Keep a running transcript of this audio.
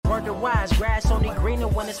wise. Grass only greener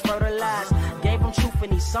when it's fertilized. Gave them truth in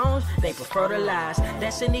these songs, they prefer to lies.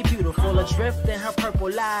 Destiny beautiful, adrift in her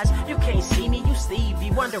purple eyes. You can't see me, you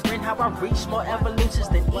Stevie. Wondering how I reach more evolutions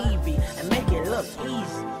than Evie. And make it look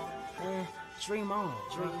easy. Dream on,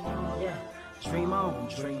 yeah. Dream on,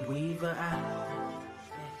 dream weaver.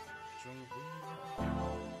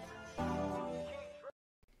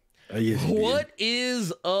 Yes, what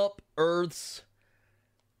is up, Earth's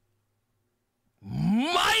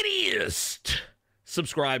mightiest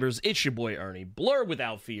subscribers? It's your boy Ernie, Blurred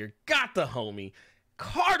Without Fear, got the homie,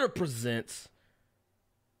 Carter Presents.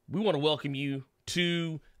 We want to welcome you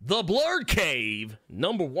to the Blurred Cave,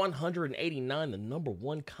 number 189, the number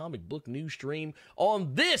one comic book news stream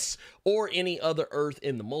on this or any other Earth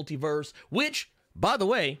in the multiverse, which, by the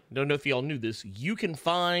way, don't know if y'all knew this, you can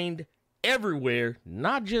find everywhere,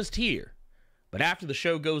 not just here. But after the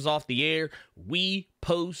show goes off the air, we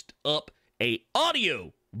post up a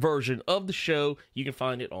audio version of the show. You can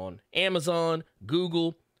find it on Amazon,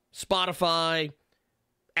 Google, Spotify,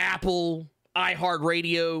 Apple,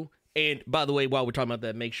 iHeartRadio. And by the way, while we're talking about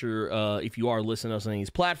that, make sure if you are listening to us on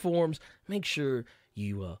these platforms, make sure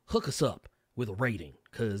you hook us up with a rating,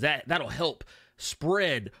 because that'll help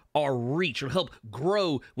spread our reach. It'll help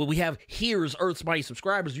grow what we have here as Earth's Mightiest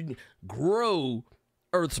subscribers. You can grow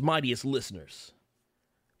Earth's Mightiest listeners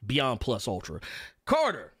beyond plus ultra.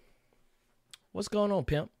 Carter, what's going on,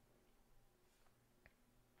 pimp?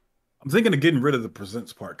 I'm thinking of getting rid of the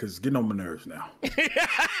presents part because it's getting on my nerves now.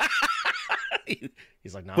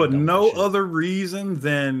 He's like, nah, but no other reason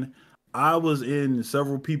than I was in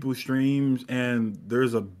several people's streams and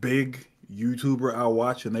there's a big YouTuber I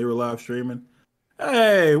watch and they were live streaming.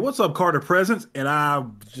 Hey, what's up, Carter Presents? And I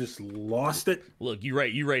just lost it. Look, you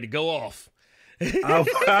ready to go off.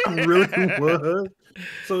 I really was.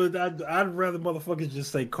 So I'd rather motherfuckers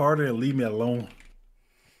just say Carter and leave me alone.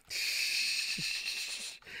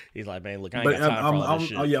 He's like, man, look, I ain't got time for all this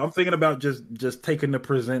shit. Yeah, I'm thinking about just taking the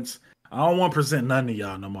presents. I don't want to present none of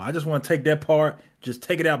y'all no more. I just want to take that part, just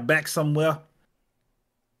take it out back somewhere.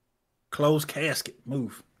 Closed casket.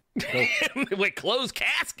 Move. Wait, closed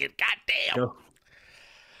casket? Goddamn. Go.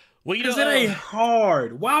 Well, because it ain't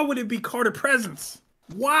hard. Why would it be Carter Presents?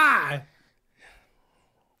 Why?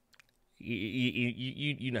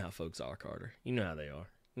 You know how folks are, Carter. You know how they are.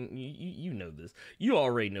 You know this. You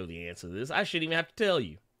already know the answer to this. I shouldn't even have to tell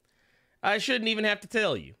you.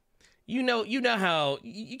 You know how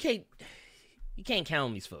you can't count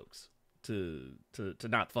on these folks to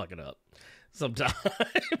not fuck it up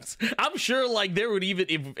sometimes. I'm sure like there would even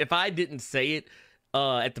if I didn't say it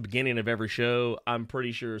at the beginning of every show, I'm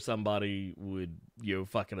pretty sure somebody would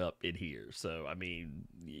fuck it up in here. So I mean,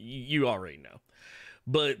 you already know.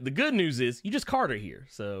 But the good news is you just Carter here.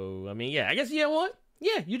 So I mean, yeah, I guess you know what?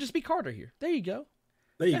 Yeah, you just be Carter here. There you go.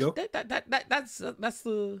 That's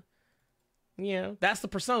the that's the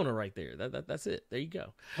persona right there. That's it. There you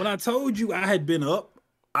go. When I told you I had been up,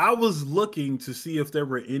 I was looking to see if there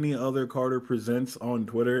were any other Carter Presents on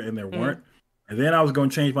Twitter, and there weren't. And then I was going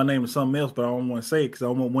to change my name to something else, but I don't want to say it because I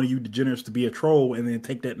don't want one of you degenerates to be a troll and then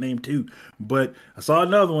take that name too. But I saw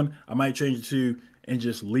another one. I might change it to and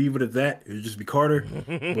just leave it at that. It'll just be Carter.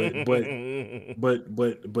 But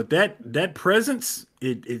that presence,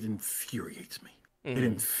 it infuriates me. It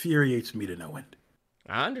infuriates me to no end.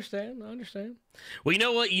 I understand. Well, you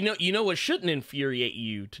know what? You know what shouldn't infuriate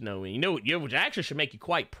you to no end. You know what actually should make you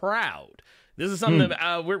quite proud. This is something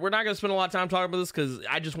that we're not going to spend a lot of time talking about this because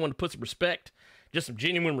I just want to put some respect, just some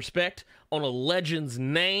genuine respect on a legend's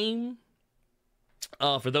name.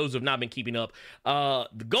 For those who have not been keeping up,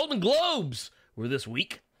 the Golden Globes were this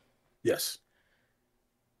week. Yes.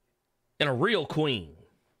 And a real queen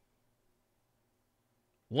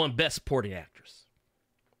won Best Supporting Actress.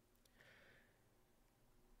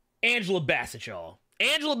 Angela Bassett, y'all.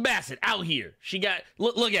 Angela Bassett out here. She got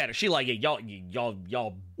look at her. She like, yeah,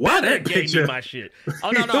 y'all why better that gave picture? Me my shit.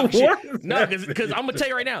 Oh no, because I'm gonna tell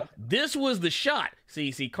you right now. This was the shot.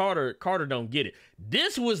 See, Carter don't get it.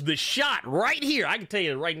 This was the shot right here. I can tell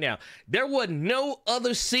you right now. There wasn't no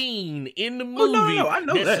other scene in the movie I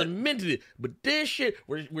know that that cemented it. But this shit,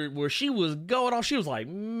 where she was going on, she was like,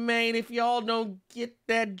 man, if y'all don't get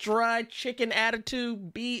that dry chicken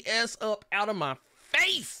attitude BS up out of my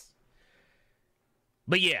face.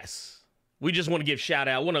 But yes, we just want to give shout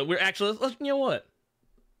out. We're actually, let's, you know what?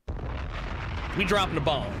 We dropping the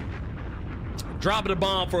bomb. Dropping the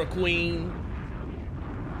bomb for a queen.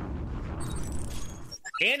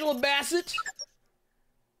 Angela Bassett,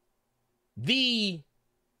 the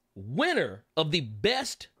winner of the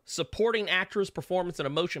Best Supporting Actress Performance in a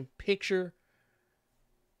Motion Picture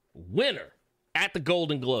winner at the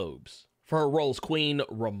Golden Globes for her role as Queen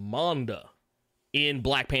Ramonda in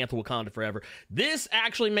Black Panther Wakanda Forever. This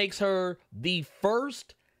actually makes her the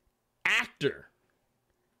first actor,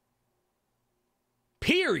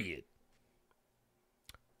 period,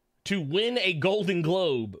 to win a Golden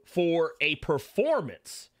Globe for a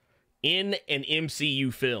performance in an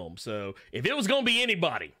MCU film. So if it was going to be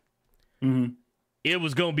anybody, it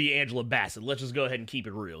was going to be Angela Bassett. Let's just go ahead and keep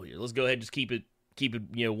it real here. Let's go ahead and just keep it,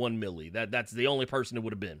 1 milli. That's the only person it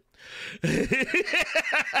would have been.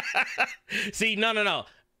 See, no.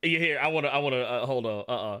 Here, I want to hold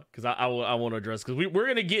on, because I want to address, because we're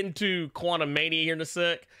gonna get into Quantum Mania here in a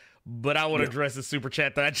sec, but I want to address the super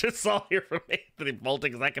chat that I just saw here from Anthony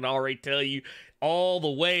Bolton, because I can already tell you all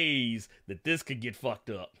the ways that this could get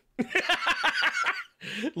fucked up.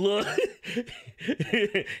 Look,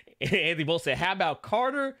 Anthony Bolton said, "How about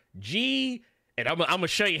Carter G?" And I'm gonna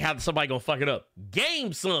show you how somebody gonna fuck it up.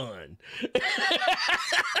 Game Son.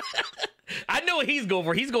 I know what he's going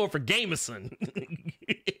for. He's going for Gameson.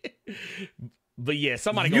 But yeah,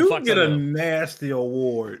 somebody gonna fuck that up. You get a nasty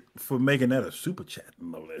award for making that a super chat.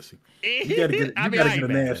 No, less. You gotta get a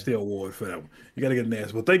nasty award for that one. You gotta get a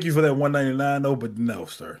nasty. Well, thank you for that $1.99 though, but no,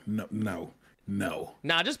 sir, no.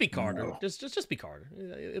 Nah, just be Carter. No. Just be Carter.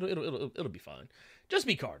 It'll be fine. Just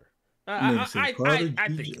be Carter. I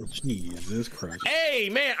think Jesus Christ. Hey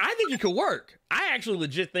man, I think it could work. I actually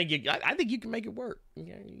legit think I think you can make it work.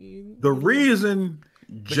 The reason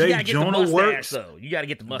J. Jonah works, though, you got to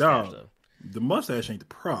get the mustache though. The mustache ain't the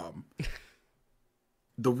problem.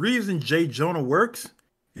 The reason J. Jonah works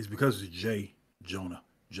is because of J. Jonah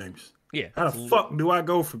Jameson. Yeah. How the fuck do I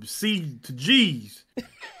go from C to G's?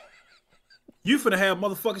 You finna have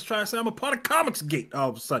motherfuckers trying to say I'm a part of Comics Gate all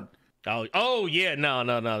of a sudden. Oh yeah, no.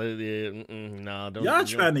 Y'all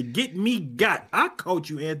trying to get me got. I caught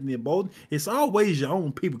you, Anthony Bolton. It's always your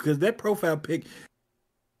own people, because that profile pic,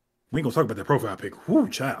 we ain't gonna talk about that profile pic. Whoo,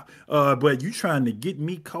 child. But you trying to get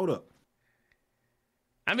me caught up.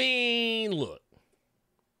 I mean, look,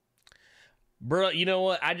 bro, you know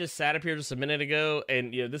what? I just sat up here just a minute ago,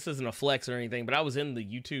 and this isn't a flex or anything, but I was in the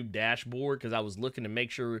YouTube dashboard because I was looking to make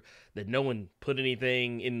sure that no one put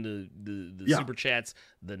anything in the super chats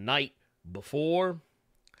the night before.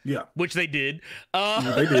 Yeah, which they did.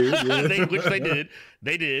 They did. Yeah. Which they did.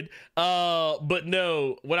 They did. But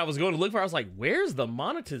no, when I was going to look for, I was like, "Where's the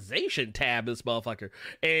monetization tab, this motherfucker?"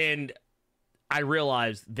 And I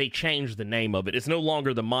realized they changed the name of it. It's no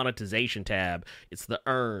longer the monetization tab. It's the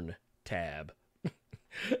earn tab.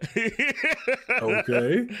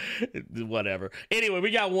 Okay. Whatever. Anyway,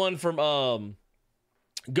 we got one from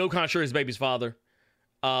Gokhan Sure His Baby's father.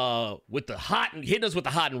 With the hitting us with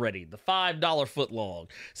the hot and ready. The $5 footlong.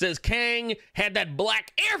 Says Kang had that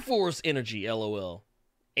Black Air Force energy, LOL.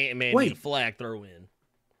 Ant-Man need a flag throw in.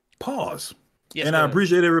 Pause. Yes, and I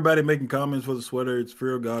appreciate everybody making comments for the sweater. It's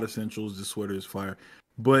Fear of God Essentials. This sweater is fire.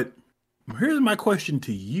 But here's my question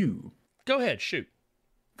to you. Go ahead, shoot.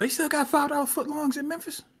 They still got $5 footlongs in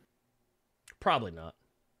Memphis? Probably not.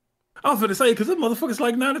 I was going to say, because them motherfuckers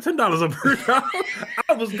like $9 to $10 a pair.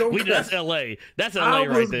 I was going to That's LA. That's LA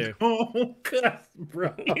right there. Cuss,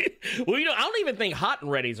 bro. Well, I don't even think hot and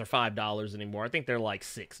readies are $5 anymore. I think they're like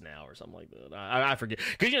 $6 now or something like that. I forget.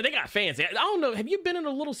 Because, they got fancy. I don't know. Have you been in a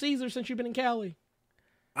Little Caesar since you've been in Cali?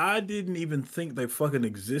 I didn't even think they fucking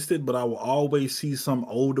existed, but I will always see some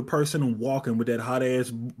older person walking with that hot-ass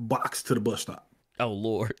box to the bus stop. Oh,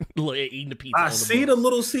 Lord. Eating the pizza. I see the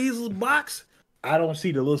Little Caesars box. I don't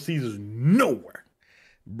see the Little Caesars nowhere.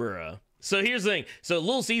 Bruh. So here's the thing. So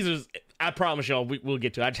Little Caesars, I promise y'all, we'll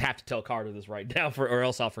get to it. I just have to tell Carter this right now, or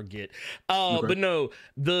else I'll forget. Okay. But no,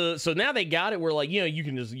 so now they got it where, like, you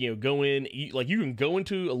can just, go in, you can go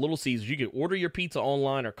into a Little Caesars, you can order your pizza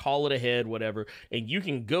online or call it ahead, whatever, and you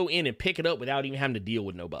can go in and pick it up without even having to deal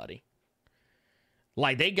with nobody.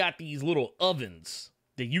 Like, they got these little ovens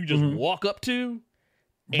that you just walk up to.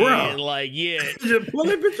 And you just pull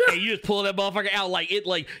that motherfucker out, like it,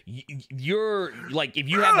 like you're like, if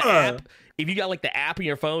you have the app, if you got like the app on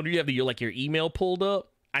your phone, or you have your email pulled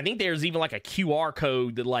up, I think there's even like a QR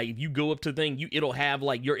code that, like, if you go up to the thing, it'll have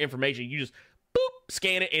like your information. You just boop,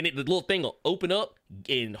 scan it, and the little thing will open up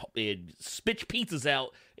and spit pizzas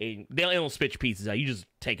out. And they don't spit pizzas out. You just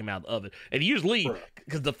take them out of the oven, and you just leave.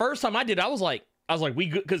 Because the first time I did, I was like, we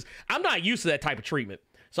good, because I'm not used to that type of treatment.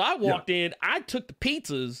 So I walked in, I took the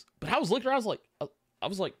pizzas, but I was looking around, I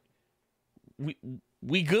was like,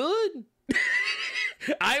 we good?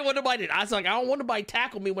 I ain't want nobody. I was like, I don't want nobody to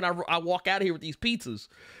tackle me when I walk out of here with these pizzas.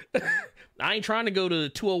 I ain't trying to go to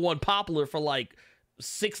 201 Poplar for like for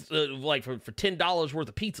 $10 worth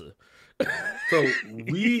of pizza. So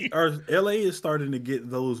LA is starting to get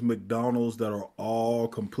those McDonald's that are all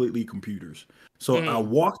completely computers. So I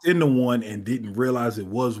walked into one and didn't realize it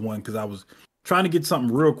was one because I was trying to get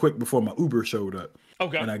something real quick before my Uber showed up.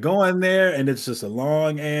 Okay. And I go in there and it's just a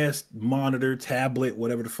long ass monitor, tablet,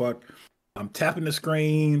 whatever the fuck. I'm tapping the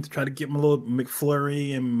screen to try to get my little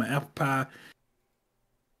McFlurry and my apple pie.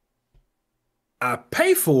 I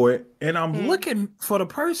pay for it and I'm looking for the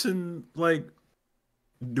person like,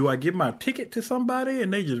 do I give my ticket to somebody?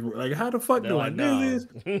 And they just like, how the fuck do I do this?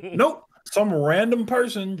 Nope. Some random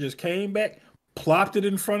person just came back, plopped it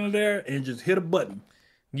in front of there, and just hit a button.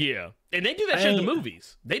 Yeah. And they do that shit at the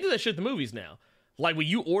movies. They do that shit at the movies now. Like when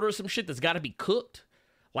you order some shit that's got to be cooked,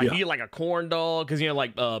 like you get like a corn dog, because, you know,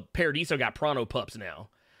 like Paradiso got Pronto Pups now.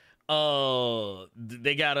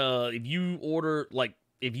 They got if you order, like,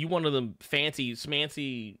 if you one of them fancy,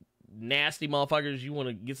 smancy, nasty motherfuckers, you want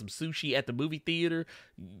to get some sushi at the movie theater,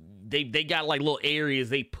 they got like little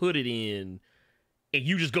areas they put it in, and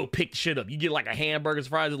you just go pick the shit up. You get like a hamburgers,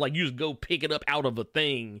 fries, like you just go pick it up out of a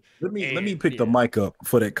thing. Let me pick the mic up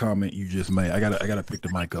for that comment you just made. I gotta pick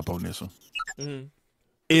the mic up on this one. Mm-hmm.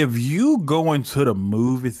 If you go into the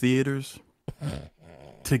movie theaters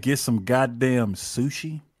to get some goddamn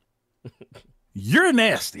sushi, you're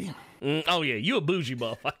nasty. Oh yeah, you a bougie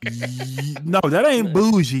motherfucker. No, that ain't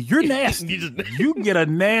bougie. You're nasty. You get a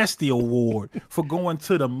nasty award for going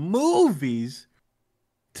to the movies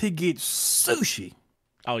to get sushi.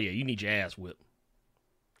 Oh yeah, you need your ass whipped.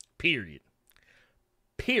 Period.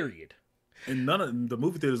 And none of the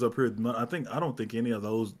movie theaters up here, I don't think any of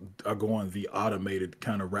those are going the automated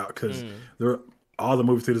kind of route because all the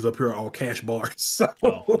movie theaters up here are all cash bars. So.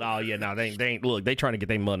 Oh yeah, no, they ain't. Look, they trying to get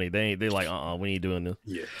their money. They like, we ain't doing this.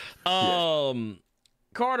 Yeah.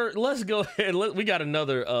 Carter, let's go ahead. We got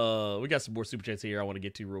another. We got some more super chats here I want to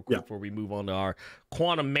get to real quick before we move on to our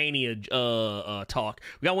Quantum Mania talk.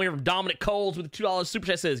 We got one here from Dominic Coles with a $2 super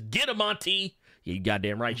chat. Says, "Get him, Auntie." Yeah, you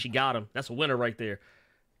goddamn right. She got him. That's a winner right there.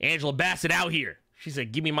 Angela Bassett out here. She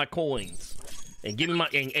said, "Give me my coins, and give me my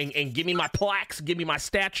and give me my plaques, give me my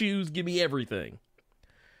statues, give me everything."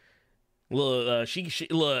 Look, she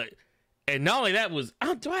look, and not only that was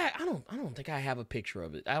I don't think I have a picture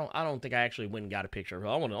of it. I don't think I actually went and got a picture of her.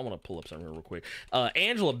 I want to pull up something real quick.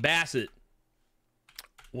 Angela Bassett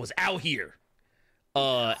was out here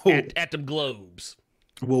at them Globes.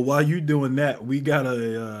 Well, while you doing that, we got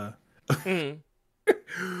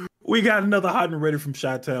we got another hot and ready from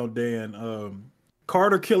Chi-Town Dan.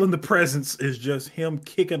 Carter killing the presence is just him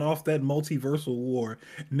kicking off that multiversal war.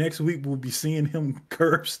 Next week we'll be seeing him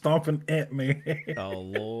curb stomping Ant-Man. Oh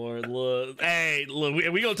Lord, look, hey, look,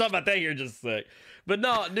 we gonna talk about that here in just a sec. But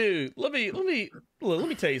no, dude, let me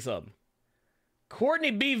tell you something.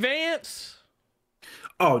 Courtney B. Vance.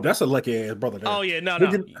 Oh, that's a lucky ass brother. There. Oh yeah, no,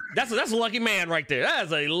 that's a lucky man right there. That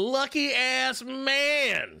is a lucky ass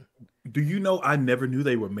man. Do you know I never knew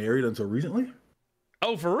they were married until recently?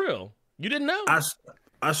 Oh, for real? You didn't know?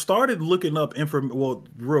 I started looking up information. Well,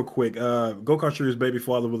 real quick, Go Country's baby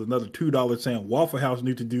father with another $2 saying Waffle House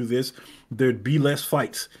need to do this. There'd be less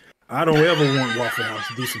fights. I don't ever want Waffle House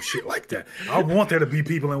to do some shit like that. I want there to be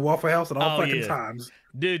people in Waffle House at all fucking times.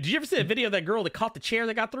 Dude, did you ever see a video of that girl that caught the chair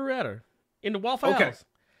that got through at her in the Waffle House?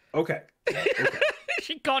 Okay.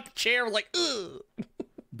 She caught the chair like, ugh.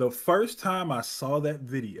 The first time I saw that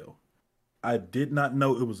video, I did not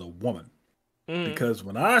know it was a woman. Because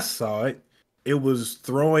when I saw it, it was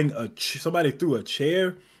throwing somebody threw a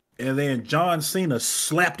chair, and then John Cena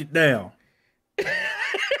slapped it down.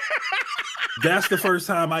 That's the first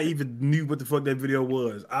time I even knew what the fuck that video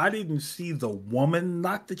was. I didn't see the woman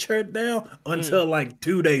knock the chair down until like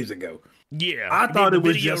 2 days ago. Yeah, I thought it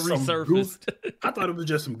was just I thought it was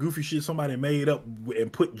just some goofy shit somebody made up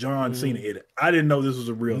and put John Cena in it. I didn't know this was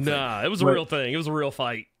a real thing. Nah, it was a real thing. It was a real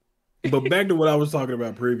fight. But back to what I was talking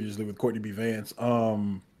about previously with Courtney B. Vance.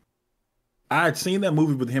 I had seen that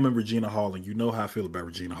movie with him and Regina Hall, and you know how I feel about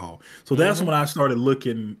Regina Hall. So that's when I started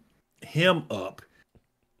looking him up.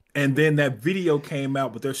 And then that video came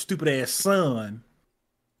out with their stupid ass son.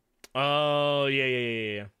 Oh,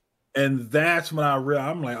 yeah. And that's when I realized,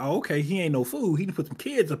 I'm like, oh, okay, he ain't no fool. He put some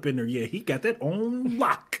kids up in there. Yeah, he got that on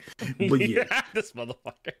lock. But yeah. This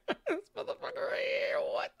motherfucker right here.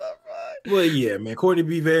 What the fuck? Well, yeah, man. Courtney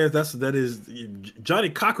B. Vance, that is Johnny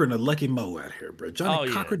Cochran, a lucky Mo out here, bro.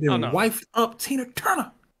 Johnny Cochran wifed up Tina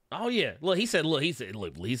Turner. Oh yeah. He said, Larry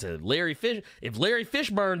Fish, if Larry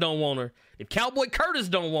Fishburne don't want her, if Cowboy Curtis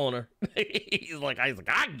don't want her, he's like, I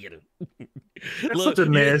get him. That's such a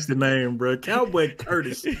nasty name, bro. Cowboy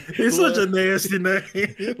Curtis. It's such a nasty name.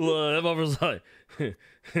 Look, that motherfucker's like,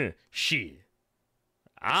 shit,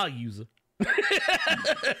 I'll use her.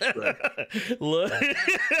 Look,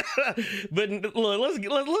 but look,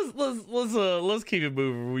 let's keep it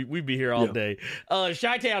moving. We'd be here all day.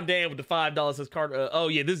 Chi-Town Dan with the $5 says Carter. Oh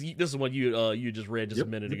yeah, this is one you just read just a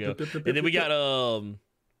minute ago. And then we got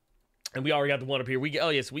and we already got the one up here. We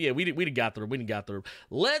didn't got through.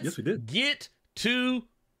 Let's get to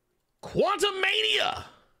Quantum Mania,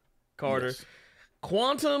 Carter. Yes.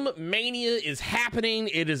 Quantum Mania is happening.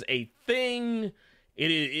 It is a thing.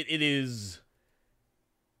 It is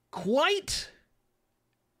quite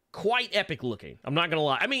epic looking. I'm not gonna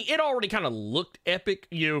lie. I mean, it already kind of looked epic,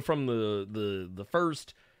 from the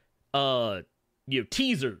first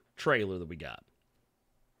teaser trailer that we got.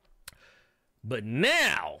 But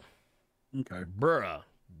now, okay, bruh,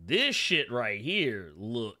 this shit right here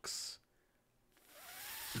looks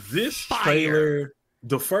fire. Trailer.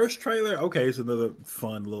 The first trailer, okay, it's another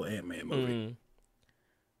fun little Ant-Man movie. Mm.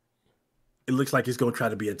 It looks like it's going to try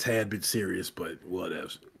to be a tad bit serious, but whatever.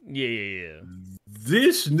 Yeah.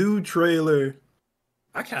 This new trailer,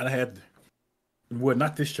 I kind of had... Well,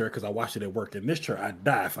 not this chair, because I watched it at work. And this chair, I'd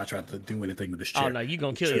die if I tried to do anything with this chair. Oh, no, you're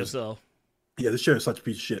going to kill yourself. Yeah, this chair is such a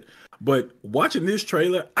piece of shit. But watching this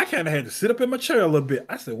trailer, I kind of had to sit up in my chair a little bit.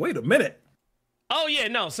 I said, wait a minute. Oh, yeah,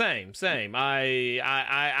 no, same.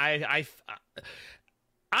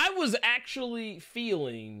 I was actually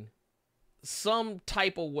feeling some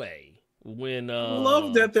type of way when I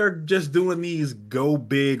love that they're just doing these go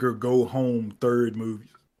big or go home third movies.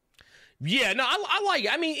 Yeah, no, I like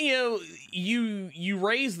it. I mean, you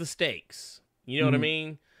raise the stakes. You know what I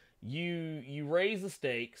mean? You raise the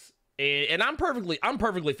stakes, and I'm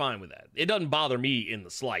perfectly fine with that. It doesn't bother me in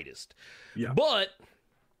the slightest. Yeah. But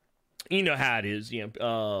you know how it is.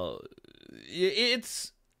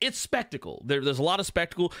 It's spectacle. There's a lot of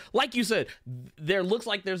spectacle. Like you said, there looks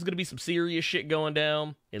like there's going to be some serious shit going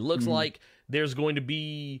down. It looks like there's going to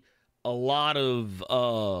be a lot of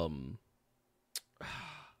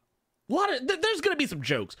there's going to be some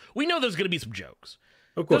jokes. We know there's going to be some jokes.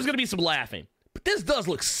 Of course. There's going to be some laughing. But this does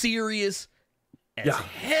look serious as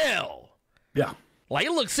hell. Yeah. Like,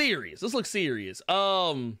 it looks serious. This looks serious.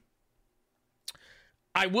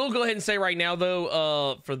 I will go ahead and say right now,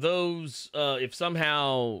 though, for those, if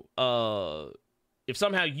somehow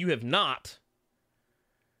you have not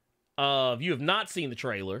seen the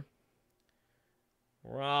trailer,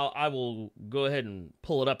 well, I will go ahead and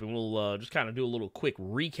pull it up, and we'll just kind of do a little quick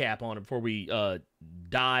recap on it before we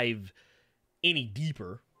dive any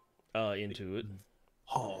deeper into it.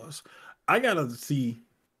 Pause. I gotta see.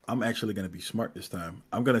 I'm actually gonna be smart this time.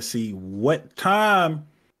 I'm gonna see what time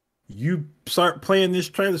you start playing this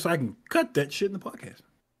trailer so I can cut that shit in the podcast.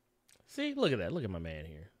 See, look at that. Look at my man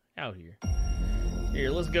here. Out here. Here,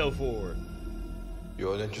 let's go forward.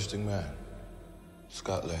 You're an interesting man.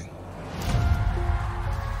 Scott Lang.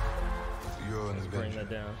 You're an adventure. Bring that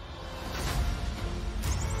down.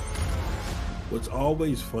 What's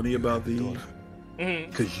always funny about these,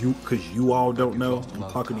 because you all don't know, I'm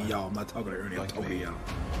talking to y'all. I'm not talking to Ernie. I'm talking to y'all.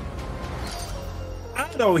 I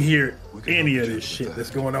don't hear any of this shit that's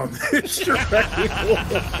going on this trailer.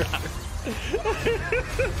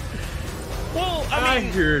 Well, I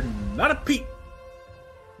hear not a peep.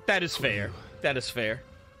 That is fair. That is fair.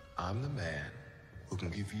 I'm the man who can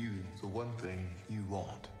give you the one thing you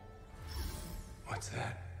want. What's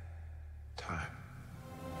that? Time.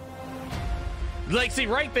 Like, see,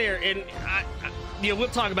 right there, and we'll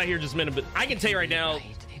talk about it here in just a minute, but I can tell you right now,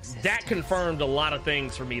 that confirmed a lot of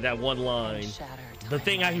things for me, that one line. The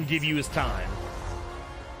thing I can give you is time.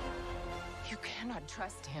 You cannot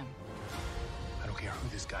trust him. I don't care who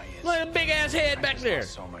this guy is. Look at the big ass head back there.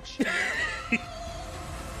 So much.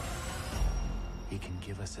 He can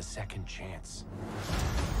give us a second chance.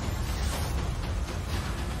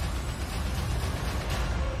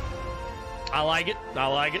 I like it.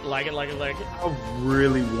 Like it. I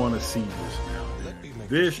really want to see this now.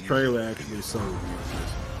 This trailer actually sold me.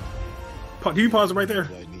 Can you pause it right there?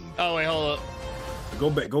 Oh, wait, hold up. Go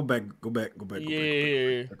back. Yeah. Go back. Right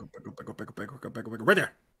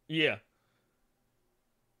there. Yeah.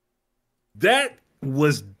 That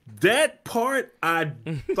part, I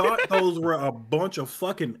thought those were a bunch of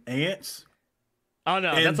fucking ants. Oh,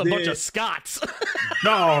 no, that's a bunch of Scots.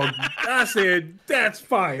 No, I said, that's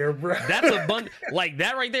fire, bro. That's a bunch, like,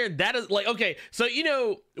 that right there, that is, like, okay, so,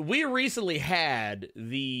 we recently had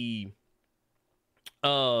the,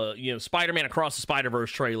 Spider-Man Across the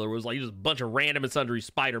Spider-Verse trailer. It was, like, just a bunch of random and sundry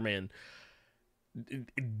Spider-Men.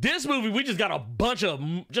 This movie, we just got a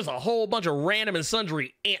whole bunch of random and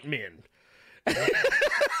sundry Ant-Men.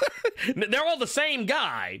 They're all the same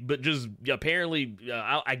guy, but just apparently,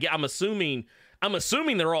 I'm assuming, I'm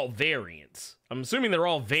assuming they're all variants. I'm assuming they're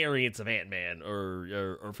all variants of Ant-Man,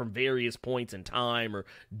 or from various points in time or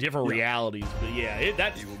different realities. But yeah,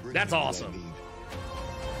 that's awesome.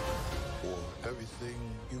 Or everything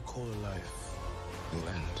you call a life will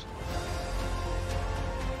end.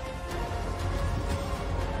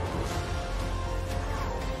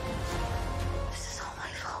 This is all my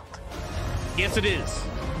fault. Yes, it is.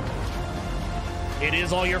 It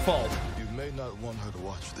is all your fault. You may not want her to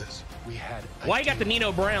watch this. We had. Why you got the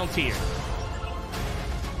Nino Browns here?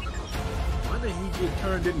 Why did he get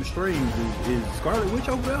turned into Strange? Is Scarlet Witch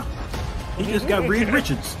over there? He just got Reed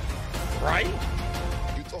Richards. Right?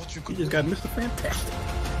 You thought you He could. just got Mr. Fantastic.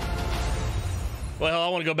 Well, I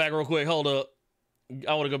want to go back real quick. Hold up.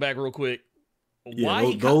 I want to go back real quick. Yeah,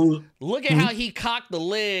 Why those look at how he cocked the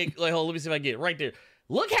leg. Like, hold on, let me see if I can get it right there.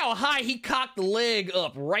 Look how high he cocked the leg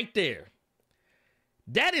up right there.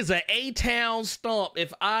 That is an A-Town stomp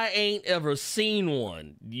if I ain't ever seen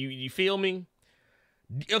one. You feel me?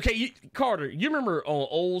 Okay, Carter, you remember on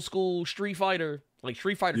old school Street Fighter, like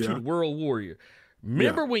Street Fighter 2 World Warrior?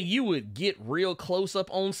 Remember when you would get real close up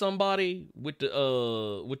on somebody with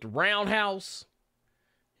the roundhouse?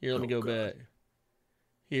 Here, let me go back.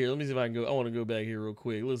 Here, let me see if I can go. I want to go back here real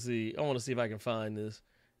quick. Let's see. I want to see if I can find this.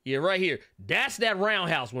 Yeah, right here. That's that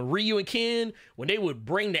roundhouse. When Ryu and Ken, when they would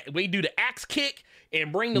bring that, they do the axe kick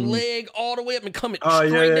and bring the leg all the way up and come it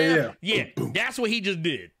straight down. Yeah, that's what he just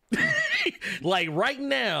did. Like right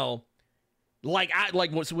now, when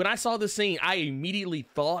I saw this scene, I immediately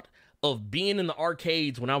thought of being in the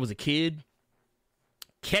arcades when I was a kid,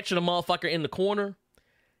 catching a motherfucker in the corner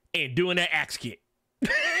and doing that axe kick.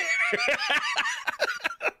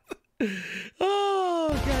 Oh,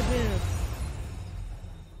 goddamn.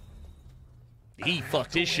 He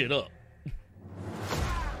fucked his shit up.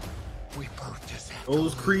 We both just have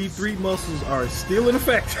Those Creed 3 muscles are still in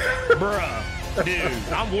effect. Bruh. Dude,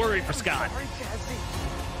 I'm worried for Scott.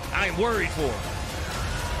 I am worried for him.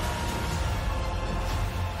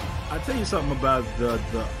 I tell you something about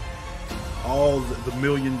all the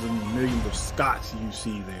millions and millions of Scotts you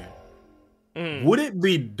see there. Would it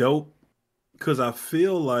be dope? Because I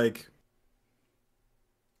feel like,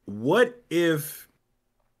 what if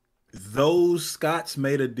those Scotts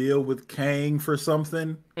made a deal with Kang for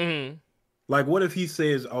something? Mm-hmm. Like, what if he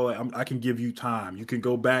says, "Oh, I can give you time. You can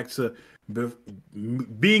go back to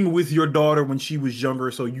being with your daughter when she was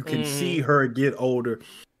younger, so you can see her get older."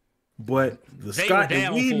 But the Scott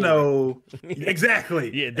that we know,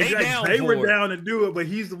 exactly, yeah, they were down to do it, but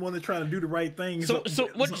he's the one that's trying to do the right thing. So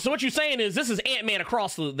what you're saying is this is Ant-Man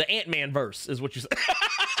across the Ant-Man verse, is what you're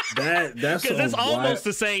saying. That's because it's almost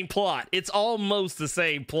the same plot. It's almost the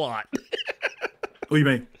same plot. What do you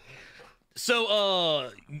mean? So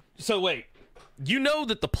wait, you know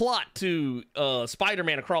that the plot to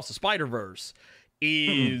Spider-Man Across the Spider-Verse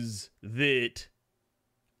is that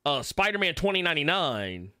Spider-Man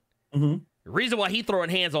 2099. Mm-hmm. The reason why he throwing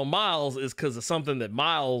hands on Miles is because of something that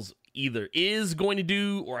Miles either is going to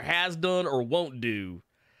do or has done or won't do,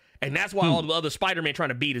 and that's why all the other Spider-Man trying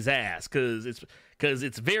to beat his ass, because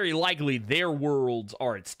it's very likely their worlds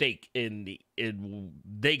are at stake and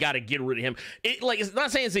they got to get rid of him. It's not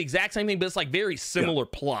saying it's the exact same thing, but it's like very similar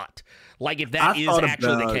plot. Like if that is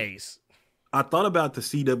actually the case. I thought about the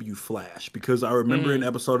CW Flash because I remember an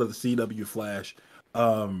episode of the CW Flash.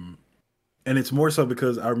 And it's more so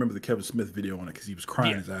because I remember the Kevin Smith video on it because he was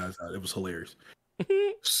crying his eyes out. It was hilarious.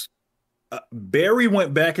 Barry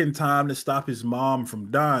went back in time to stop his mom from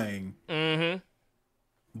dying. Mm-hmm.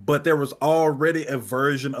 But there was already a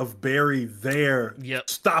version of Barry there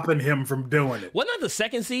stopping him from doing it. Wasn't that the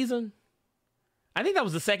second season? I think that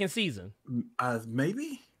was the second season.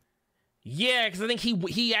 Maybe? Yeah, because I think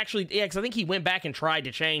he actually... Yeah, because I think he went back and tried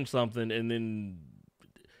to change something and then...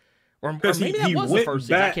 Or maybe that was the first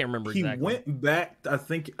season. I can't remember exactly. He went back, I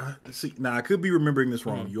think... I could be remembering this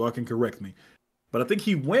wrong. You all can correct me. But I think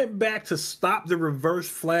he went back to stop the Reverse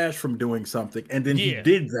Flash from doing something, and then he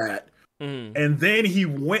did that. And then he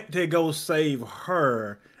went to go save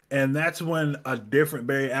her, and that's when a different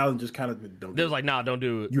Barry Allen just kind of... They was like, nah, don't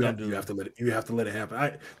do it. You have to let it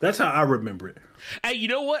happen. That's how I remember it. Hey, you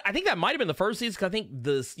know what? I think that might have been the first season, because I think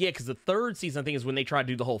because the third season, I think, is when they tried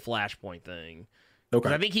to do the whole Flashpoint thing.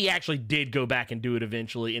 Okay. I think he actually did go back and do it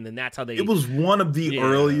eventually, and then that's how they... It was one of the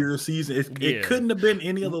earlier seasons. It couldn't have been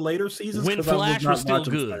any of the later seasons. When Flash was still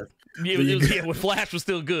good. When Flash was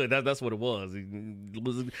still good. That's what it was. It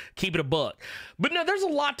was keep it a buck. But no, there's a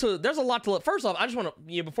lot to... First off, I just want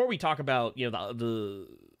to... before we talk about the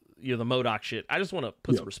MODOK shit, I just want to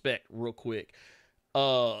put some respect real quick.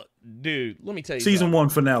 Dude, let me tell you. Season 1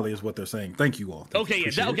 finale is what they're saying. Thank you all. Okay,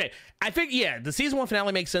 okay. I think the season 1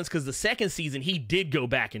 finale makes sense because the second season he did go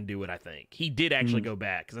back and do it. I think he did actually go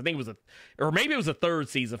back because I think it was or maybe it was a third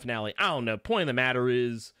season finale. I don't know. Point of the matter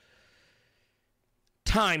is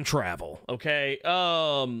time travel. Okay.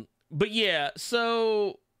 But yeah.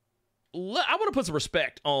 So I want to put some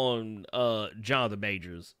respect on Jonathan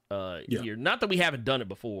Majors here. Not that we haven't done it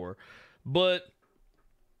before, but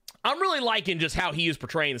I'm really liking just how he is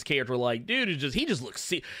portraying this character. Like, dude, he just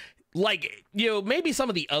looks like, maybe some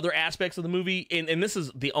of the other aspects of the movie, and this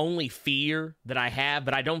is the only fear that I have,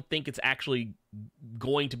 but I don't think it's actually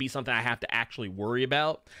going to be something I have to actually worry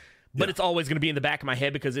about. But it's always going to be in the back of my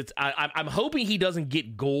head because I'm hoping he doesn't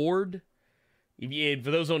get gored. For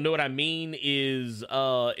those who don't know what I mean, is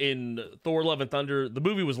in Thor: Love and Thunder, the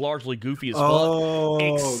movie was largely goofy as fuck,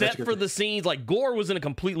 except for the scenes. Like, Gore was in a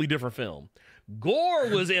completely different film. Gore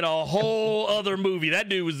was in a whole other movie. That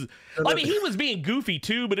dude was, I mean, he was being goofy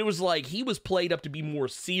too, but it was like he was played up to be more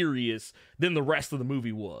serious than the rest of the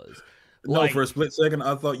movie was. No, for a split second,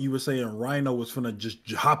 I thought you were saying Rhino was finna just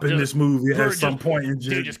hop in this movie at some point and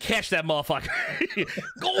just catch that motherfucker.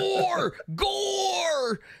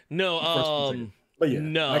 Gore. No, but yeah,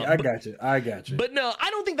 no, I got you. But no, I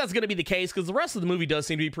don't think that's going to be the case because the rest of the movie does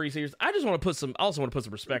seem to be pretty serious. I just want to put some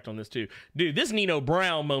respect on this too, dude. This Nino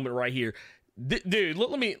Brown moment right here, dude.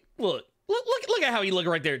 Look at how he look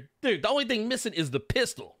right there, dude. The only thing missing is the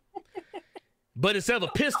pistol. But instead of a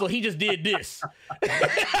pistol, he just did this.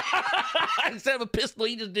 Instead of a pistol,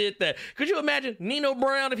 he just did that. Could you imagine Nino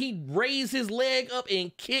Brown if he raised his leg up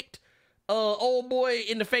and kicked old boy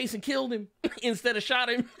in the face and killed him instead of shot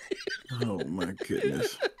him? Oh my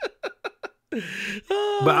goodness.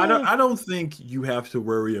 But I don't think you have to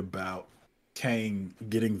worry about Kang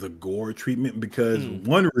getting the gore treatment because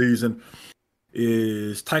one reason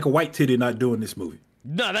is Taika Waititi not doing this movie.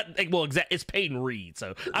 No, it's Peyton Reed,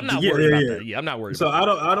 so I'm not worried about that. Yeah, I'm not worried. So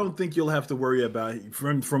about I don't think you'll have to worry about it.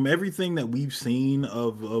 From everything that we've seen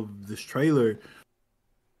of this trailer.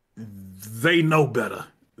 They know better.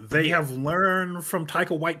 They have learned from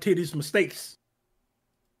Taika Waititi's mistakes.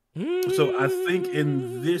 So I think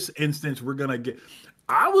in this instance we're gonna get.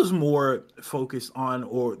 I was more focused on,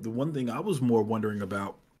 or the one thing I was more wondering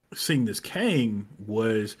about seeing this Kang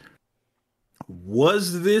was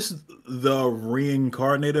this the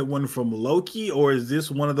reincarnated one from Loki, or is this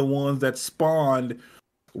one of the ones that spawned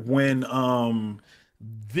when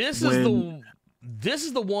this is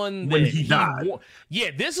the one that he died?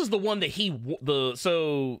 This is the one that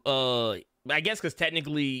I guess because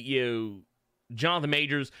technically Jonathan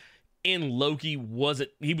Majors in Loki he was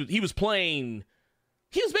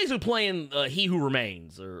basically playing He Who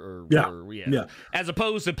Remains, as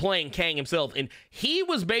opposed to playing Kang himself. And he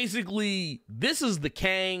was basically, this is the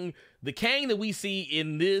Kang that we see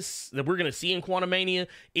in this, that we're going to see in Quantumania,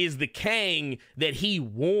 is the Kang that he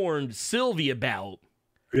warned Sylvie about.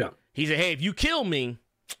 Yeah. He said, hey, if you kill me,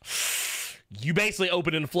 you basically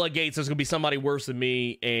open in the floodgates. There's going to be somebody worse than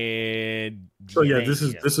me. And so this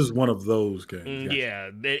is one of those games. Gotcha. Yeah,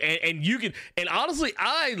 and you can, and honestly,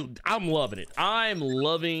 I'm loving it. I'm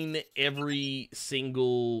loving every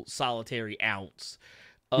single solitary ounce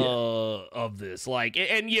of this. Like,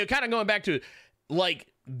 and kind of going back to like,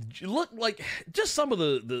 look, like just some of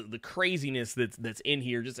the craziness that's in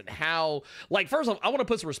here. Just how, like, first off, I want to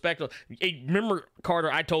put some respect on. Hey, remember,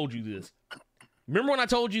 Carter, I told you this. Remember when I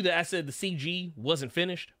told you that I said the CG wasn't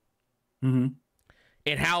finished? Mm-hmm.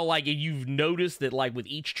 And how, like, you've noticed that, like, with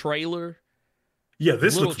each trailer,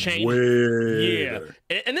 this looks way better.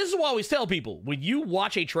 And this is what I always tell people. When you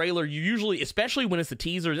watch a trailer, you usually, especially when it's a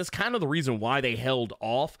teaser, that's kind of the reason why they held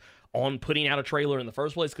off on putting out a trailer in the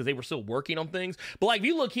first place, because they were still working on things. But, like, if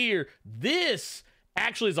you look here, this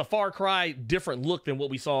actually is a far cry different look than what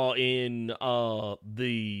we saw in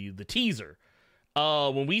the teaser.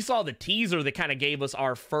 When we saw the teaser that kind of gave us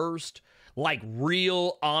our first, like,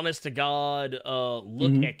 real honest to God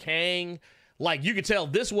look at Kang, like, you could tell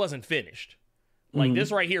this wasn't finished. Like,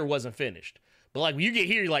 this right here wasn't finished. But, like, when you get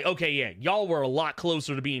here, you're like, okay, y'all were a lot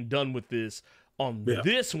closer to being done with this on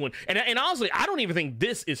this one. And honestly, I don't even think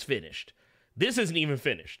this is finished. This isn't even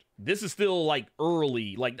finished. This is still, like,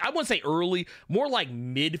 early. Like, I wouldn't say early, more like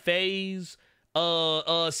mid-phase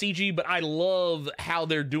CG, but I love how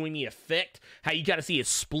they're doing the effect, how you gotta see it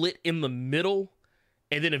split in the middle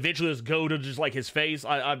and then eventually just go to just like his face.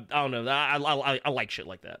 I don't know, I like shit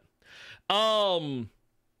like that.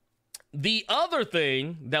 The other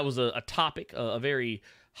thing that was a topic, a very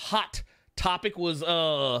hot topic, was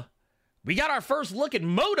we got our first look at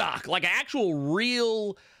MODOK, like an actual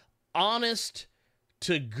real honest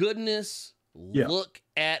to goodness Yeah. Look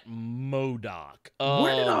at MODOK.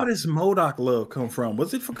 Where did all this MODOK love come from?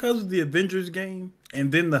 Was it because of the Avengers game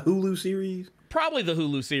and then the Hulu series? Probably the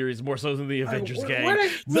Hulu series more so than the Avengers game. Where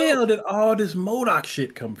the hell did all this MODOK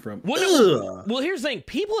shit come from? Well, here's the thing.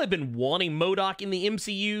 People have been wanting MODOK in the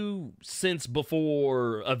MCU since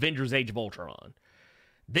before Avengers Age of Ultron.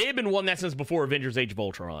 They've been wanting that since before Avengers Age of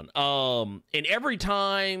Ultron. And every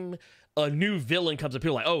time a new villain comes up,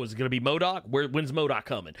 people are like, oh, is it going to be MODOK? When's MODOK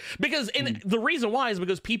coming? Because, and the reason why is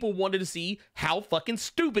because people wanted to see how fucking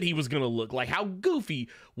stupid he was going to look. Like, how goofy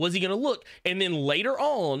was he going to look? And then later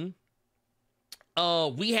on,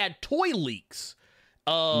 we had toy leaks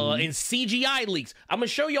and CGI leaks. I'm going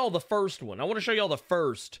to show y'all the first one. I want to show y'all the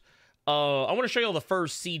first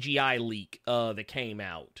CGI leak that came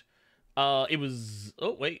out. It was,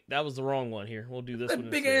 oh wait, that was the wrong one here. We'll do this one.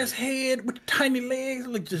 That big ass head with tiny legs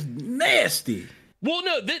look just nasty. Well,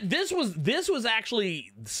 no, this was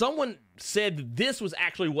actually, someone said that this was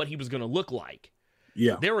actually what he was going to look like.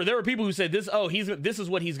 Yeah. There were people who said this is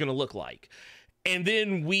what he's going to look like. And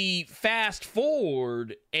then we fast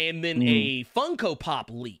forward, and then a Funko Pop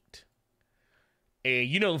leaked. And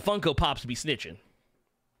you know Funko Pops be snitching.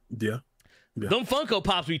 Yeah. Yeah. Them Funko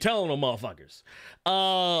Pops be telling them motherfuckers.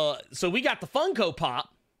 So we got the Funko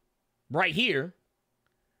Pop right here.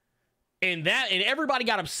 And everybody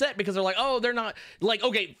got upset because they're like, oh, they're not, like,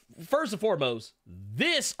 okay, first and foremost,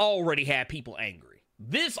 this already had people angry.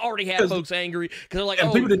 This already had folks angry because they're like,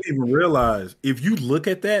 and people didn't even realize, if you look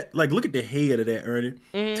at that, like, look at the head of that, Ernie.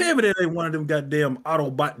 Tell me that ain't one of them goddamn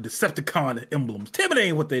Autobot Decepticon emblems. Tell me that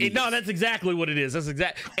ain't what that is. No, that's exactly what it is. That's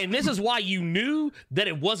exact. And this is why you knew that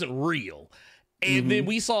it wasn't real. And then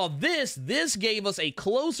we saw this. This gave us a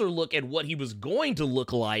closer look at what he was going to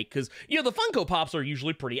look like. Because, you know, the Funko Pops are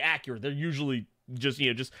usually pretty accurate. They're usually just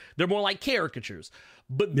they're more like caricatures.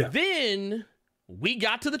 But then we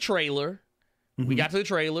got to the trailer. We got to the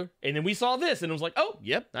trailer, and then we saw this, and it was like, oh,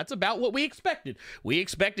 yep, that's about what we expected. We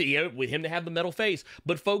expected, with him to have the metal face,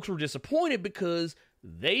 but folks were disappointed because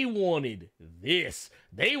they wanted this.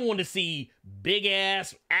 They wanted to see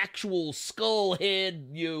big-ass, actual skull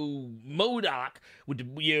head, MODOK, with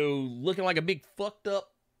looking like a big fucked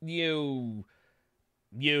up, in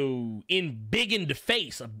big in the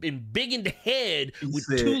face, in big in the head with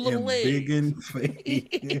two little legs. Big in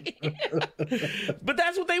face. But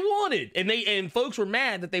that's what they wanted. And folks were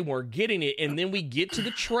mad that they weren't getting it. And then we get to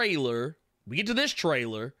the trailer. We get to this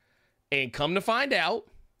trailer, and come to find out,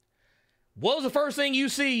 what was the first thing you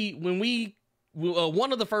see when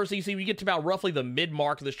one of the first things you see, we get to about roughly the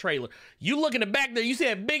mid-mark of this trailer. You look in the back there, you see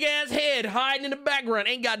that big-ass head hiding in the background.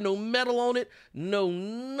 Ain't got no metal on it, no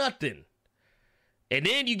nothing. And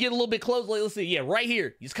then you get a little bit close. Like, let's see. Yeah, right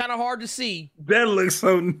here. It's kind of hard to see. That looks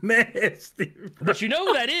so nasty. Bro. But you know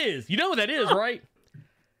who that is. You know who that is, right?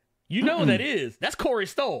 You know who that is. That's Corey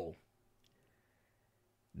Stoll.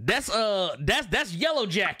 That's Yellow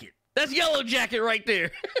Jacket. That's Yellow Jacket right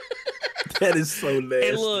there. That is so nasty.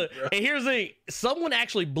 And look, and here's the thing. Someone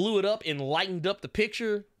actually blew it up and lightened up the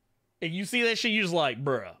picture. And you see that shit, you're just like,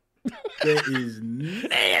 bruh. That is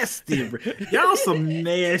nasty, bro. Y'all some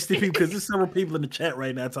nasty people, because there's several people in the chat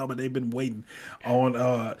right now talking about they've been waiting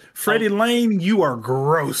on Freddie Lane. You are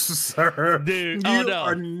gross, sir. Dude, you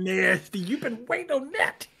are nasty. You've been waiting on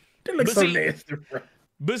that. That looks so nasty, bro.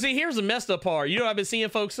 But see, here's the messed up part. You know what I've been seeing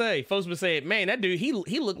folks say? Folks been saying, man, that dude, he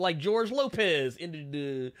looked like George Lopez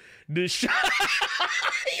in the shot.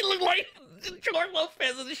 He looked like George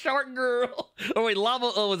Lopez in the Shark Girl. Oh wait,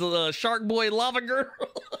 was it Shark Boy Lava Girl?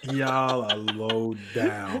 Y'all are low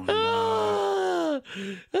down.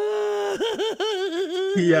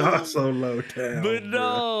 Y'all so low down. But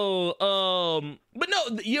no,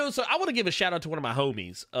 so I want to give a shout out to one of my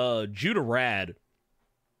homies, Judah Rad.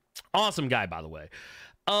 Awesome guy, by the way.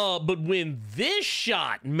 But when this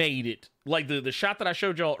shot made it, like the shot that I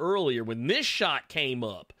showed y'all earlier, when this shot came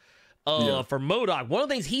up for MODOK, one of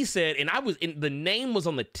the things he said, and the name was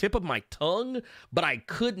on the tip of my tongue, but I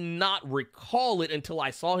could not recall it until I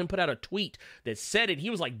saw him put out a tweet that said it. He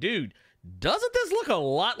was like, dude, doesn't this look a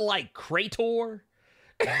lot like Krator?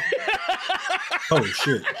 Oh,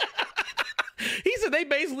 shit. He said they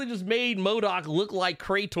basically just made MODOK look like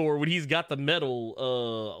Krator when he's got the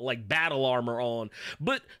metal, like battle armor on.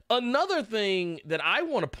 But another thing that I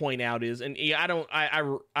want to point out is, and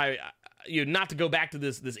not to go back to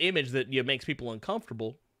this image that makes people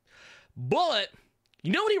uncomfortable, but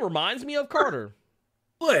you know what he reminds me of, Carter?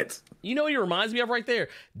 What? You know what he reminds me of right there?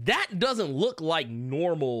 That doesn't look like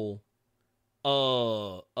normal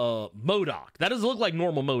MODOK. That doesn't look like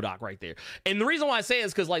normal MODOK right there. And the reason why I say it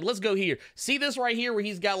is because, like, let's go here. See this right here where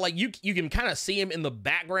he's got, like, you can kind of see him in the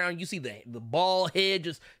background. You see the bald head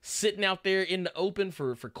just sitting out there in the open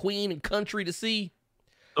for Queen and Country to see.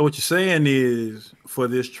 So what you're saying is, for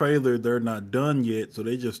this trailer, they're not done yet. So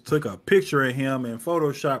they just took a picture of him in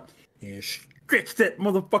Photoshop and stretched that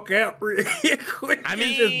motherfucker out real quick. I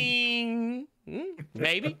mean...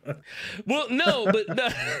 maybe. Well, no, but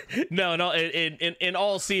no. In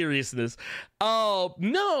all seriousness,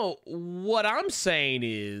 no. What I'm saying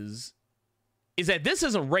is that this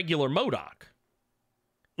isn't regular MODOK.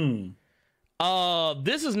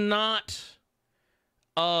 This is not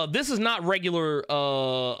regular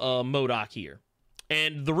MODOK here,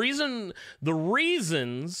 and the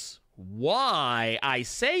reasons why I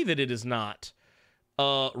say that it is not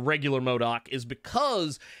regular MODOK is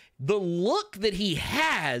because the look that he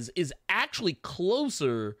has is actually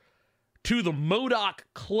closer to the MODOK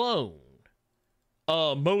clone,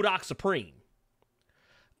 MODOK Supreme.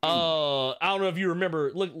 I don't know if you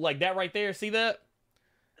remember, look like that right there. See that?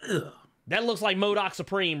 Ugh. That looks like MODOK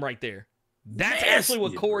Supreme right there. That's Nasty, actually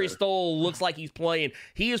what Corey bro. Stoll looks like he's playing.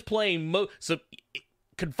 He is playing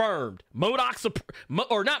confirmed MODOK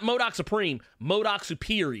or not MODOK Supreme. MODOK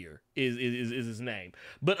Superior is his name.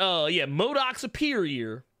 But yeah, MODOK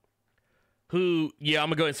Superior. Who, yeah, I'm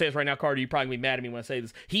gonna go ahead and say this right now, Carter. You're probably gonna be mad at me when I say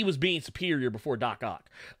this. He was being superior before Doc Ock.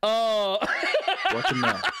 Watch him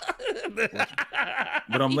now.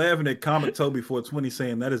 But I'm laughing at Comic Toby 420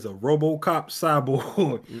 saying that is a RoboCop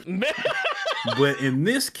cyborg. But in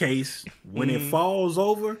this case, when it falls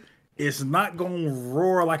over, it's not gonna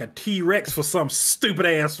roar like a T-Rex for some stupid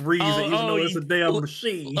ass reason, even though it's a damn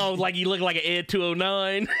machine. Oh, like he looked like an Ed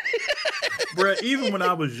 209. Bruh, even when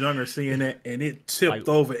I was younger, seeing that and it tipped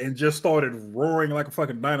over and just started roaring like a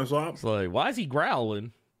fucking dinosaur. It's like, why is he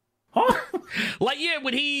growling? Huh?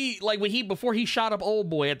 When he before he shot up Old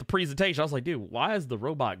Boy at the presentation, I was like, dude, why is the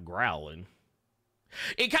robot growling?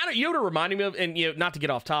 It kind of, reminded me of, and not to get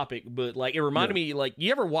off topic, but like it reminded me, like,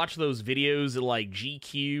 you ever watch those videos that like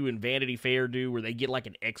GQ and Vanity Fair do where they get like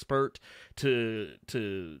an expert to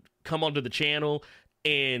come onto the channel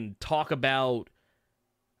and talk about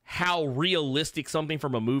how realistic something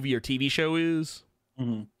from a movie or TV show is?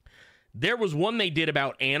 Mm-hmm. There was one they did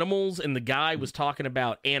about animals, and the guy was talking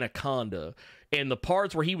about Anaconda, and the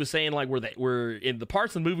parts where he was saying like were in the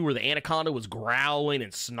parts of the movie where the anaconda was growling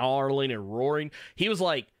and snarling and roaring, he was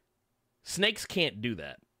like, snakes can't do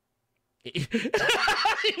that.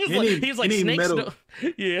 He's like snakes don't.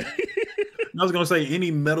 Yeah. I was gonna say,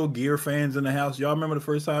 any Metal Gear fans in the house, y'all remember the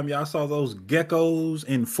first time y'all saw those geckos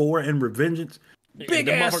in 4 and Revengeance? Big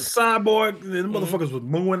ass cyborg, and the motherfuckers was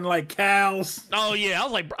mooing like cows. Oh yeah, I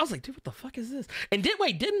was like, dude, what the fuck is this? And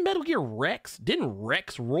didn't Metal Gear Rex? Didn't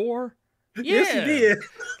Rex roar? Yeah. Yes, he did.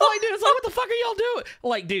 Like, dude, it's like, what the fuck are y'all doing?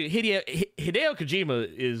 Like, dude, Hideo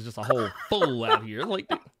Kojima is just a whole fool out here. Like,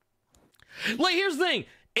 dude. Like, here's the thing.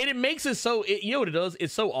 And it makes it so, you know what it does?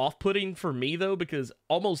 It's so off-putting for me, though, because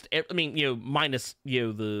minus, the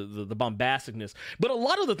bombasticness. But a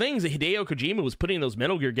lot of the things that Hideo Kojima was putting in those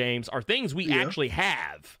Metal Gear games are things we actually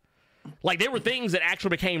have. Like, they were things that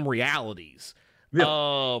actually became realities.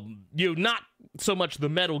 Yeah. Not so much the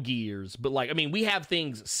Metal Gears, but, like, I mean, we have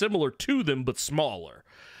things similar to them, but smaller.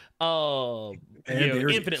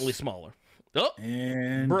 Infinitely smaller. Oh,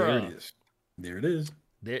 and there it is. There it is.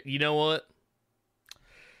 You know what?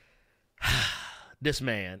 This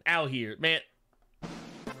man out here, man.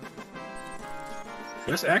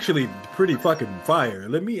 That's actually pretty fucking fire.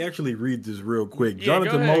 Let me actually read this real quick. Yeah,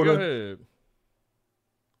 Jonathan go Moda, ahead.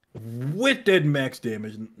 With dead max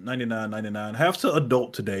damage, $99.99. Have to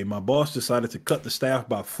adult today. My boss decided to cut the staff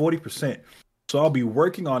by 40%. So I'll be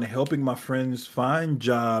working on helping my friends find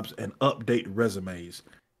jobs and update resumes.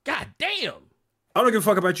 God damn. I don't give a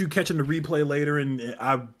fuck about you catching the replay later, and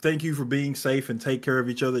I thank you for being safe and take care of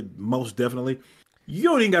each other, most definitely. You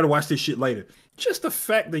don't even got to watch this shit later. Just the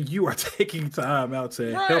fact that you are taking time out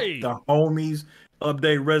to help the homies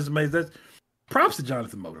update resumes, that's props to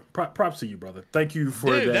Jonathan Moda. Props to you, brother. Thank you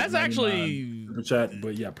for that. That's actually the chat,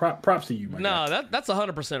 but yeah, props to you, my guy. That's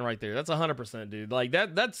 100% right there. That's 100%, dude. Like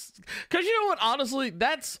that's because you know what? Honestly,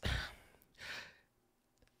 that's.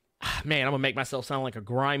 Man, I'm gonna make myself sound like a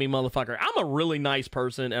grimy motherfucker. I'm a really nice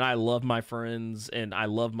person, and I love my friends, and I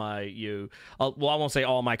love my well, I won't say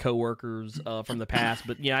all my coworkers from the past,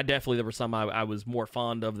 but yeah, there were some I was more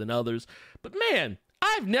fond of than others. But man,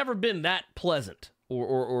 I've never been that pleasant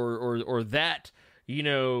or that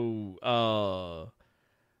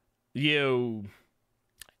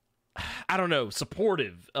I I don't know,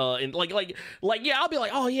 supportive, and like, yeah, I'll be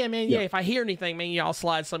like, oh yeah, man, yeah, if I hear anything, man, yeah, I'll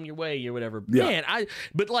slide some your way or whatever. Yeah. Man,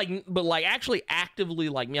 but actually actively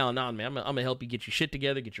like, no, man, I'm gonna help you get your shit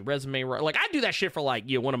together, get your resume right. Like I do that shit for like,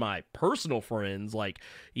 one of my personal friends, like,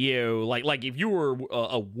 like if you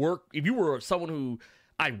were someone who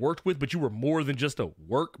I worked with, but you were more than just a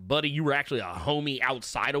work buddy, you were actually a homie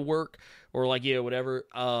outside of work, or like, whatever.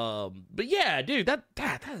 But yeah, dude, that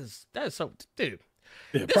is so, dude.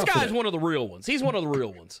 Yeah, This guy's one of the real ones. He's one of the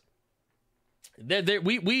real ones.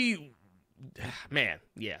 Man,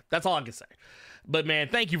 yeah, that's all I can say. But man,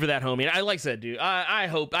 thank you for that, homie. And like I said, dude, I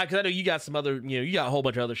hope, because I know you got some other, you got a whole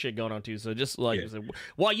bunch of other shit going on too. So just like I said,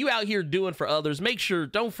 while you out here doing for others, make sure,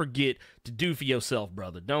 don't forget to do for yourself,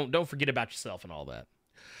 brother. Don't forget about yourself and all that.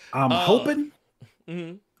 I'm hoping.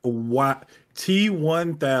 What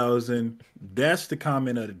T1000? That's the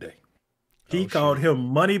comment of the day. He called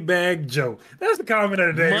him Moneybag Joe. That's the comment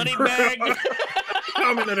of the day. Moneybag.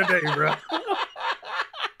 Comment of the day, bro.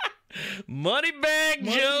 Moneybag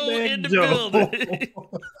Joe in the building.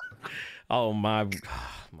 Oh my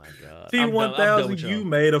God. T1000, you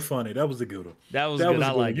made a funny. That was a good one. That was good.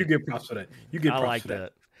 I like it. You get props for that. You get props for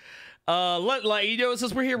that.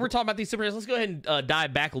 Since we're here, we're talking about these super chats. Let's go ahead and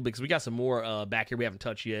dive back a little bit, because we got some more back here we haven't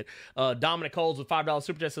touched yet. Dominic Coles with $5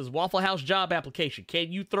 super chat says, Waffle House job application.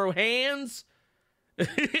 Can you throw hands?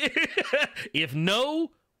 If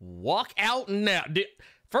no, walk out now.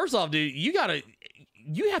 First off, dude, you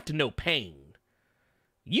have to know pain.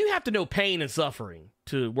 You have to know pain and suffering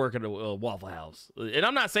to work at a Waffle House. And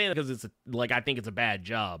I'm not saying that because I think it's a bad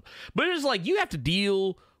job, but it's like you have to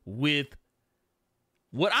deal with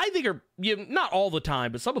what I think are, not all the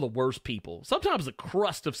time, but some of the worst people. Sometimes the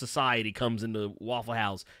crust of society comes into Waffle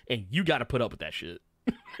House, and you got to put up with that shit.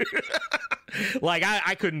 Like,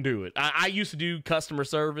 I couldn't do it. I used to do customer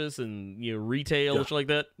service and, retail and shit like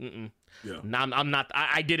that. Yeah. I'm not.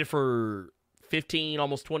 I did it for 15,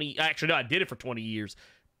 almost 20. Actually, no, I did it for 20 years.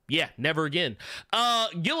 Yeah, never again.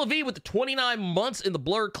 Gilla V with the 29 months in the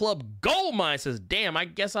Blurred Club gold mine says, damn, I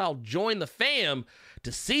guess I'll join the fam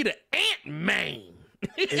to see the Ant-Man.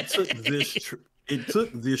 It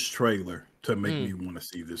took this trailer to make me want to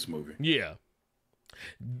see this movie. Yeah.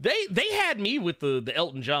 They had me with the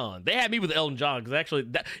Elton John. They had me with Elton John because actually,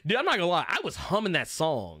 dude, I'm not gonna lie, I was humming that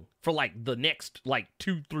song for like the next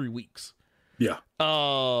 2-3 weeks. Yeah.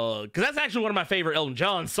 Because that's actually one of my favorite Elton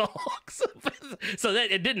John songs. So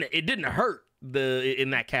that it didn't hurt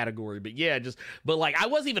in that category. But yeah, but I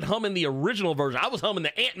wasn't even humming the original version. I was humming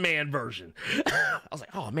the Ant-Man version. I was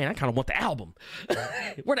like, oh man, I kind of want the album.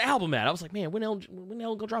 Where the album at? I was like, man, when the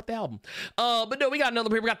hell gonna drop the album? But no, we got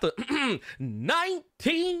another here. We got the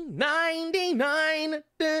 1999.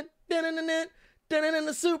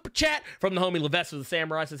 The super chat from the homie Levestre the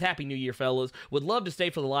Samurai says, happy New Year, fellas. Would love to stay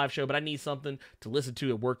for the live show, but I need something to listen to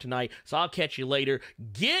at work tonight, so I'll catch you later.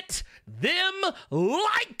 Get them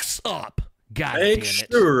likes up. God damn it. Make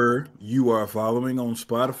sure you are following on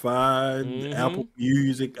Spotify, Apple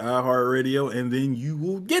Music, iHeartRadio, and then you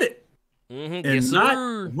will get it. And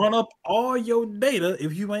not run up all your data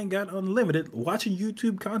if you ain't got unlimited watching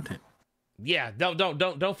YouTube content. Yeah,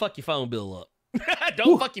 don't fuck your phone bill up.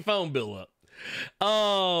 Don't fuck your phone bill up.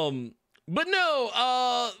 But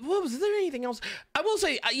no, what was there anything else? I will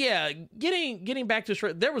say, getting back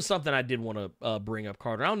to there was something I did want to bring up,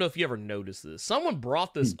 Carter. I don't know if you ever noticed this. Someone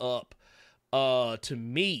brought this up to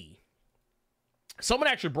me. Someone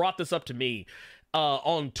actually brought this up to me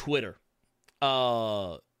on Twitter.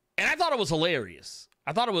 And I thought it was hilarious.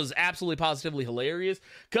 I thought it was absolutely positively hilarious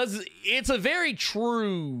because it's a very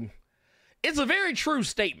true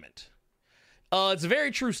statement. It's a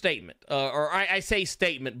very true statement, or I say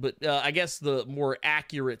statement, but I guess the more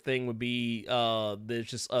accurate thing would be there's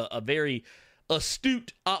just a very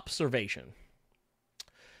astute observation.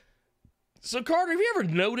 So, Carter, have you ever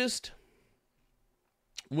noticed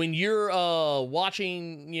when you're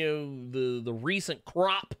watching, the recent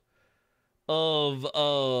crop of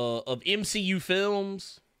MCU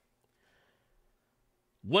films,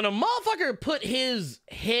 when a motherfucker put his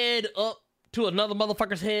head up to another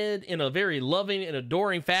motherfucker's head in a very loving and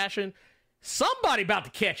adoring fashion, somebody about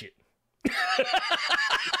to catch it.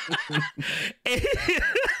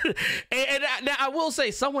 and now I will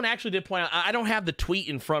say, someone actually did point out, I don't have the tweet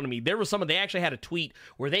in front of me. They actually had a tweet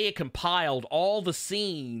where they had compiled all the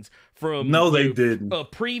scenes from they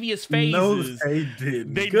didn't. Previous phases. No, they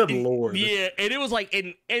didn't. Good Lord. Yeah, and it was like,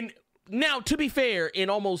 and now, to be fair, in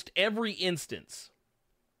almost every instance,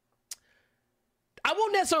 I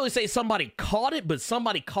won't necessarily say somebody caught it, but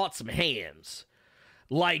somebody caught some hands.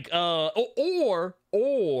 Like,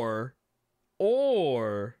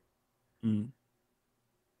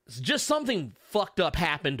 just something fucked up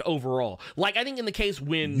happened overall. Like, I think in the case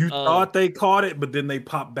when you thought they caught it, but then they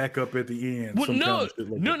popped back up at the end. Well, no,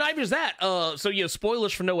 not even just that. So,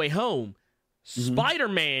 spoilers for No Way Home.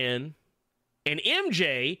 Spider-Man and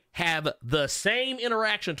MJ have the same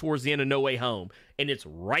interaction towards the end of No Way Home, and it's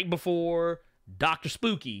right before Dr.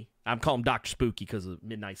 Spooky. I'm calling him Dr. Spooky because of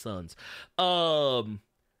Midnight Suns. Dr.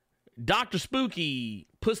 Spooky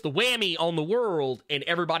puts the whammy on the world, and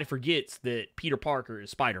everybody forgets that Peter Parker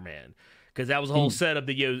is Spider-Man. Because that was the whole setup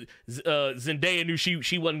that Zendaya knew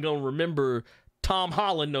she wasn't going to remember Tom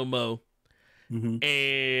Holland no more.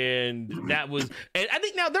 And that was, and I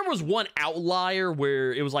think now there was one outlier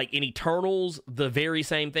where it was like in Eternals, the very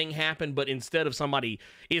same thing happened, but instead of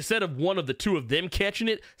one of the two of them catching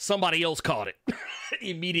it, somebody else caught it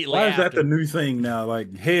immediately. Why is that the new thing now?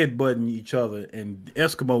 Like headbutting each other and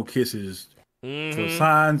Eskimo kisses for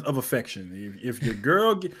signs of affection. If your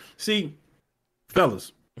girl see,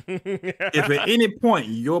 fellas, if at any point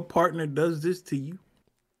your partner does this to you,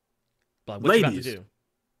 like, what ladies, you about to do?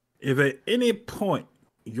 If at any point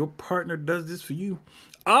your partner does this for you,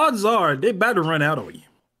 odds are they about to run out on you.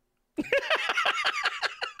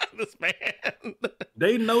 This man.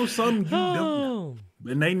 They know something you don't know.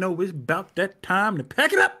 And they know it's about that time to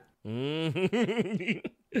pack it up.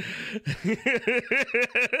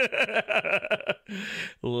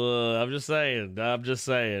 Look, I'm just saying.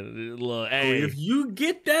 Look, hey. If you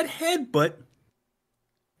get that headbutt,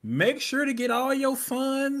 make sure to get all your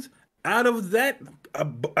funds out of that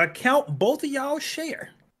account both of y'all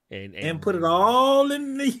share and put it all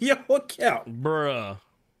in your account. Bruh.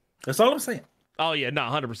 That's all I'm saying. Oh, yeah, no,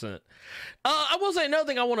 100%. I will say another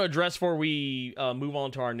thing I want to address before we move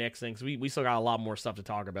on to our next thing, because we still got a lot more stuff to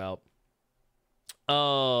talk about.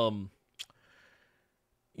 Yeah,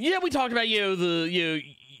 we talked about,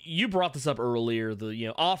 you brought this up earlier,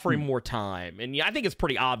 offering more time. And I think it's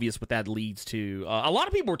pretty obvious what that leads to. A lot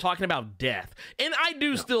of people were talking about death. And I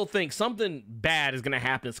do still think something bad is going to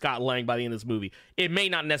happen to Scott Lang by the end of this movie. It may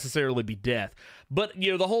not necessarily be death. But,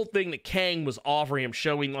 the whole thing that Kang was offering him,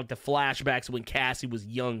 showing like the flashbacks when Cassie was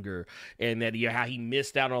younger, and that how he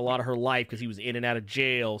missed out on a lot of her life because he was in and out of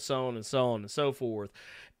jail, so on and so on and so forth.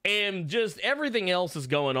 And just everything else is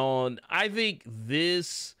going on. I think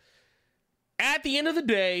this, at the end of the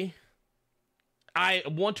day, I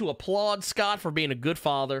want to applaud Scott for being a good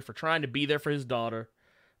father, for trying to be there for his daughter.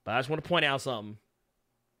 But I just want to point out something.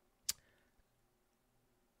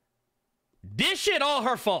 This shit all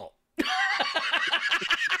her fault.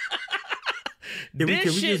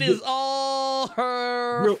 This shit is all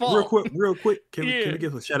her fault. Real quick. Can we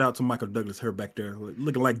give a shout out to Michael Douglas, her back there,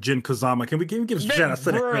 looking like Jen Kazama? Can we give a shout out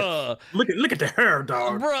to that? Look at the hair,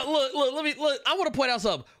 dog. Bruh, look. I want to point out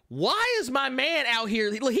something. Why is my man out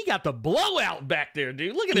here? Look, he got the blowout back there,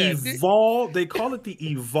 dude. Look at that. They call it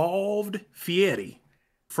the evolved Fieri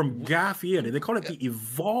from Guy Fieri. They call it the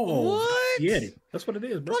evolved Fieri. That's what it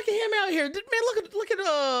is, bro. Look at him out here, man.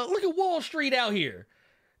 Look at Wall Street out here.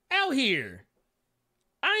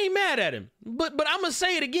 I ain't mad at him, but I'm gonna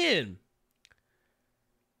say it again.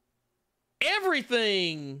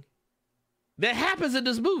 Everything that happens in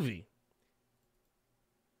this movie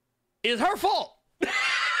is her fault.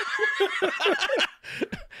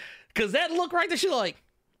 Cause that look right there, she like,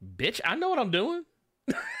 bitch, I know what I'm doing.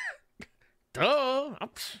 Duh.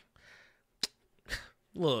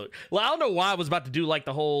 Look, well, I don't know why I was about to do like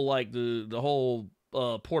the whole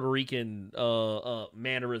Puerto Rican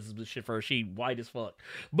mannerisms and shit for her. She white as fuck,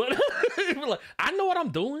 but like, I know what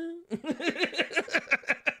I'm doing.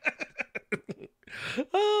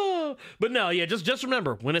 Oh, but no, yeah, just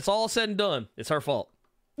remember, when it's all said and done, it's her fault.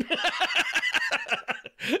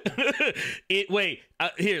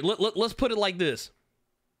 Here, let's put it like this.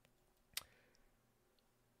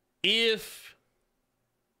 If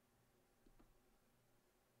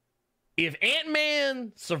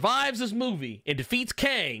Ant-Man survives this movie and defeats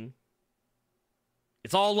Kang,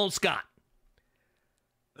 it's all on Scott.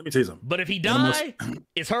 Let me tell you something. But if he dies,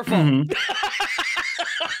 it's her fault.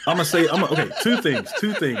 Okay, two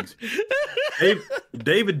things.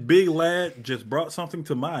 David Big Lad just brought something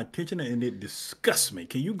to my attention and it disgusts me.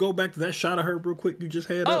 Can you go back to that shot of her real quick you just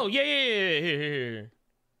had up? Oh, yeah. Here.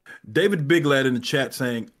 David Big Lad in the chat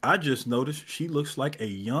saying, I just noticed she looks like a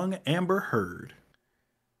young Amber Heard.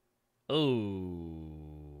 Oh.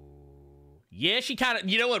 Yeah, she kind of,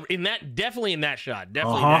 you know what, definitely in that shot. And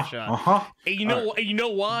you know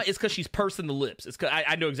why? It's because she's pursing the lips. It's 'cause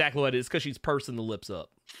I know exactly what it is. It's because she's pursing the lips up.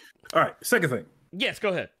 All right, second thing. Yes, go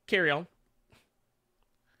ahead. Carry on.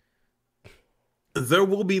 There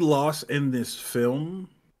will be loss in this film.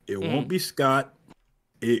 It won't be Scott.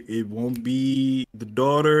 It won't be the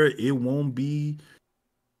daughter. It won't be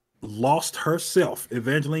lost herself,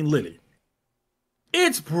 Evangeline Lilly,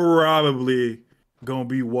 it's probably gonna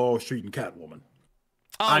be Wall Street and Catwoman.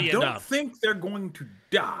 Oh, I yeah, don't think they're going to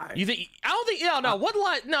die. You think? I don't think. No. What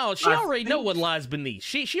lies? No, she already know what lies beneath.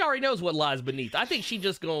 She already knows what lies beneath. I think she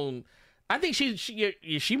just going. I think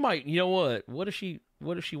she might. You know what? What if she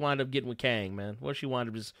wind up getting with Kang, man? What if she wind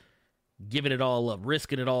up just giving it all up,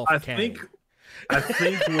 risking it all for Kang? I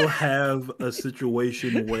think we'll have a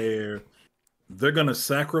situation where they're gonna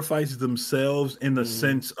sacrifice themselves in the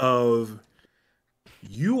sense of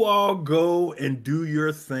you all go and do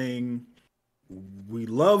your thing. We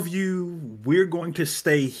love you. We're going to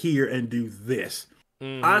stay here and do this.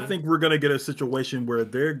 I think we're going to get a situation where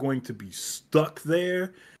they're going to be stuck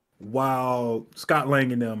there while Scott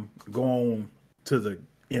Lang and them go on to the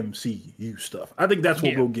MCU stuff. I think that's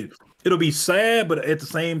what we'll get. It'll be sad, but at the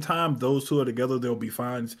same time, those two are together. They'll be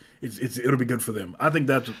fine. It'll be good for them. I think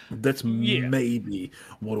that's maybe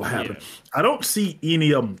what will happen. Yeah. I don't see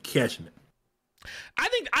any of them catching it. I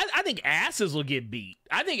think asses will get beat.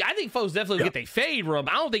 I think folks definitely will get their fade rub.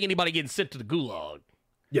 I don't think anybody getting sent to the gulag.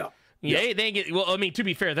 Yeah. Yeah, they get. Well, I mean, to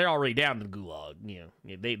be fair, they're already down to the gulag. You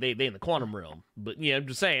know, they in the quantum realm. But yeah, I'm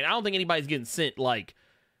just saying, I don't think anybody's getting sent. Like,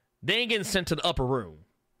 they ain't getting sent to the upper room.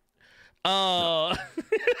 I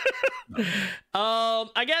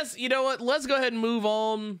guess you know what. Let's go ahead and move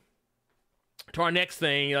on to our next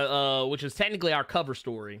thing, which is technically our cover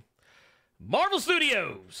story. Marvel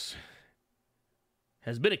Studios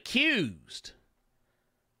has been accused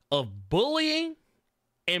of bullying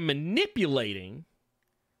and manipulating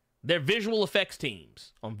their visual effects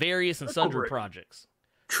teams on various and sundry projects.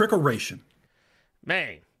 Trickeration.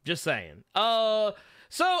 Man, just saying. So,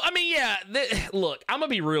 I mean, yeah, look, I'm going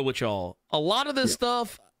to be real with y'all. A lot of this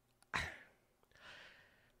stuff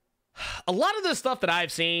that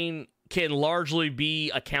I've seen can largely be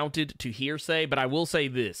accounted to hearsay, but I will say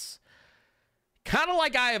this. Kind of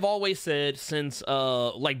like I have always said since,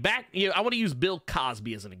 like back, I want to use Bill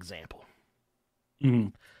Cosby as an example. Mm-hmm.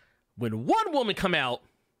 When one woman come out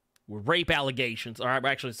with rape allegations, or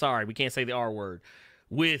actually, sorry, we can't say the R word,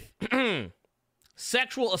 with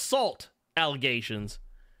sexual assault allegations,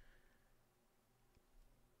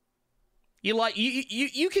 you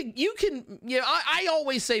can I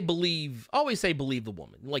always say believe the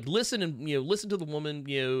woman. Like listen to the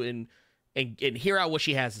woman, and hear out what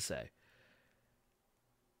she has to say.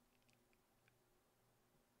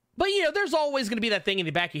 But, there's always going to be that thing in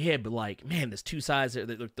the back of your head, but like, man, there's two sides,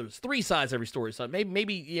 there's three sides to every story, so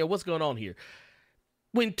maybe what's going on here?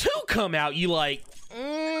 When two come out, you like,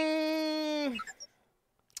 man,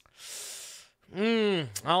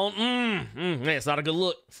 it's not a good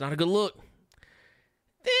look. It's not a good look.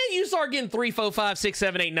 Then you start getting 3, 4, 5, 6,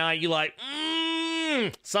 7, 8, 9, you like,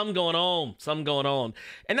 something going on.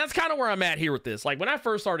 And that's kind of where I'm at here with this. Like, when I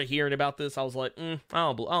first started hearing about this, I was like, I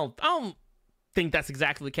don't think that's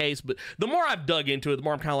exactly the case, but the more I've dug into it, the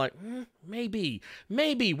more I'm kind of like, maybe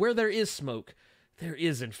where there is smoke, there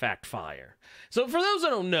is in fact fire. So for those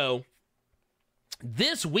that don't know,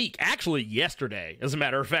 this week, actually yesterday, as a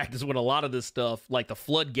matter of fact, is when a lot of this stuff, like the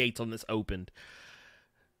floodgates on this opened.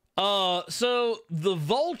 So the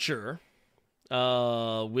Vulture,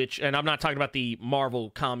 and I'm not talking about the Marvel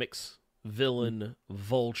Comics villain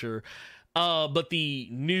Vulture, but the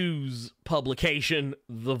news publication,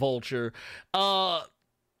 The Vulture,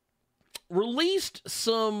 released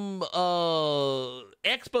some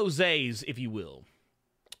exposés, if you will.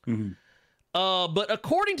 Mm-hmm. But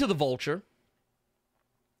according to The Vulture,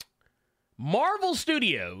 Marvel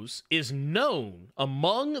Studios is known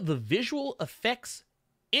among the visual effects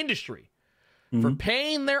industry for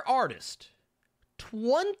paying their artists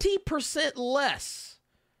 20% less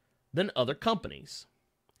than other companies.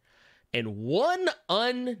 And one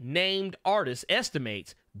unnamed artist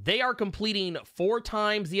estimates they are completing 4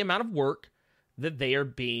 times the amount of work that they are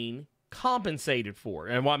being compensated for.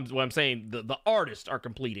 And what I'm saying, the artists are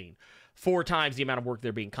completing 4 times the amount of work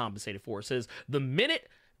they're being compensated for. It says the minute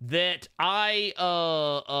that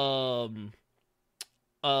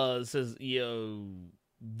says,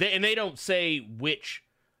 and they don't say which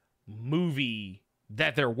movie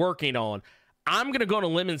that they're working on. I'm going to go on a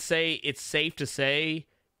limb and say it's safe to say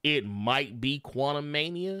it might be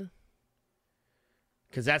Quantumania,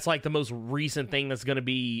 because that's like the most recent thing that's going to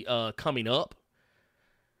be coming up.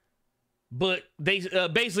 But they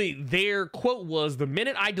basically their quote was, "The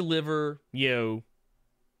minute I deliver, movie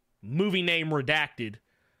name redacted,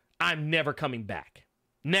 I'm never coming back."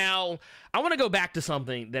 Now, I want to go back to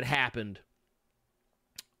something that happened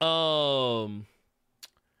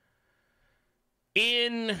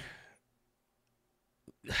in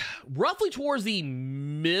roughly towards the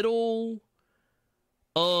middle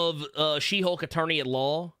of She-Hulk Attorney at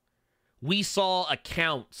Law, we saw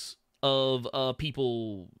accounts of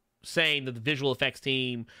people saying that the visual effects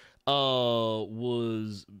team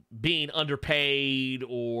was being underpaid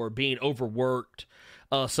or being overworked,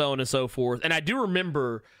 so on and so forth. And I do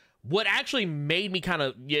remember what actually made me kind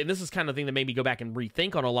of, and this is kind of the thing that made me go back and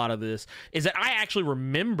rethink on a lot of this, is that I actually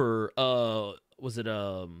remember,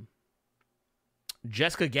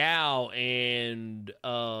 Jessica Gao and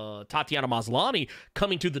Tatiana Maslany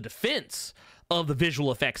coming to the defense of the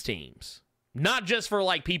visual effects teams, not just for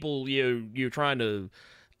like people you're trying to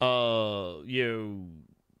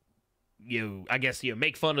I guess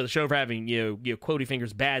make fun of the show for having Quotey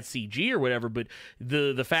Fingers bad CG or whatever, but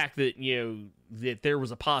the fact that that there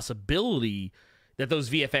was a possibility that those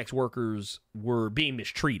VFX workers were being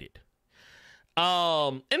mistreated,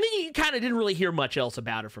 and then you kind of didn't really hear much else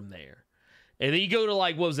about it from there. And then you go to,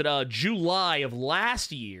 like, what was it, July of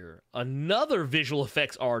last year, another visual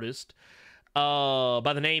effects artist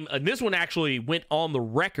by the name, and this one actually went on the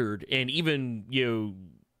record, and even,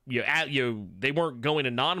 they weren't going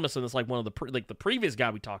anonymous in this like one of the the previous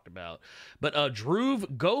guy we talked about. But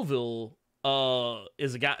Dhruv Govil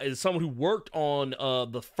is someone who worked on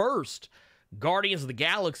the first Guardians of the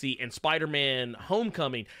Galaxy and Spider-Man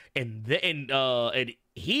Homecoming, and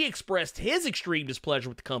he expressed his extreme displeasure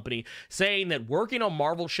with the company, saying that working on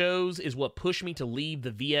Marvel shows is what pushed me to leave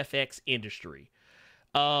the VFX industry.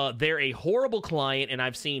 They're a horrible client, and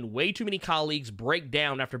I've seen way too many colleagues break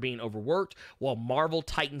down after being overworked while Marvel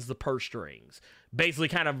tightens the purse strings. Basically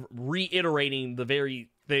kind of reiterating the very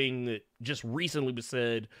thing that just recently was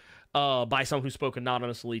said by someone who spoke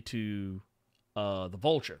anonymously to the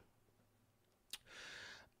Vulture.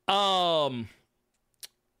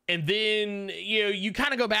 And then, you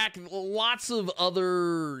kind of go back, lots of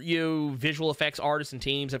other, visual effects artists and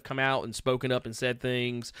teams have come out and spoken up and said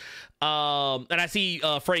things. And I see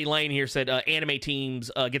Freddie Lane here said anime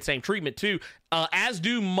teams get same treatment too, as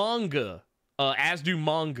do manga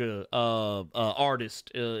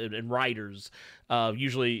artists and writers.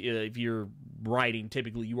 Usually, if you're writing,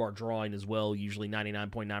 typically you are drawing as well, usually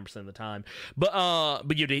 99.9% of the time. But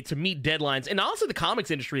to meet deadlines, and honestly, the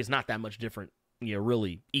comics industry is not that much different,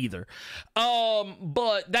 really either.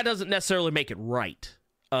 But that doesn't necessarily make it right.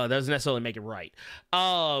 Which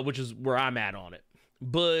is where I'm at on it.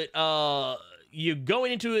 But you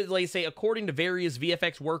going into it, like say, according to various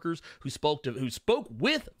VFX workers who spoke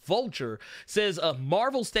with Vulture, says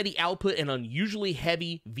Marvel's steady output and unusually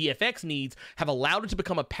heavy VFX needs have allowed it to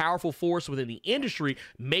become a powerful force within the industry,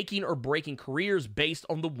 making or breaking careers based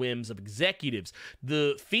on the whims of executives.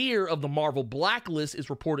 The fear of the Marvel blacklist is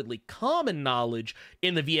reportedly common knowledge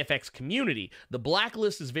in the VFX community. The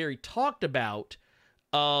blacklist is very talked about.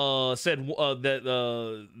 Said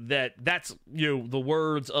that's the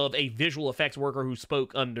words of a visual effects worker who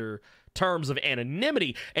spoke under terms of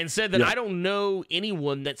anonymity, and said that I don't know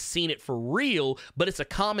anyone that's seen it for real, but it's a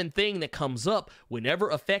common thing that comes up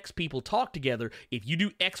whenever effects people talk together. If you do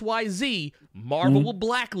XYZ, Marvel will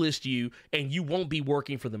blacklist you and you won't be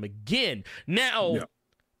working for them again. Now,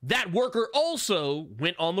 that worker also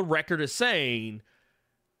went on the record as saying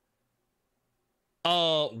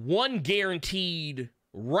one guaranteed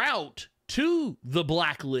route to the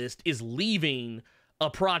blacklist is leaving a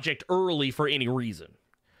project early for any reason.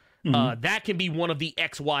 That can be one of the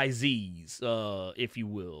XYZs, if you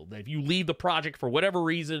will. That if you leave the project for whatever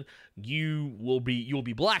reason, you'll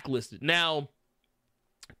be blacklisted. Now,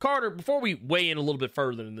 Carter, before we weigh in a little bit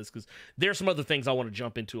further in this, because there's some other things I want to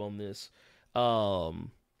jump into on this. What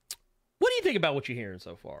do you think about what you're hearing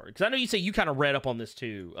so far? Because I know you say you kind of read up on this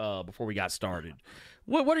too before we got started.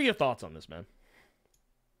 What are your thoughts on this, man?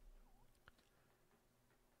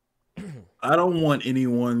 I don't want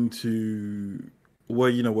anyone to. Well,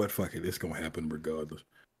 you know what? Fuck it. It's going to happen regardless.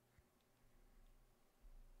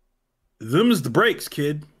 Them's the breaks,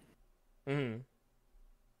 kid.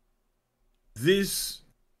 This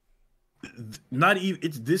is not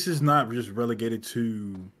just relegated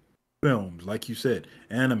to films, like you said,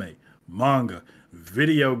 anime, manga,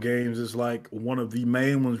 video games is like one of the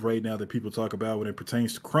main ones right now that people talk about when it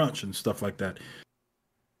pertains to crunch and stuff like that.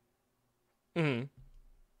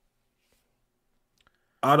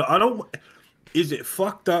 I don't. Is it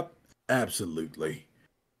fucked up? Absolutely.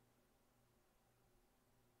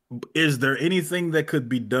 Is there anything that could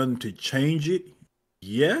be done to change it?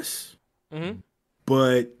 Yes.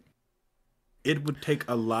 But it would take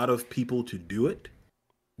a lot of people to do it.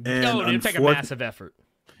 And it would take a massive effort.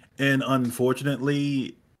 And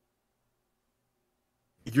unfortunately,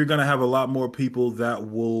 you're going to have a lot more people that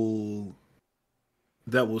will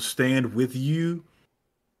stand with you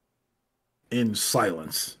in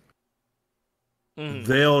silence.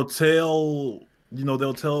 they'll tell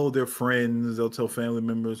they'll tell their friends, they'll tell family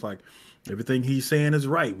members like everything he's saying is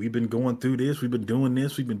right. We've been going through this, we've been doing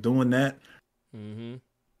this, we've been doing that.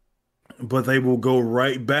 But they will go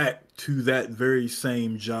right back to that very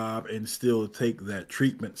same job and still take that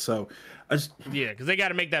treatment. So because they got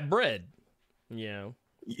to make that bread.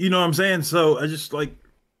 You know what I'm saying? So I just like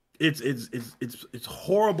it's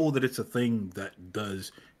horrible that it's a thing that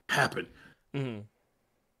does happen.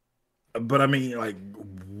 But I mean, like,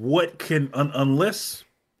 what can unless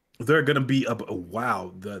they're gonna be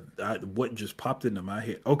wow, what just popped into my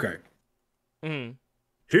head? Okay,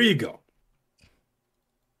 here you go.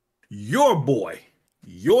 Your boy,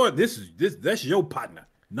 that's your partner,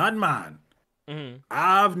 not mine.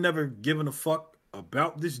 I've never given a fuck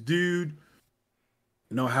about this dude.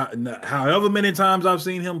 However many times I've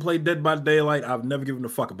seen him play Dead by Daylight, I've never given a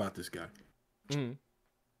fuck about this guy.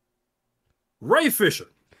 Ray Fisher.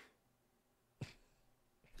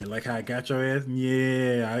 You like how I got your ass?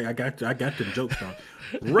 Yeah, I got the jokes on.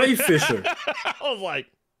 Ray Fisher. I was like,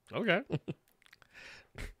 okay.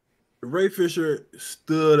 Ray Fisher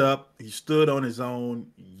stood up. He stood on his own.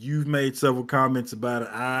 You've made several comments about it.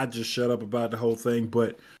 I just shut up about the whole thing.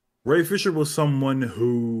 But Ray Fisher was someone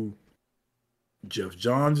who Jeff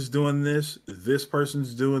Johns is doing this. This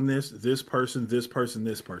person's doing this. This person, this person,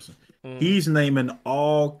 this person. He's naming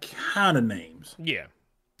all kind of names. Yeah.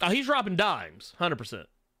 Oh, he's dropping dimes. 100%.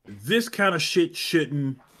 This kind of shit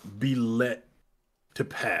shouldn't be let to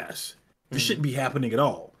pass. This shouldn't be happening at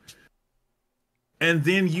all. And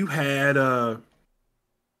then you had and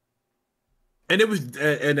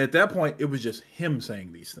at that point it was just him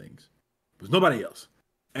saying these things. It was nobody else.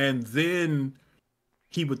 And then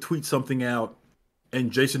he would tweet something out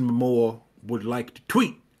and Jason Momoa would like to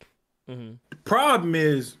tweet. The problem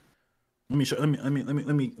is, let me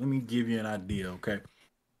give you an idea, okay?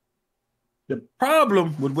 The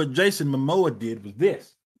problem with what Jason Momoa did was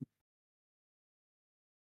this.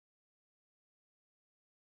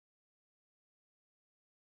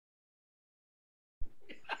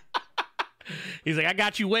 He's like, I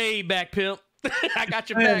got you way back, pimp. I got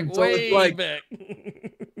your back way back.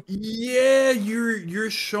 Yeah, you're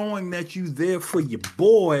showing that you there for your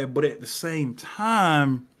boy, but at the same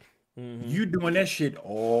time, you doing that shit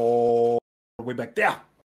all the way back there.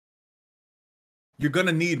 You're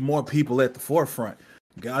gonna need more people at the forefront.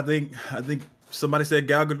 I think somebody said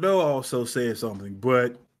Gal Gadot also said something,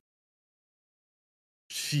 but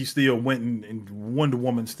she still went and Wonder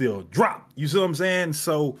Woman still dropped. You see what I'm saying?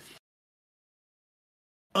 So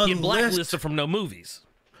get blacklisted from no movies.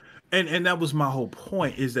 And that was my whole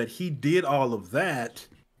point, is that he did all of that,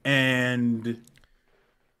 and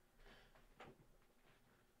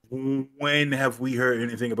when have we heard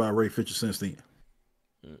anything about Ray Fisher since then?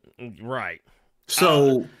 Right.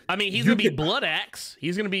 So I mean, he's gonna be Blood Axe.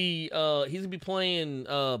 He's gonna be playing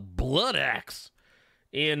Blood Axe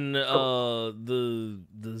in the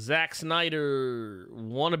Zack Snyder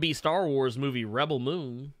wannabe Star Wars movie Rebel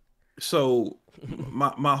Moon. So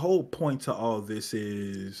my whole point to all this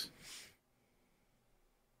is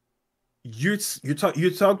you're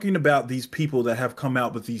talking about these people that have come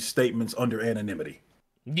out with these statements under anonymity.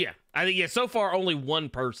 Yeah, I think so far only one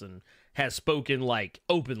person has spoken like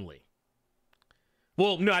openly.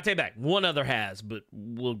 Well, no, I take it back. One other has, but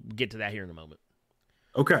we'll get to that here in a moment.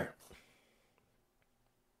 Okay.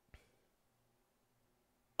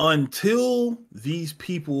 Until these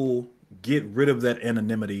people get rid of that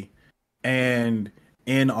anonymity and,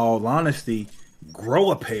 in all honesty,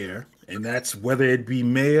 grow a pair, and that's whether it be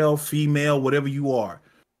male, female, whatever you are,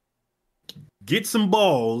 get some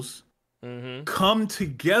balls, come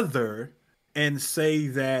together and say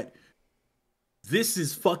that this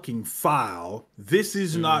is fucking foul. This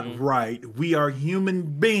is not right. We are human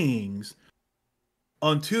beings.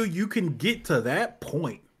 Until you can get to that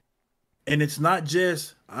point, and it's not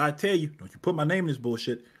just, I tell you, don't you put my name in this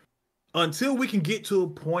bullshit. Until we can get to a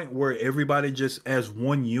point where everybody just as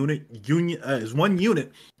one unit,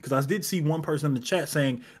 because I did see one person in the chat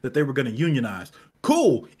saying that they were going to unionize.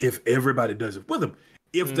 Cool, if everybody does it with them.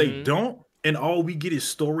 If they don't, and all we get is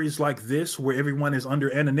stories like this where everyone is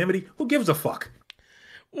under anonymity, who gives a fuck?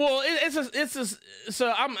 Well,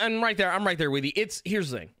 so I'm right there. I'm right there with you.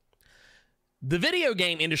 Here's the thing. The video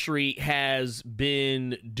game industry has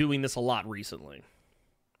been doing this a lot recently.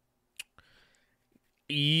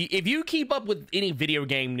 If you keep up with any video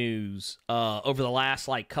game news over the last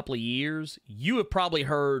couple of years, you have probably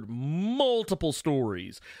heard multiple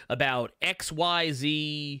stories about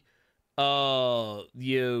XYZ,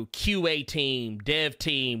 QA team, dev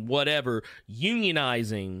team, whatever,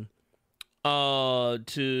 unionizing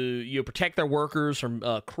to protect their workers from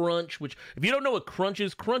crunch. Which, if you don't know what crunch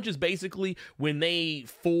is basically when they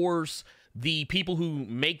force the people who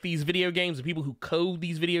make these video games, the people who code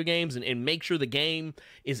these video games, and make sure the game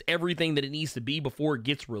is everything that it needs to be before it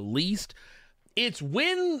gets released. It's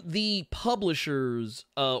when the publishers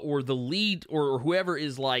or the lead or whoever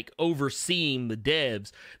is like overseeing the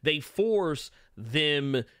devs, they force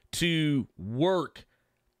them to work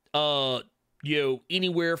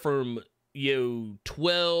anywhere from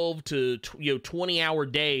 12 to 20-hour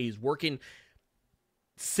days, working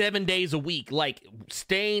 7 days a week, like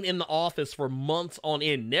staying in the office for months on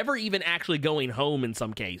end, never even actually going home in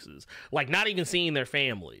some cases, like not even seeing their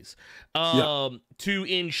families, to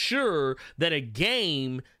ensure that a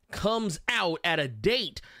game comes out at a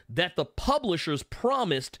date that the publishers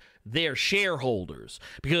promised their shareholders.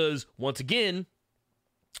 Because once again,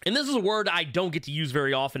 and this is a word I don't get to use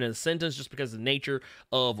very often in a sentence just because of the nature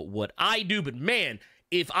of what I do, but man,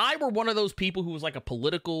 if I were one of those people who was like a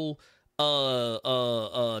political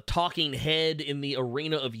talking head in the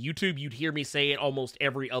arena of YouTube, you'd hear me say it almost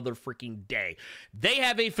every other freaking day. They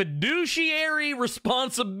have a fiduciary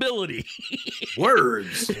responsibility.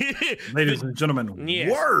 Words. Ladies and gentlemen,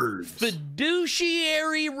 yes. Words.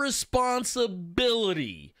 Fiduciary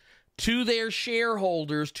responsibility to their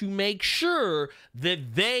shareholders to make sure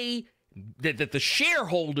that that the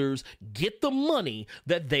shareholders get the money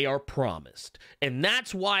that they are promised. And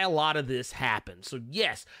that's why a lot of this happens. So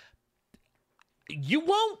yes, you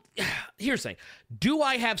won't. Here's the thing. Do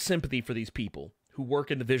I have sympathy for these people who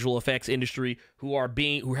work in the visual effects industry, who are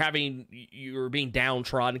being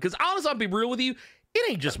downtrodden? Because honestly, I'll be real with you,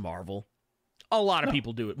 it ain't just Marvel. A lot of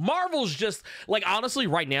people do it. Marvel's just, like, honestly,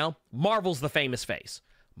 right now, Marvel's the famous face.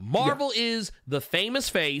 Marvel is the famous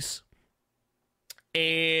face,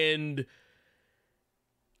 and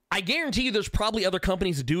I guarantee you there's probably other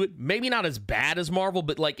companies that do it. Maybe not as bad as Marvel,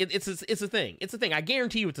 but like it's a thing. It's a thing. I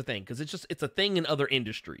guarantee you it's a thing because it's a thing in other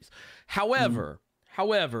industries. However,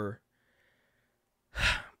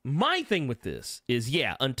 my thing with this is,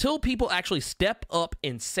 until people actually step up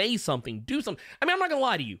and say something, do something. I mean, I'm not going to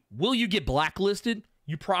lie to you. Will you get blacklisted?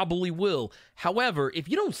 You probably will. However, if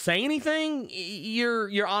you don't say anything,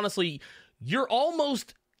 you're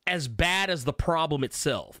almost as bad as the problem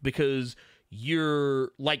itself, because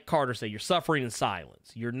you're, like Carter said, you're suffering in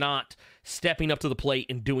silence. You're not stepping up to the plate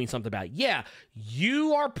and doing something about it. Yeah,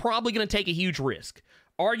 you are probably going to take a huge risk.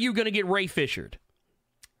 Are you going to get Ray Fishered?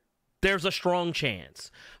 There's a strong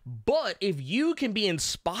chance. But if you can be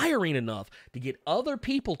inspiring enough to get other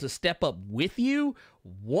people to step up with you,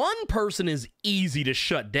 one person is easy to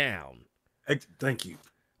shut down. Thank you.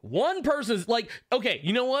 One person's like, okay,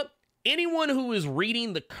 you know what? Anyone who is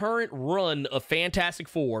reading the current run of Fantastic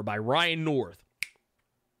Four by Ryan North,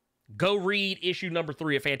 go read issue number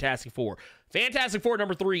 3 of Fantastic Four. Fantastic Four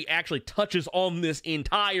number 3 actually touches on this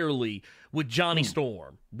entirely with Johnny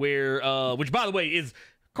Storm, where, which by the way is,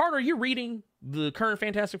 Carter, are you reading the current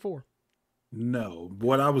Fantastic Four? No.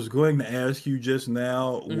 What I was going to ask you just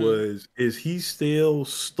now was, is he still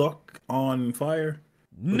stuck on fire?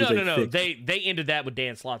 No. They ended that with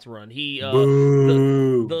Dan Slott's run. He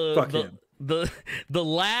Fuck him. The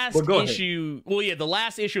last issue. Well, yeah, the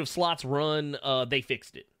last issue of Slott's run, they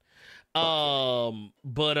fixed it. But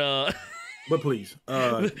please.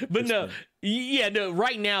 But no. Yeah, no,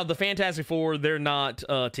 right now the Fantastic Four, they're not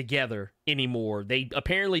together anymore. They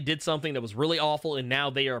apparently did something that was really awful, and now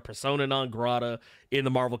they are persona non grata in the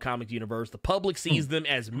Marvel Comics universe. The public sees them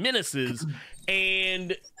as menaces,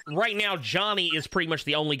 and right now Johnny is pretty much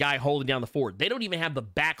the only guy holding down the fort. They don't even have the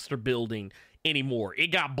Baxter building anymore. It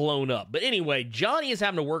got blown up. But anyway, Johnny is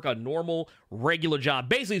having to work a normal, regular job.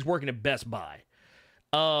 Basically, he's working at Best Buy.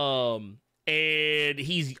 And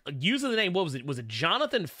he's using the name, what was it? Was it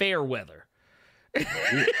Jonathan Fairweather?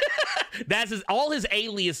 That's all his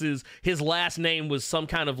aliases. His last name was some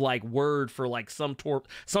kind of like word for like some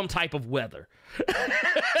type of weather.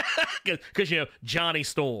 Because Johnny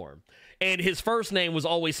Storm. And his first name was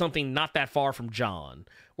always something not that far from John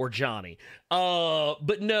or Johnny.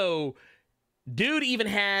 But no, dude even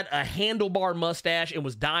had a handlebar mustache and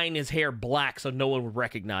was dyeing his hair black so no one would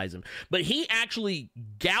recognize him. But he actually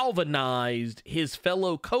galvanized his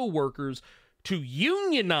fellow co-workers to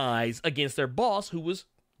unionize against their boss, who was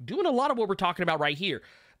doing a lot of what we're talking about right here.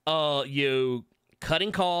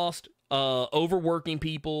 Cutting cost, overworking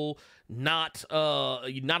people, not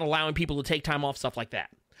allowing people to take time off, stuff like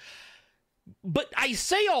that. But I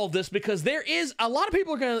say all this because there is a lot of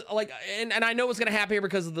people are gonna like, and I know it's gonna happen here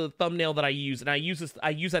because of the thumbnail that I use, and I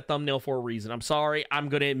use that thumbnail for a reason. I'm sorry, I'm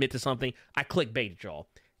gonna admit to something. I clickbaited y'all.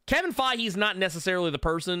 Kevin Feige is not necessarily the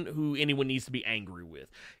person who anyone needs to be angry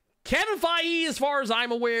with. Kevin Feige, as far as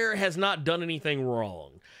I'm aware, has not done anything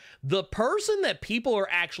wrong. The person that people are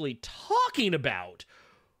actually talking about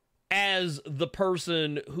as the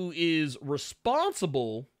person who is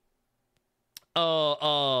responsible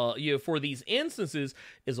for these instances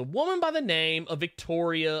is a woman by the name of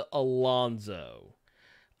Victoria Alonso.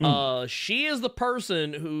 She is the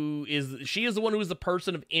person she is the one who is the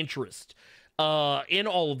person of interest in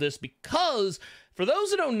all of this, because for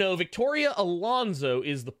those who don't know, Victoria Alonso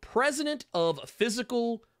is the president of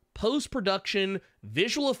physical post-production,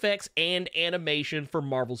 visual effects, and animation for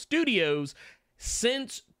Marvel Studios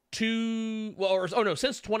since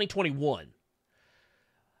 2021.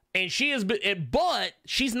 And she has been, but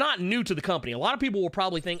she's not new to the company. A lot of people will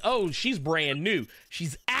probably think, oh, she's brand new.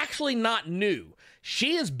 She's actually not new.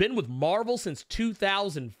 She has been with Marvel since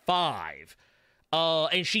 2005.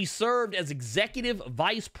 And she served as executive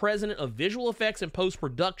vice president of visual effects and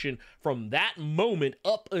post-production from that moment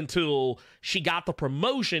up until she got the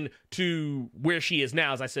promotion to where she is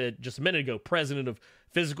now, as I said just a minute ago, president of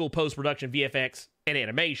physical post-production, VFX, and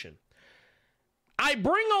animation. I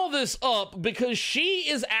bring all this up because she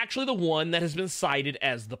is actually the one that has been cited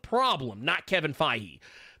as the problem, not Kevin Feige.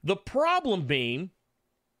 The problem being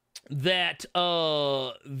that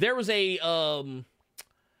there was a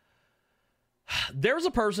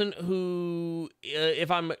person who,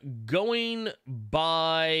 if I'm going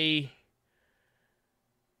by,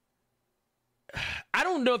 I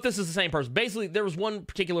don't know if this is the same person. Basically, there was one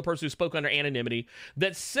particular person who spoke under anonymity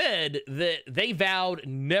that said that they vowed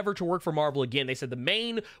never to work for Marvel again. They said the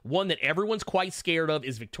main one that everyone's quite scared of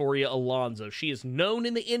is Victoria Alonso. She is known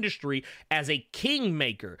in the industry as a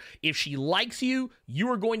kingmaker. If she likes you, you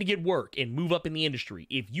are going to get work and move up in the industry.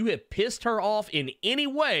 If you have pissed her off in any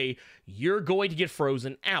way, you're going to get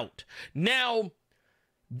frozen out. Now,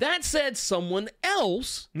 that said, someone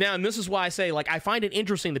else, now, and this is why I say, like, I find it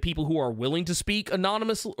interesting that people who are willing to speak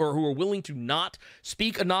anonymously, or who are willing to not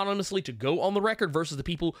speak anonymously to go on the record versus the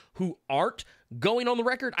people who aren't going on the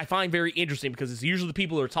record, I find very interesting, because it's usually the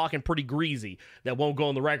people that are talking pretty greasy that won't go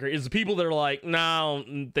on the record. It's the people that are like, no, I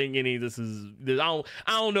don't think any of this is, I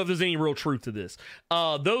don't know if there's any real truth to this.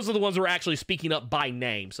 Those are the ones who are actually speaking up by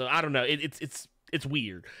name. So I don't know. It's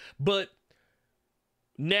weird. But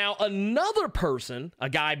now, another person, a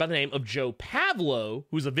guy by the name of Joe Pavlo,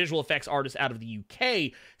 who's a visual effects artist out of the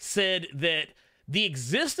UK, said that the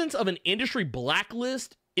existence of an industry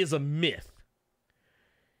blacklist is a myth.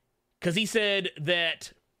 Because he said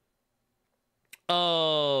that,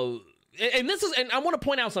 and I want to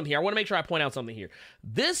point out something here. I want to make sure I point out something here.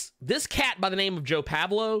 This cat by the name of Joe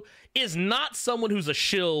Pavlo is not someone who's a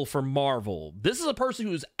shill for Marvel. This is a person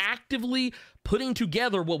who is actively putting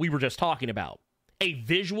together what we were just talking about. A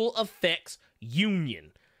visual effects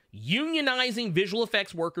union, unionizing visual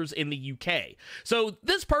effects workers in the UK. So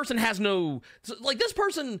this person has no, like, this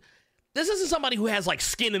isn't somebody who has, like,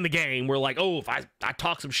 skin in the game where, like, oh, if I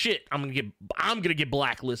talk some shit, I'm gonna get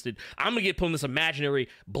blacklisted. I'm gonna get put on this imaginary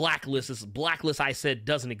blacklist. This blacklist I said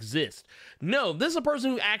doesn't exist. No, this is a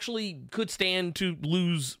person who actually could stand to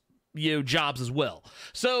lose, jobs as well.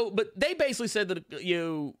 So, but they basically said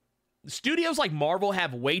that, studios like Marvel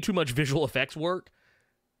have way too much visual effects work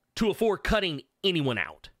to afford cutting anyone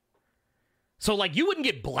out. So, like, you wouldn't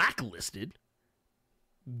get blacklisted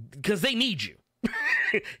because they need you.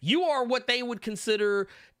 You are what they would consider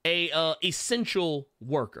a essential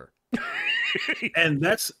worker. and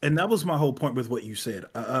that was my whole point with what you said.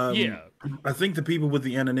 I think the people with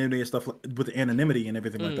the anonymity and stuff, with the anonymity and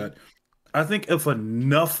everything like that, I think if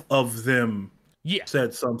enough of them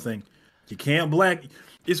said something, you can't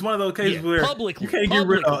it's one of those cases where publicly, you can't get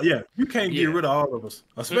rid of get rid of all of us,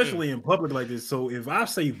 especially in public like this. So if I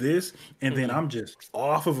say this and then I'm just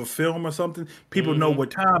off of a film or something, people know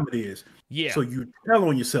what time it is. Yeah. So you tell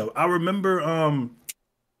on yourself. I remember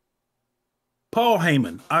Paul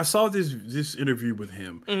Heyman. I saw this interview with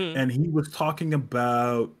him, and he was talking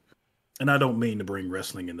about, and I don't mean to bring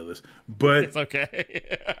wrestling into this, but it's okay.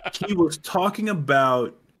 He was talking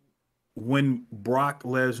about when Brock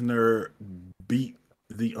Lesnar beat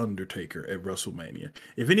The Undertaker at WrestleMania.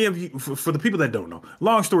 If any of you, for the people that don't know,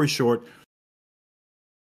 long story short,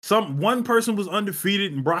 one person was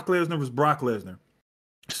undefeated and Brock Lesnar was Brock Lesnar.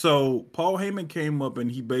 So Paul Heyman came up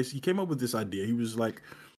and he came up with this idea. He was like,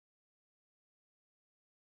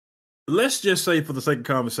 let's just say for the sake of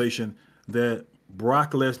conversation that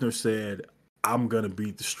Brock Lesnar said, I'm going to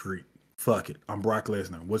beat the streak. Fuck it. I'm Brock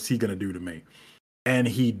Lesnar. What's he going to do to me? And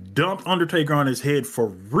he dumped Undertaker on his head for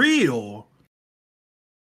real,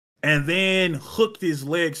 and then hooked his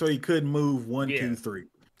leg so he couldn't move 1, 2, 3.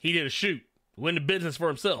 He did a shoot. Win the business for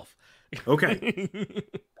himself. Okay.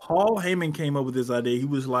 Paul Heyman came up with this idea. He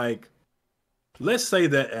was like, let's say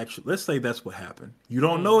that's what happened. You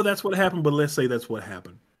don't know that's what happened, but let's say that's what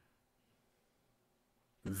happened.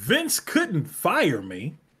 Vince couldn't fire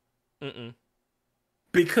me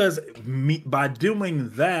because by doing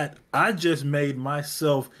that, I just made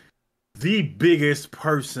myself the biggest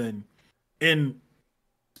person in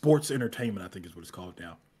sports entertainment, I think is what it's called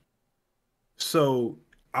now. So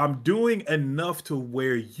I'm doing enough to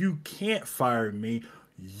where you can't fire me.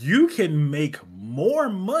 You can make more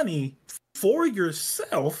money for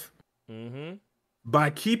yourself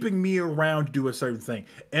by keeping me around to do a certain thing.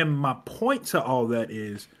 And my point to all that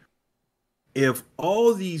is, if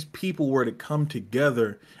all these people were to come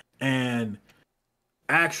together and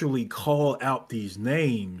actually call out these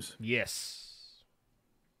names, yes,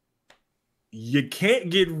 you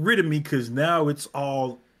can't get rid of me because now it's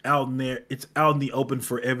all out in there. It's out in the open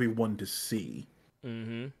for everyone to see.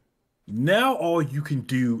 Now all you can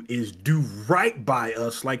do is do right by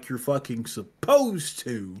us like you're fucking supposed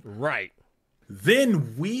to. Right.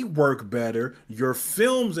 Then we work better, your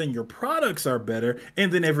films and your products are better,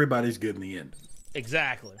 and then everybody's good in the end.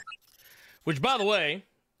 Exactly. Which, by the way,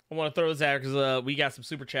 I want to throw this out because we got some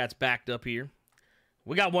super chats backed up here.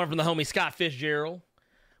 We got one from the homie Scott Fitzgerald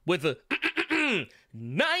with a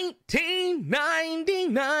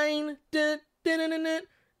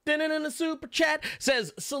 1999 super chat.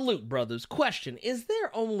 Says, salute, brothers. Question, is there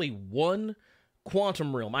only one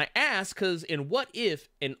quantum realm? I ask because in What If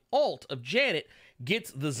an alt of Janet gets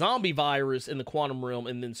the zombie virus in the quantum realm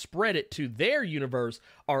and then spread it to their universe,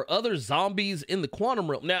 are other zombies in the quantum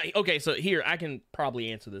realm? Now, okay, so here, I can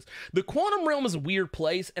probably answer this. The quantum realm is a weird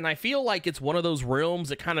place, and I feel like it's one of those realms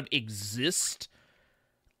that kind of exist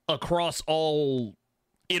across all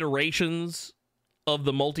iterations of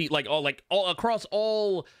the all across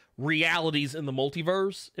all realities in the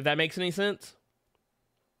multiverse, if that makes any sense.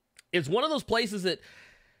 It's one of those places that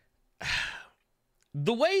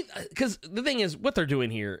because the thing is, what they're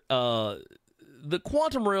doing here, the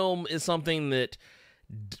quantum realm is something that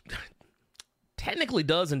technically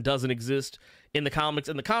does and doesn't exist in the comics.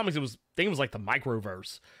 In the comics, I think it was like the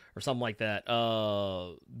microverse or something like that.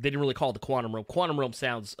 They didn't really call it the quantum realm. Quantum realm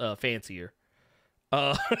sounds fancier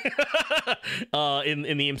in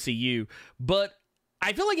the MCU. But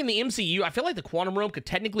I feel like in the MCU, I feel like the quantum realm could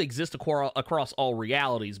technically exist across all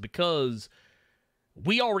realities because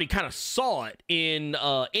we already kind of saw it in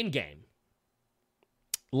Endgame.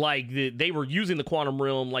 Like, they were using the quantum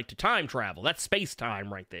realm like to time travel. That's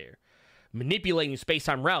space-time right there. Manipulating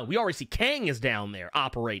space-time reality. We already see Kang is down there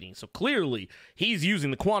operating. So clearly, he's using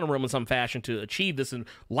the quantum realm in some fashion to achieve this, and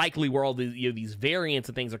likely where all these variants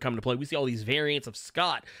and things are coming to play. We see all these variants of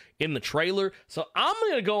Scott in the trailer. So I'm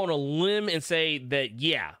going to go on a limb and say that,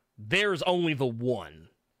 yeah, there's only the one.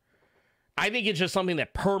 I think it's just something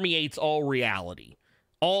that permeates all reality.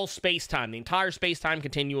 All space-time, the entire space-time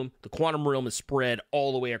continuum, the quantum realm is spread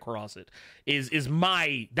all the way across it.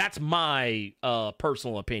 That's my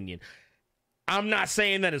personal opinion. I'm not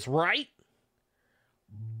saying that it's right,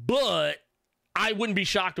 but I wouldn't be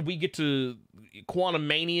shocked if we get to Quantum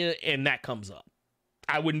Mania and that comes up.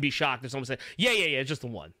 I wouldn't be shocked if someone said, yeah, it's just the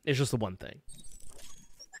one. It's just the one thing.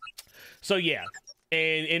 So yeah.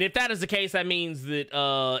 And if that is the case, that means that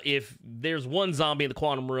if there's one zombie in the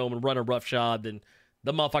quantum realm and running roughshod, then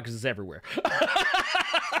the motherfuckers is everywhere.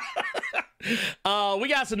 We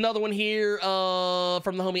got another one here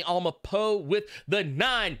from the homie Alma Poe with the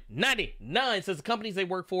 $9.99. Says the companies they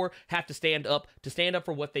work for have to stand up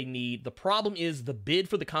for what they need. The problem is the bid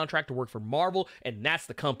for the contract to work for Marvel, and that's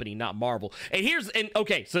the company, not Marvel. And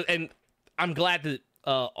I'm glad that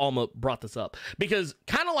Alma brought this up, because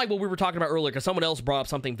kind of like what we were talking about earlier, because someone else brought up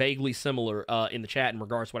something vaguely similar in the chat in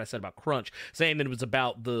regards to what I said about Crunch, saying that it was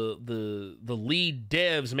about the lead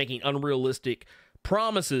devs making unrealistic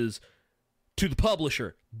promises to the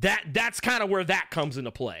publisher. That's kind of where that comes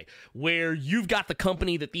into play, where you've got the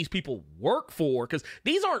company that these people work for, because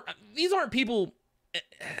these aren't people,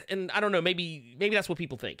 and I don't know, maybe that's what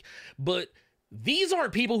people think, but these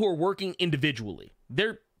aren't people who are working individually.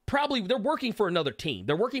 They're working for another team.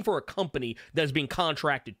 They're working for a company that's being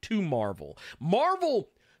contracted to Marvel. Marvel,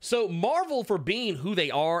 for being who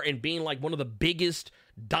they are and being like one of the biggest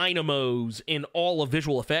dynamos in all of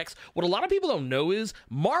visual effects, what a lot of people don't know is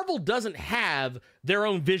Marvel doesn't have their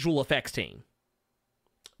own visual effects team.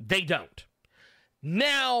 They don't.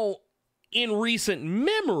 Now, in recent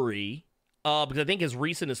memory, because I think as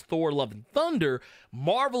recent as Thor: Love and Thunder,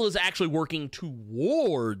 Marvel is actually working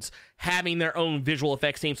towards having their own visual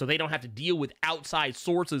effects team, so they don't have to deal with outside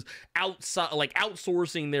sources,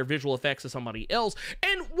 outsourcing their visual effects to somebody else.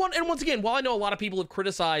 And once again, while I know a lot of people have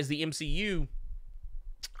criticized the MCU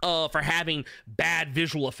for having bad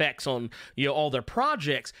visual effects on, you know, all their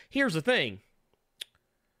projects. Here's the thing.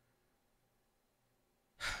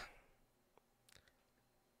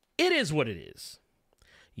 It is what it is.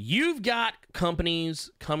 You've got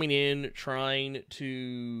companies coming in trying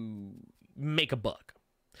to make a buck.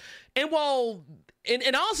 And while,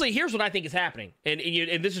 and honestly, here's what I think is happening. And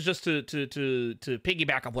this is just to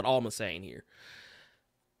piggyback off what Alma's saying here.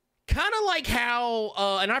 Kind of like how,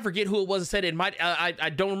 and I forget who it was that said it. Might I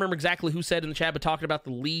don't remember exactly who said in the chat, but talking about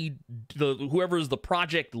the lead, whoever is the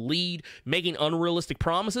project lead making unrealistic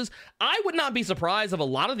promises. I would not be surprised if a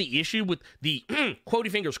lot of the issue with the quotey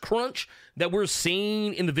fingers crunch that we're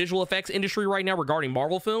seeing in the visual effects industry right now regarding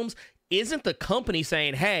Marvel films isn't the company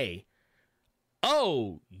saying, "Hey,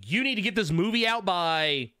 oh, you need to get this movie out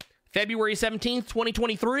by February 17th,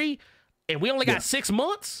 2023, and we only got 6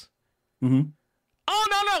 months." Mm-hmm. Oh,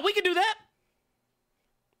 no, we can do that.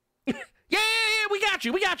 yeah, we got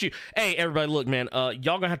you. Hey, everybody, look, man, y'all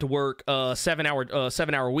gonna have to work 7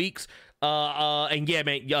 hour weeks. And yeah,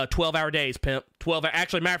 man, 12-hour days, pimp. 12 hour.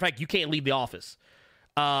 Actually, matter of fact, you can't leave the office.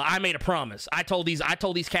 I made a promise. I told these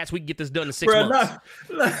cats we can get this done in 6 months.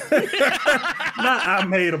 Not I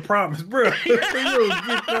made a promise, bro.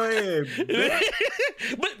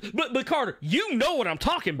 But Carter, you know what I'm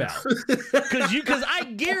talking about, because I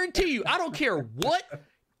guarantee you, I don't care what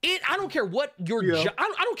your job.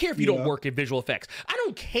 I don't care if you don't work in visual effects. I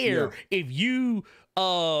don't care if you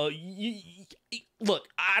look.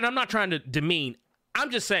 And I'm not trying to demean.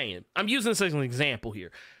 I'm just saying. I'm using this as an example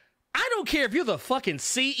here. I don't care if you're the fucking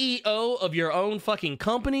CEO of your own fucking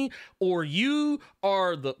company or you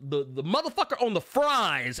are the motherfucker on the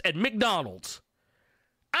fries at McDonald's.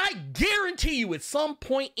 I guarantee you at some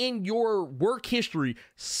point in your work history,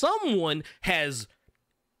 someone has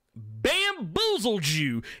bamboozled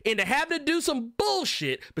you into having to do some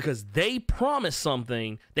bullshit because they promised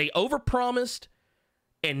something, they overpromised,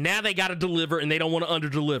 and now they got to deliver and they don't want to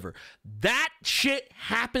underdeliver. That shit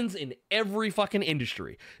happens in every fucking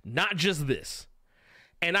industry, not just this.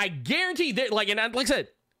 And I guarantee that, like I said,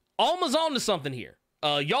 Alma's on to something here.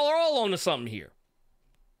 Y'all are all on to something here.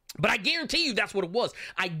 But I guarantee you that's what it was.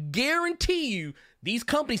 I guarantee you these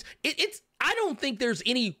companies, I don't think there's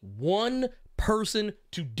any one person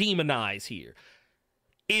to demonize here.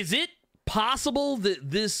 Is it possible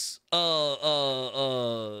that this,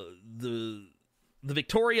 the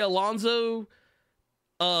Victoria Alonso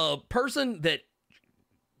person that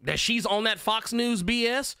she's on that Fox News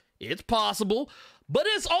BS? It's possible. But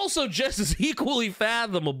it's also just as equally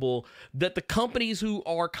fathomable that the companies who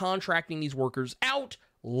are contracting these workers out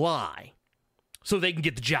lie so they can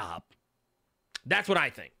get the job. That's what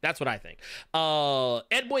I think.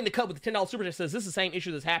 Ed Boy in the Cut with the $10 super chat says, this is the same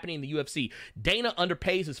issue that's happening in the UFC. Dana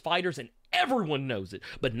underpays his fighters and everyone knows it,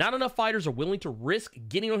 but not enough fighters are willing to risk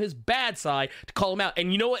getting on his bad side to call him out.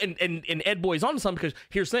 And you know what? And Ed Boy's on to something, because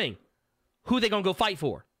here's the thing. Who are they going to go fight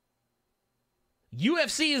for?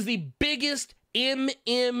 UFC is the biggest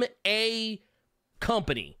MMA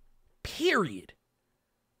company, period.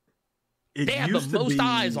 They have the most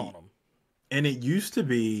eyes on them. And it used to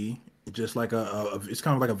be just like it's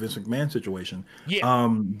kind of like a Vince McMahon situation. Yeah.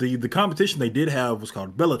 The competition they did have was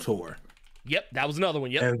called Bellator. Yep, that was another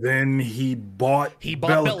one. Yep. And then he bought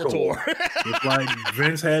Bellator. It's like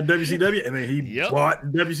Vince had WCW, and then he bought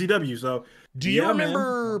WCW. So do you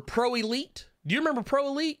remember Pro Elite? Do you remember Pro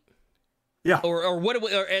Elite? Yeah. Or what it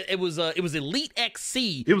was? Or it was Elite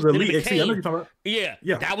XC. It was Elite XC. I know what you're talking about. Yeah.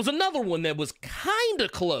 That was another one that was kind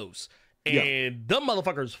of close, and them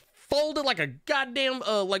motherfuckers folded like a goddamn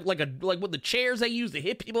like what the chairs they use to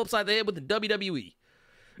hit people upside the head with the WWE.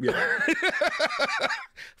 Yeah.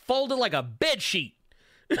 Folded like a bed sheet.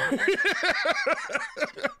 But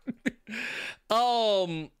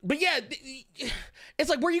yeah, it's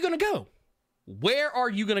like, where are you gonna go? Where are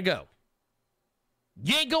you gonna go?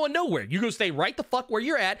 You ain't going nowhere. You're gonna stay right the fuck where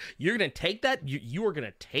you're at. You're gonna take that. You are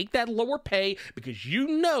gonna take that lower pay, because you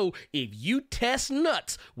know if you test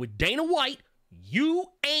nuts with Dana White, you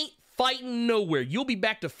ain't fighting nowhere. You'll be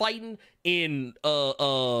back to fighting in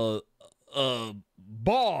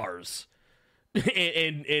bars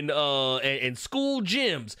and school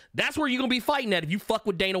gyms. That's where you're gonna be fighting at if you fuck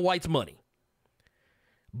with Dana White's money.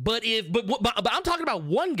 But I'm talking about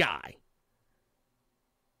one guy.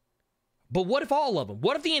 But what if all of them?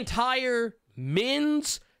 What if the entire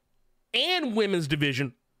men's and women's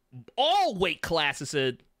division, all weight classes,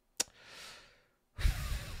 said,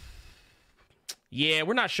 yeah,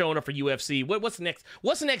 we're not showing up for UFC. What's the next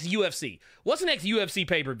UFC? What's the next UFC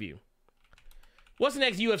pay-per-view?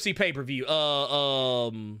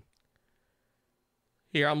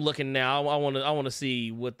 Here, I'm looking now. I want to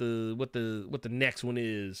see what the next one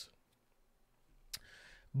is.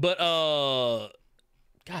 But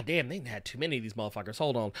God damn, they had too many of these motherfuckers.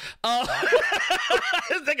 Hold on.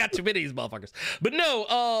 They got too many of these motherfuckers. But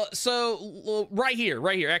no, so right here.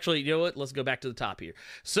 Actually, you know what? Let's go back to the top here.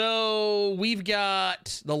 So we've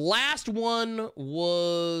got the last one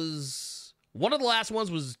was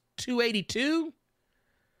 282.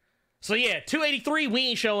 So yeah, 283, we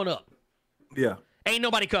ain't showing up. Yeah. Ain't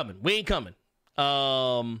nobody coming. We ain't coming.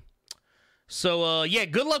 So yeah,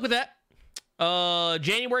 good luck with that.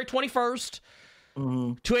 January 21st.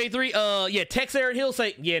 283. Yeah, text Aaron Hill,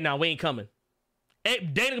 say, yeah, no, we ain't coming. Hey,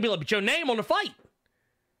 Dana gonna be like, but your name on the fight.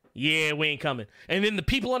 Yeah, we ain't coming. And then the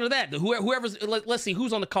people under that, whoever's, let's see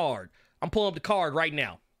who's on the card. I'm pulling up the card right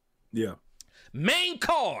now. Yeah. Main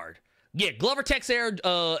card. Yeah, Glover, Texair,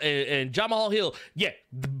 and Jamal Hill. Yeah,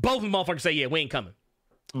 both of them motherfuckers say, yeah, we ain't coming.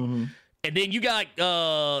 Mm-hmm. And then you got,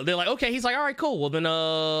 they're like, okay. He's like, all right, cool. Well, then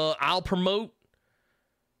I'll promote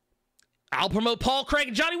Paul Craig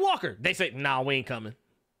and Johnny Walker. They say, nah, we ain't coming.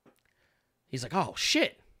 He's like, oh,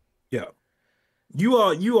 shit. Yeah. You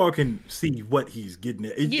all can see what he's getting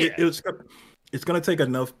at. It's going to take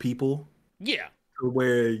enough people. Yeah. To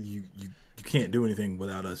where you can't do anything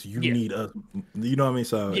without us. You need us. You know what I mean?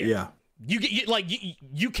 So, yeah.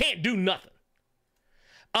 You can't do nothing.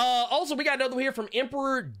 Also, we got another one here from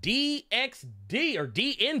Emperor DXD or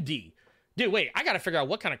DND. Dude, wait, I gotta figure out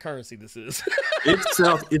what kind of currency this is. It's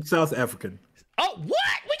South African. Oh, what?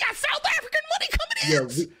 We got South African money coming in.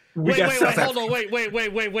 Yeah, we got South African. Hold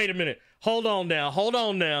on, wait a minute. Hold on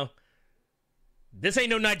now. This ain't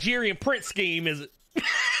no Nigerian print scheme, is it?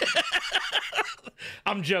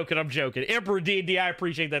 I'm joking. Emperor D&D, I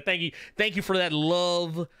appreciate that. Thank you for that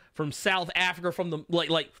love from South Africa, from the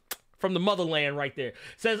from the motherland right there.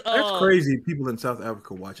 Says that's crazy. People in South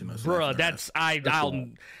Africa watching us,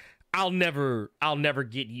 bruh. I'll never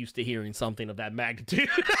get used to hearing something of that magnitude.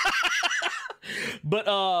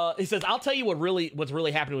 But he says, I'll tell you what's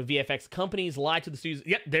really happening with VFX. Companies lie to the studios.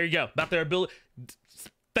 Yep, there you go. About their ability.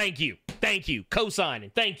 Thank you.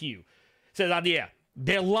 Co-signing. Thank you. Says, yeah.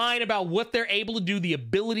 They're lying about what they're able to do, the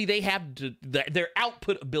ability they have, their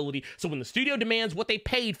output ability. So when the studio demands what they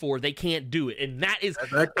paid for, they can't do it. And that's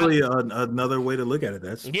actually another way to look at it.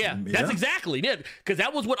 That's exactly it. Because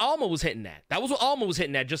that was what Alma was hitting at.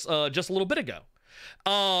 Just a little bit ago.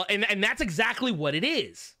 And that's exactly what it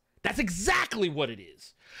is.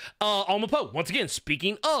 Alma Poe, once again,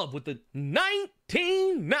 speaking of, with the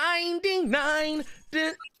 1999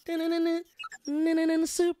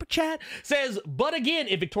 super chat, says, but again,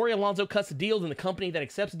 if Victoria Alonso cuts the deal, then the company that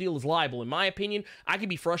accepts the deal is liable. In my opinion, I can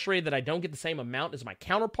be frustrated that I don't get the same amount as my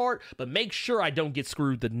counterpart, but make sure I don't get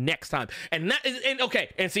screwed the next time. And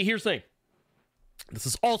see, here's the thing. This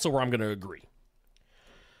is also where I'm going to agree.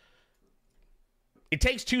 It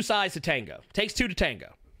takes two sides to tango. It takes two to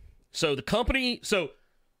tango. So the company,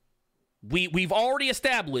 we've already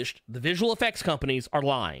established the visual effects companies are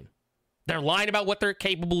lying. They're lying about what they're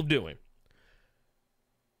capable of doing.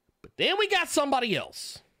 But then we got somebody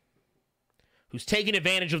else who's taking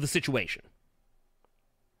advantage of the situation.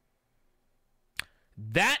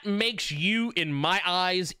 That makes you, in my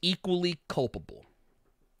eyes, equally culpable.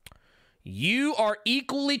 You are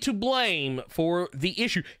equally to blame for the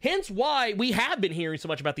issue. Hence why we have been hearing so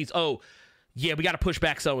much about these, yeah, we got to push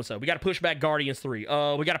back so-and-so. We got to push back Guardians 3.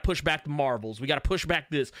 We got to push back the Marvels. We got to push back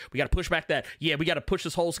this. We got to push back that. Yeah, we got to push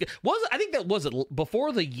this whole... I think that was it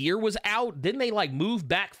before the year was out. Didn't they move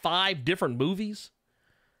back 5 different movies?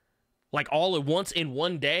 All at once in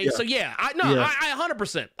one day? Yeah. So yeah, I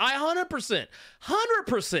 100%. I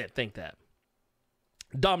 100% think that.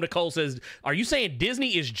 Dom Nicole says, are you saying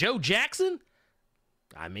Disney is Joe Jackson?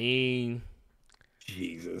 I mean...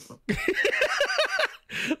 Jesus.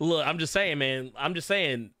 Look, I'm just saying, man.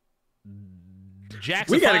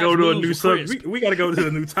 Jackson. We gotta go to a new subject. We gotta go to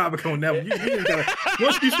the new topic on that one.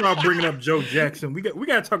 Once you start bringing up Joe Jackson, we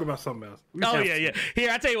gotta talk about something else. Yeah.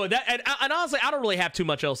 Here, I tell you what. And honestly, I don't really have too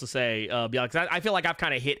much else to say. Because I feel like I've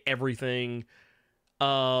kind of hit everything.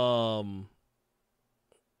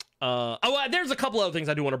 There's a couple other things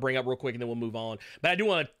I do want to bring up real quick, and then we'll move on. But I do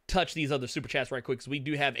want to touch these other super chats right quick, because we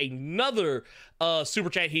do have another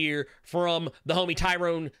super chat here from the homie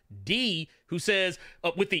Tyrone D, who says,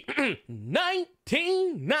 with the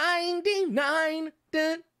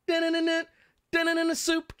 1999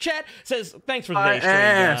 super chat, says, thanks for the day,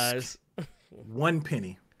 guys. 1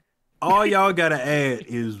 penny. All y'all gotta add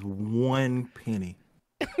is 1 penny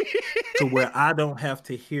to where I don't have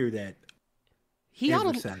to hear that. He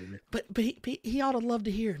ought to, but he ought to love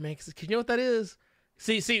to hear it, man. Cause you know what that is.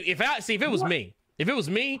 See, if it was me, If it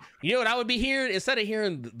was me, you know what I would be hearing? Instead of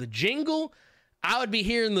hearing the jingle, I would be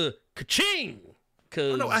hearing the ka-ching.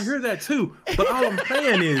 Cause No, I hear that too. But all I'm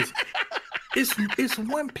saying is, it's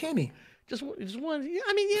 1 penny. just one.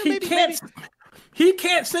 I mean, yeah, maybe. He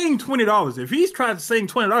can't sing $20. If he's trying to sing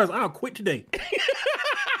 $20, I'll quit today.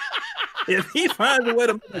 If he finds a way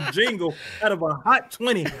to make a jingle out of a hot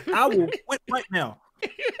 20, I will quit right now.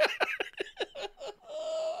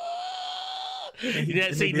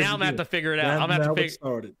 See, now I'm gonna have to figure it out. I'm gonna have to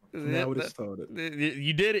figure. Now it started.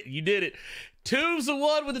 You did it. You did it. Tubes of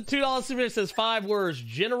One with the $2 super says 5 words: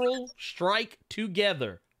 General Strike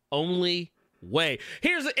Together. Only way.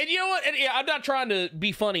 And you know what? And yeah, I'm not trying to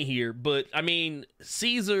be funny here, but I mean,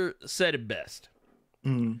 Caesar said it best.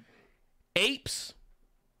 Apes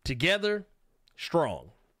together, strong.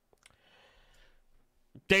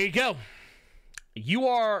 There you go. You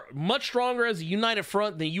are much stronger as a united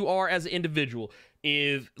front than you are as an individual.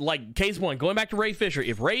 If, like, case one, going back to Ray Fisher,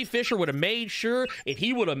 if Ray Fisher would have made sure, if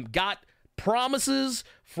he would have got promises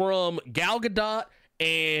from Gal Gadot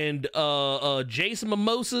and Jason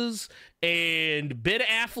Mimosas and Ben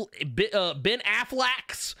Affleck's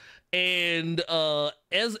and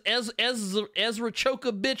Ezra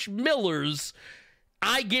Choka bitch Millers,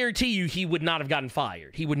 I guarantee you he would not have gotten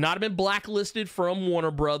fired. He would not have been blacklisted from Warner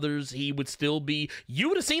Brothers. He would still be... You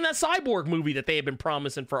would have seen that Cyborg movie that they had been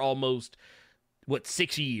promising for almost,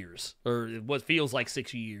 6 years? Or what feels like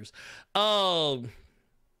 6 years. Let's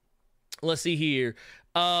see here.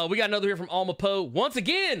 We got another here from Alma Poe. Once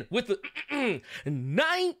again, with the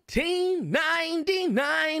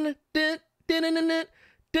 1999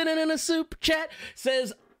 super chat.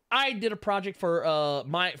 Says, I did a project for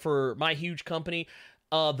my huge company.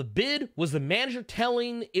 The bid was the manager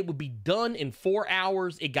telling it would be done in 4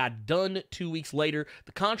 hours. It got done 2 weeks later.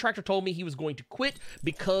 The contractor told me he was going to quit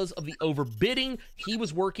because of the overbidding. He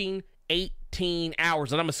was working 18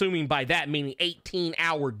 hours, and I'm assuming by that meaning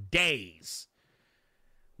 18-hour days,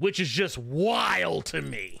 which is just wild to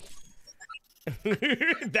me.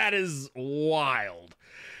 That is wild.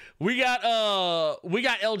 We got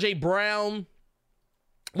LJ Brown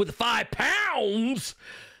with the 5 pounds.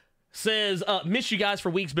 Says, miss you guys for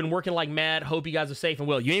weeks, been working like mad. Hope you guys are safe and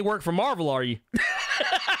well. You ain't working for Marvel, are you?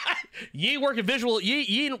 You ain't working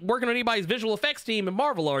you ain't working on anybody's visual effects team in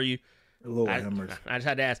Marvel, are you? I just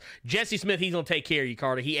had to ask. Jesse Smith, he's gonna take care of you,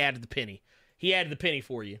 Carter. He added the penny.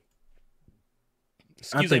 For you.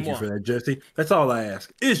 I thank you for that, Jesse. That's all I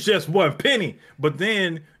ask. It's just 1 penny. But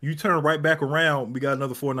then you turn right back around. We got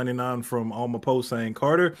another $4.99 from Alma Post saying,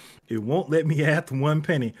 Carter, it won't let me add the 1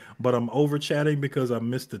 penny, but I'm over chatting because I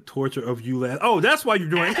missed the torture of you last. Oh, that's why you're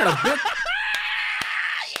doing it. Ain't that a bitch?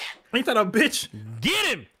 Ain't that a bitch? Get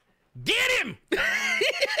him! Get him!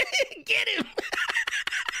 Get him!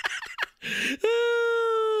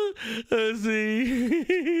 Let's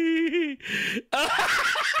see.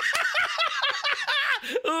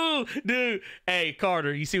 Ooh, dude. Hey,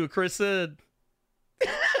 Carter, you see what Chris said?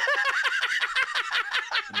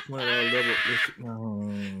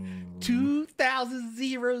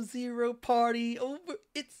 2000 party over.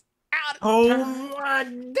 It's out of time. My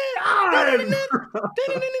God.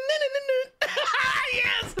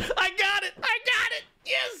 Yes, I got it.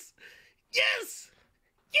 Yes.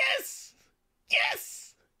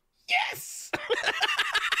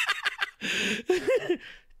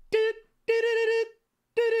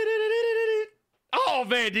 Oh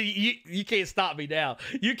man, dude, you can't stop me now.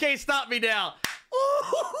 You can't stop me now.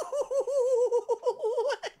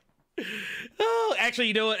 Oh, actually,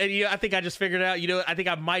 you know what? And I think I just figured out. I think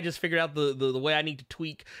I might just figured out the way I need to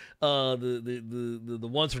tweak the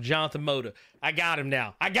ones for Jonathan Moda. I got him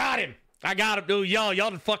now. I got him. Dude, y'all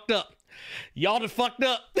done fucked up. Y'all done fucked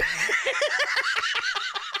up.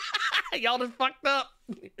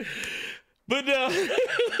 But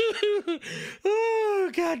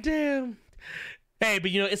oh goddamn. Hey,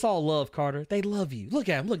 but it's all love, Carter. They love you. Look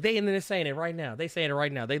at them. Look, they're saying it right now. They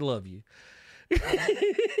love you.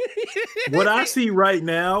 What I see right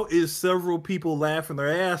now is several people laughing their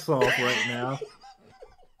ass off right now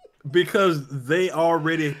because they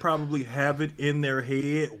already probably have it in their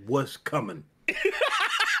head what's coming. Because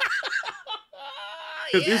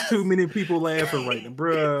there's too many people laughing right now,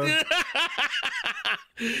 bruh.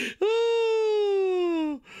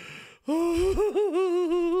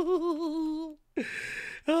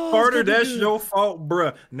 Carter, that's your fault,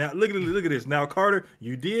 bruh. Now look at this. Now, Carter,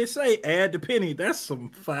 you did say add the penny. That's some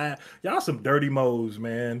fire. Y'all some dirty moles,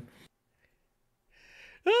 man.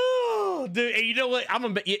 Oh, dude, and you know what?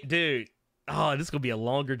 Dude. Oh, this is gonna be a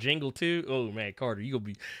longer jingle too. Oh man, Carter, he gonna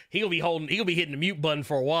be hitting the mute button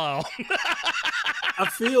for a while. I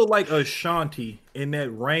feel like Ashanti in that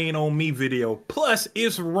 "Rain on Me" video. Plus,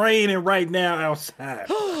 it's raining right now outside.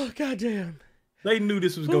 Oh, goddamn. They knew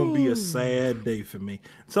this was going to be a sad day for me.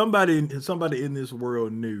 Somebody in this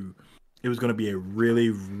world knew it was going to be a really,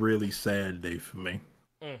 really sad day for me.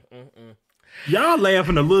 Y'all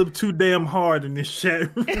laughing a little too damn hard in this chat.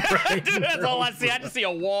 Right. Dude, that's all I see. I just see a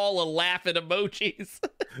wall of laughing emojis.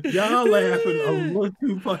 Y'all laughing a little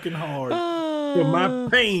too fucking hard for my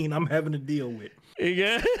pain I'm having to deal with.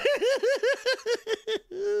 Yeah.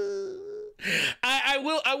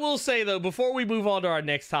 I will say though, before we move on to our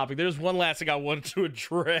next topic, there's one last thing I wanted to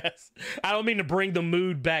address. I don't mean to bring the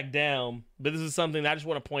mood back down, but this is something that I just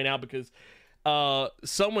want to point out because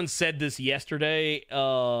someone said this yesterday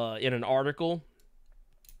in an article,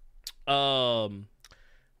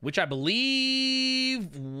 which I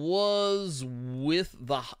believe was with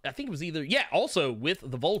I think it was also with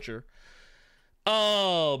the Vulture.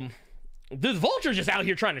 The Vulture just out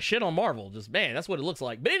here trying to shit on Marvel. Just, man, that's what it looks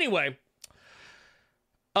like. But anyway,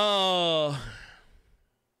 getting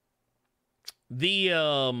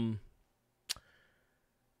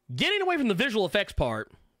away from the visual effects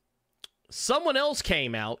part, someone else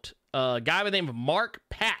came out, a guy by the name of Mark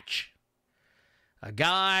Patch, a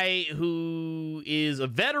guy who is a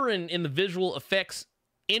veteran in the visual effects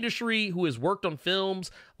industry who has worked on films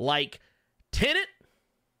like Tenet.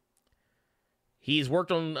 He's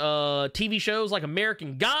worked on TV shows like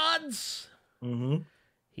American Gods. Mm-hmm.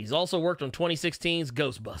 He's also worked on 2016's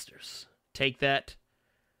Ghostbusters. Take that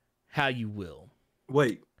how you will.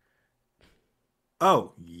 Wait.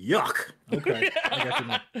 Oh, yuck. Okay. I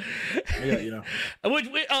got you know. Which,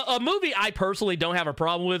 a movie I personally don't have a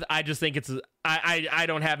problem with. I just think I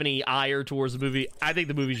don't have any ire towards the movie. I think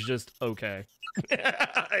the movie's just okay.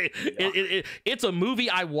 It's a movie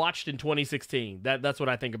I watched in 2016. That's what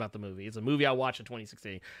I think about the movie. It's a movie I watched in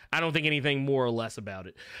 2016. I don't think anything more or less about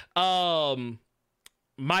it.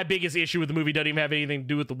 My biggest issue with the movie doesn't even have anything to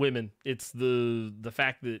do with the women. It's the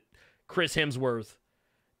fact that Chris Hemsworth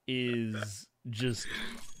is just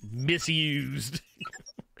misused.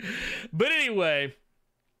 But anyway,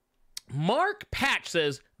 Mark Patch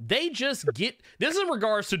says they just get... This is in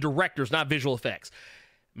regards to directors, not visual effects.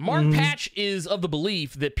 Mark Patch is of the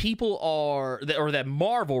belief that that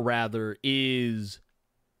Marvel, rather, is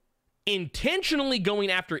intentionally going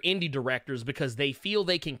after indie directors because they feel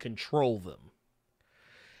they can control them.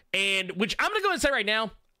 And, which I'm going to go ahead and say right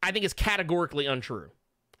now, I think is categorically untrue.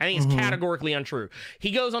 I think it's categorically untrue.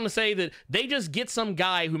 He goes on to say that they just get some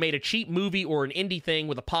guy who made a cheap movie or an indie thing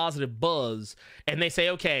with a positive buzz, and they say,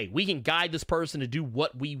 okay, we can guide this person to do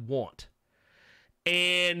what we want.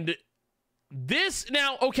 And... this,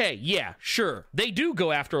 now, okay, yeah, sure. They do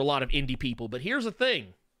go after a lot of indie people, but here's the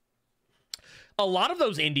thing. A lot of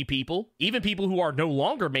those indie people, even people who are no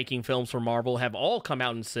longer making films for Marvel, have all come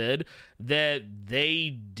out and said that they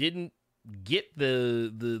didn't get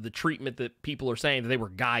the treatment that people are saying, that they were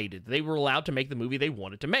guided. They were allowed to make the movie they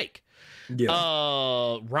wanted to make.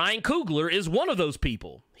 Yeah. Ryan Coogler is one of those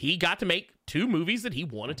people. He got to make 2 movies that he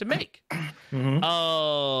wanted to make.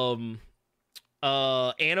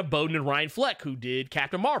 Anna Boden and Ryan Fleck, who did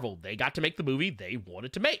Captain Marvel, they got to make the movie they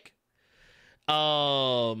wanted to make.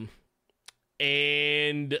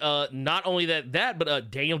 And not only that,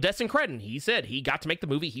 but Daniel Destin Cretton, he said he got to make the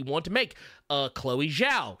movie he wanted to make. Chloe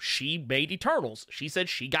Zhao, she made Eternals. She said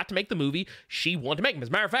she got to make the movie she wanted to make. As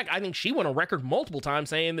a matter of fact, I think she went on record multiple times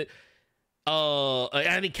saying that.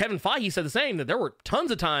 I think Kevin Feige said the same, that there were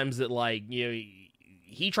tons of times that, like, you know,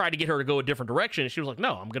 he tried to get her to go a different direction, and she was like,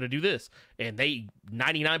 no, I'm going to do this. And they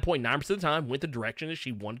 99.9% of the time went the direction that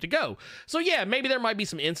she wanted to go. So yeah, maybe there might be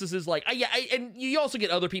some instances like, and you also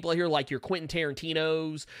get other people out here like your Quentin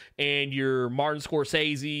Tarantinos and your Martin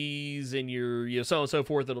Scorsese's and your, you know, so on and so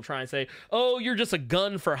forth, that'll try and say, oh, you're just a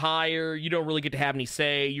gun for hire. You don't really get to have any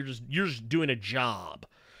say. You're just doing a job.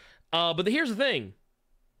 But here's the thing.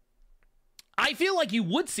 I feel like you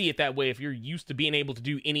would see it that way if you're used to being able to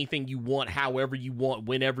do anything you want, however you want,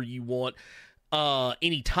 whenever you want,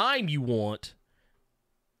 anytime you want.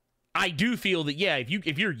 I do feel that, yeah,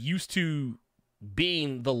 if you're used to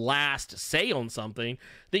being the last say on something,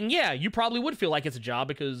 then yeah, you probably would feel like it's a job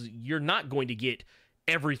because you're not going to get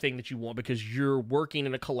everything that you want because you're working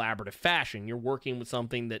in a collaborative fashion. You're working with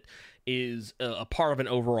something that is a part of an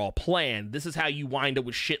overall plan. This is how you wind up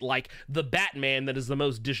with shit like the Batman, that is the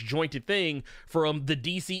most disjointed thing from the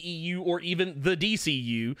DCEU or even the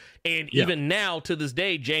DCU. And even now, to this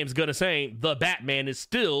day, James Gunn is saying the Batman is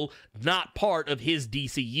still not part of his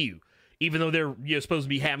DCU, even though they're supposed to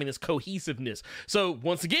be having this cohesiveness. So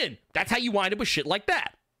once again, that's how you wind up with shit like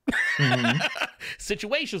that.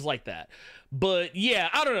 Situations like that. But yeah,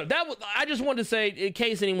 I don't know. I just wanted to say, in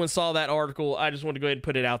case anyone saw that article, I just wanted to go ahead and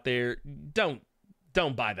put it out there. Don't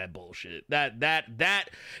buy that bullshit.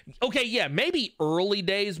 Okay, yeah, maybe early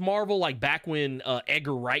days Marvel, like back when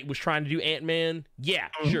Edgar Wright was trying to do Ant-Man. Yeah,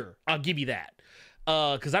 sure, I'll give you that.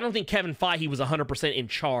 Because I don't think Kevin Feige was 100% in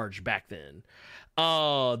charge back then.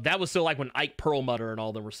 That was still like when Ike Perlmutter and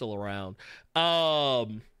all them were still around.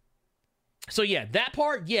 So yeah, that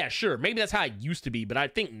part, yeah, sure. Maybe that's how it used to be, but I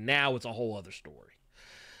think now it's a whole other story.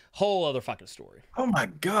 Whole other fucking story. Oh my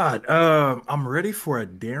God. I'm ready for a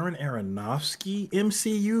Darren Aronofsky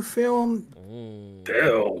MCU film.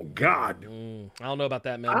 Oh God. I don't know about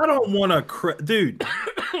that, man. I don't want to dude.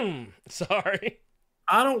 Sorry.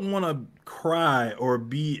 I don't want to cry or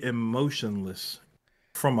be emotionless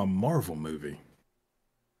from a Marvel movie.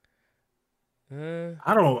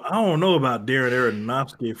 I don't know about Darren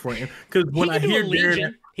Aronofsky for him, because when I hear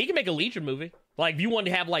Darren, he can make a Legion movie. Like if you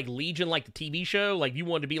wanted to have like Legion, like the TV show, like you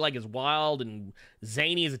wanted to be like as wild and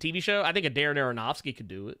zany as a TV show, I think a Darren Aronofsky could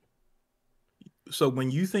do it. So when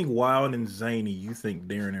you think wild and zany, you think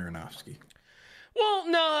Darren Aronofsky. Well,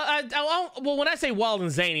 no, well when I say wild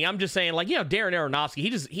and zany, I'm just saying like, you know, Darren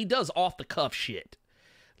Aronofsky, he does off the cuff shit.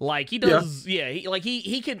 Like he does,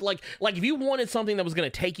 he could like if you wanted something that was going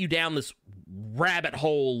to take you down this rabbit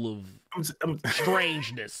hole of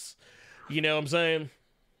strangeness, you know what I'm saying?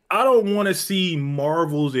 I don't want to see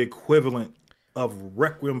Marvel's equivalent of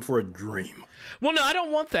Requiem for a Dream. Well, no, I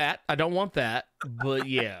don't want that. But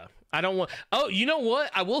yeah, I don't want. Oh, you know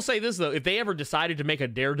what? I will say this though: if they ever decided to make a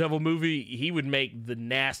Daredevil movie, he would make the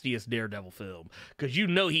nastiest Daredevil film, because you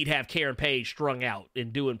know he'd have Karen Page strung out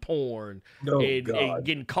and doing porn and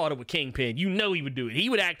getting caught up with Kingpin. You know he would do it. He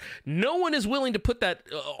would act. No one is willing to put that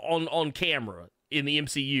on camera in the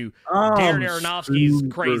MCU. Darren Aronofsky's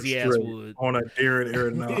crazy ass would on a Darren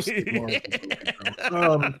Aronofsky movie.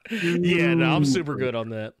 Yeah, no, I'm super good on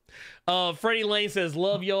that. Freddie Lane says,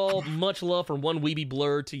 "Love y'all. Much love from one weeby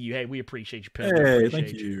blur to you." Hey, we appreciate you, Pimp. Hey,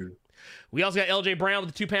 thank you. We also got LJ Brown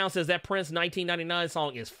with the £2 says that Prince 1999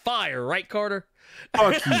 song is fire, right, Carter?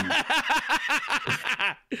 Fuck you.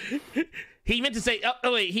 He meant to say,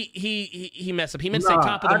 oh wait, he messed up. He meant to say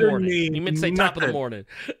top of the morning. He meant to say top of the morning.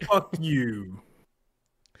 Fuck you.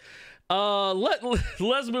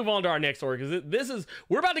 Let's move on to our next story, because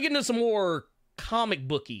we're about to get into some more comic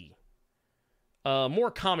booky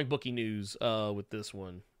news with this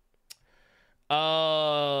one.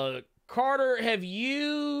 Carter, have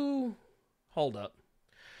you? Hold up.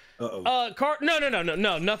 No,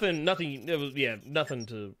 nothing. It was nothing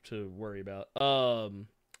to worry about.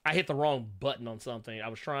 I hit the wrong button on something. I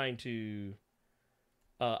was trying to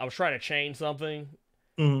change something.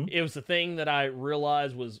 Mm-hmm. It was the thing that I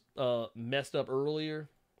realized was messed up earlier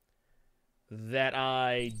that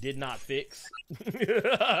I did not fix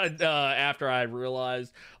after I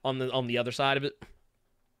realized on the other side of it.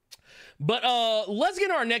 But let's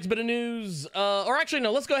get our next bit of news. Or actually,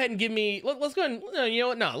 no. Let's go ahead and let's go ahead and, you know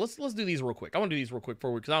what? No, let's do these real quick. I want to do these real quick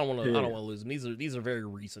forward because I don't want to lose them. These are very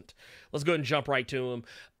recent. Let's go ahead and jump right to them.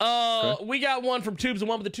 Okay. We got one from Tubes and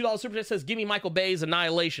one with the $2 super chat says, "Give me Michael Bay's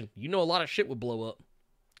Annihilation." You know, a lot of shit would blow up.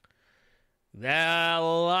 A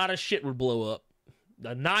lot of shit would blow up.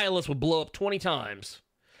 The Nihilist would blow up 20 times.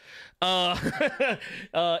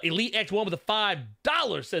 Elite X1 with a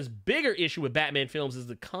 $5 says, "Bigger issue with Batman films is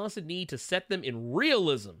the constant need to set them in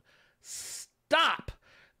realism. Stop.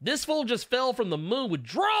 This fool just fell from the moon with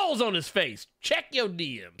draws on his face. Check your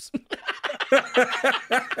DMs."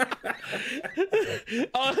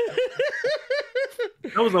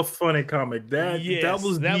 That was a funny comic. That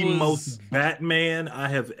was the most Batman I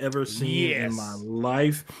have ever seen in my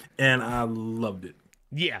life, and I loved it.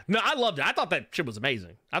 Yeah, no, I loved it. I thought that shit was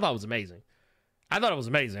amazing. I thought it was amazing. I thought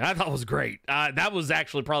it was great. That was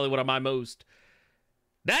actually probably one of my most...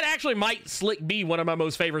 That actually might be one of my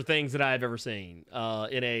most favorite things that I've ever seen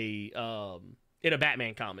in a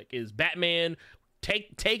Batman comic, is Batman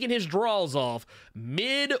taking his draws off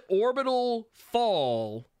mid-orbital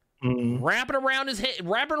fall, wrapping around his head,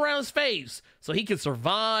 wrapping around his face, so he can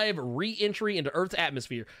survive re-entry into Earth's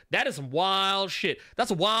atmosphere. That is some wild shit.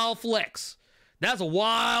 That's a wild flex.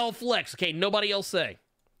 Okay, nobody else say.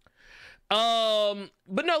 But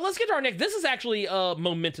no, let's get to our next. This is actually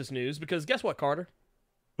momentous news, because guess what, Carter?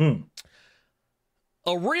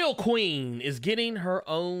 A real queen is getting her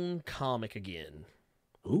own comic again.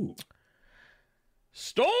 Ooh.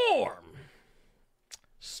 Storm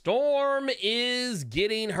is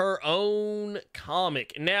getting her own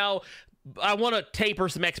comic. Now, I want to taper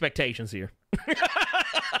some expectations here.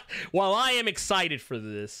 While I am excited for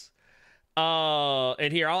this,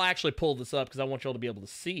 And here, I'll actually pull this up because I want y'all to be able to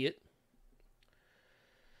see it.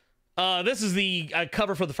 This is the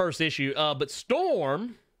cover for the first issue. But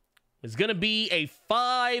Storm is going to be a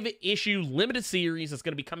 5-issue limited series that's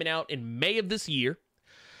going to be coming out in May of this year.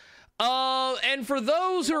 And for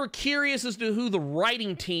those who are curious as to who the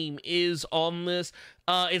writing team is on this,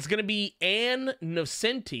 it's going to be Ann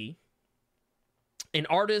Nocenti and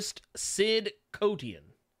artist Sid Kotian.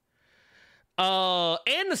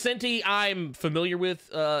 Ann Nocenti, I'm familiar with.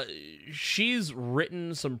 She's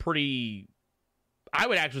written some pretty, I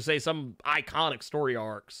would actually say, some iconic story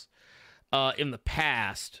arcs in the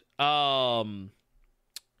past.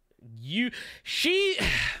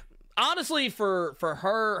 Honestly, for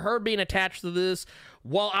her being attached to this,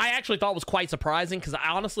 well, I actually thought was quite surprising because I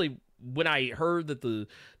honestly, when I heard that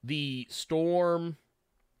the Storm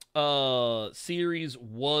series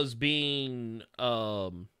was being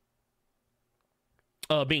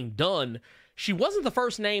done, she wasn't the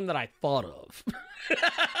first name that I thought of.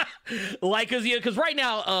 Like, because right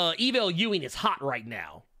now, Evil Ewing is hot right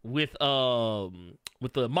now with the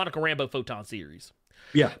Monica Rambeau Photon series.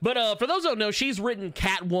 Yeah. But for those who don't know, she's written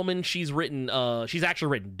Catwoman. She's actually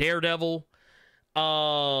written Daredevil.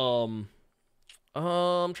 I'm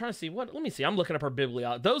trying to see let me see. I'm looking up her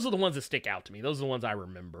bibliography. Those are the ones that stick out to me. Those are the ones I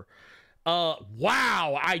remember.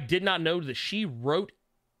 Wow, I did not know that she wrote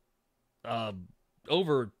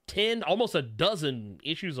over 10, almost a dozen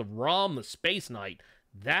issues of Rom the Space Knight.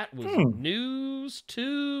 That was news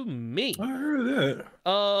to me. I heard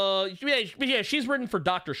that. Yeah, she's written for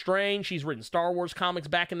Doctor Strange. She's written Star Wars comics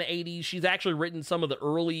back in the 80s. She's actually written some of the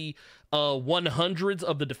early 100s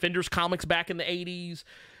of the Defenders comics back in the 80s.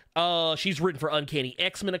 She's written for Uncanny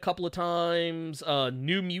X-Men a couple of times,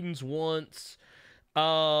 New Mutants once.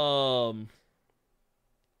 Or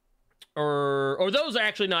those are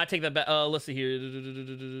actually, no, I take that back. Let's see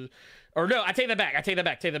here. Or no, I take that back.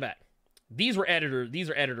 These are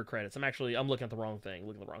editor credits. I'm looking at the wrong thing.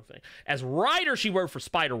 As writer, she wrote for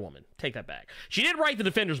Spider-Woman. Take that back. She did write the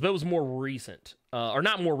Defenders, but it was more recent. Or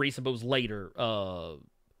not more recent, but it was later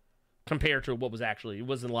compared to what was actually. It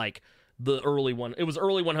wasn't like the early one. It was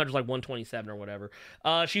early 100s, like 127 or whatever.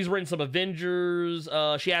 She's written some Avengers.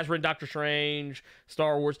 She has written Doctor Strange,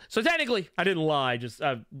 Star Wars. So technically, I didn't lie. Just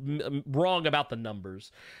I'm wrong about the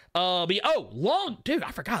numbers. I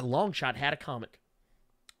forgot Longshot had a comic.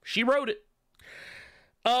 She wrote it.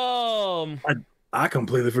 I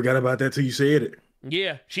completely forgot about that till you said it.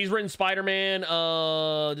 Yeah, she's written Spider-Man.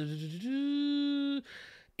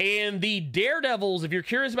 And the Daredevils, if you're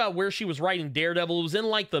curious about where she was writing Daredevil, it was in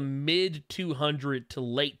like the mid 200 to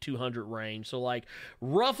late 200 range. So like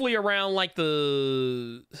roughly around like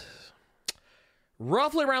the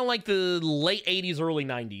late 80s, early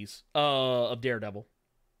 90s of Daredevil.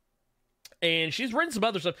 And she's written some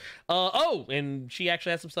other stuff. And she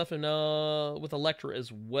actually has some stuff in with Elektra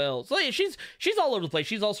as well. So yeah, she's all over the place.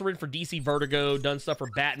 She's also written for DC Vertigo, done stuff for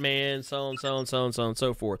Batman, so on and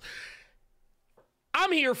so forth.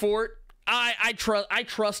 I'm here for it. I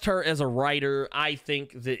trust her as a writer. I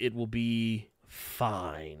think that it will be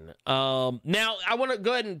fine. Now I want to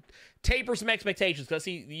go ahead and taper some expectations because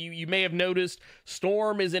you may have noticed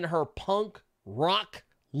Storm is in her punk rock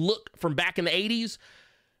look from back in the 80s.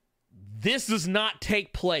 This does not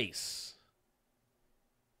take place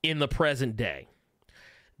in the present day.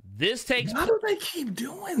 This takes. How do they keep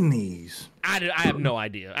doing these? I have no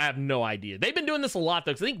idea. They've been doing this a lot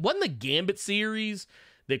though. Because I think wasn't the Gambit series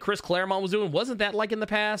that Chris Claremont was doing, wasn't that like in the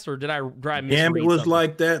past, or did I misread Gambit was something?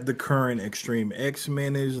 like that. The current Extreme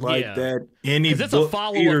X-Men is like that. Because it's a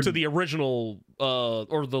follow-up to the original,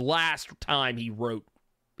 or the last time he wrote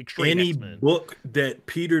Extreme X-Men. Book that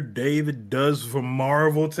Peter David does for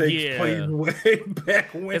Marvel takes place way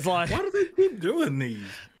back when. It's like, why do they keep doing these?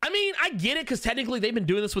 I mean, I get it because technically they've been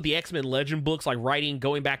doing this with the X-Men Legend books, like writing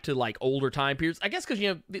going back to like older time periods. I guess because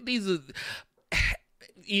these are,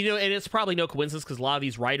 and it's probably no coincidence because a lot of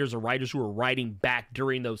these writers are writers who are writing back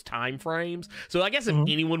during those time frames. So I guess if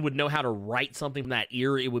anyone would know how to write something from that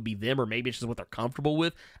era, it would be them, or maybe it's just what they're comfortable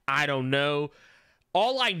with. I don't know.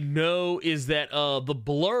 All I know is that the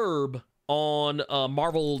blurb on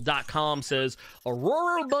Marvel.com says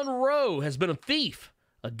Aurora Monroe has been a thief,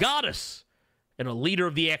 a goddess, and a leader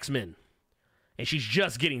of the X-Men. And she's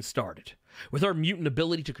just getting started, with her mutant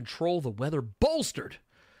ability to control the weather bolstered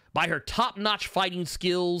by her top-notch fighting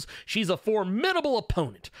skills. She's a formidable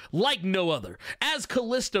opponent, like no other, as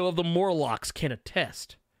Callisto of the Morlocks can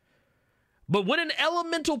attest. But when an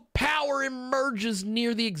elemental power emerges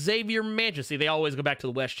near the Xavier Mansion, see, they always go back to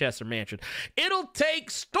the Westchester Mansion, it'll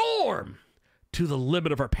take Storm to the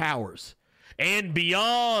limit of her powers and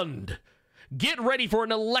beyond. Get ready for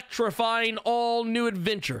an electrifying all-new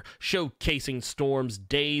adventure showcasing Storm's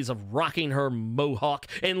days of rocking her mohawk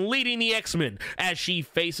and leading the X-Men as she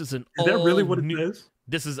faces an Is that really what it is?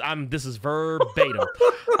 This is verbatim.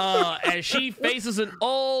 As she faces an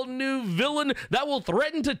all-new villain that will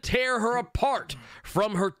threaten to tear her apart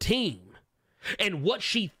from her team and what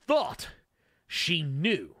she thought she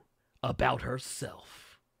knew about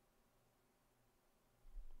herself.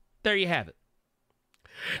 There you have it.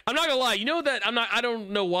 I'm not gonna lie, you know that I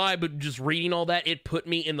don't know why, but just reading all that, it put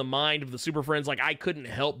me in the mind of the Super Friends. Like, I couldn't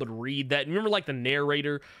help but read that. Remember, like, the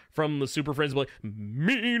narrator from the Super Friends, like,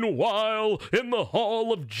 meanwhile, in the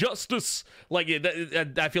Hall of Justice. Like,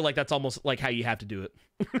 I feel like that's almost like how you have to do it.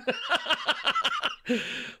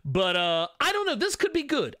 But I don't know, this could be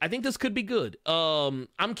good. I think this could be good.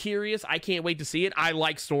 I'm curious. I can't wait to see it. I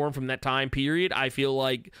like Storm from that time period. I feel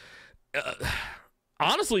like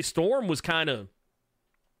honestly, Storm was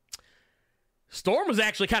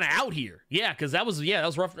actually kind of out here. Yeah, because that was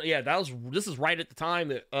rough. Yeah, this is right at the time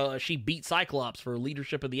that she beat Cyclops for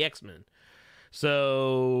leadership of the X-Men.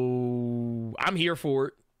 So I'm here for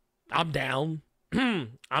it. I'm down.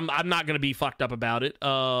 I'm not gonna be fucked up about it.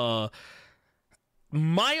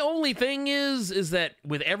 My only thing is that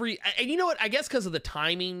with every, and you know what, I guess because of the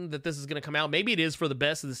timing that this is going to come out, maybe it is for the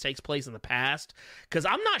best that this takes place in the past, because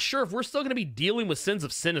I'm not sure if we're still going to be dealing with Sins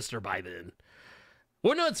of Sinister by then.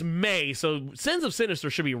 Well, no, it's May, so Sins of Sinister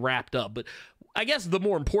should be wrapped up, but I guess the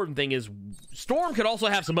more important thing is Storm could also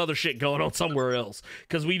have some other shit going on somewhere else,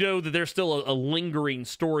 because we know that there's still a lingering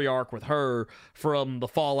story arc with her from the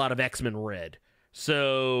fallout of X-Men Red.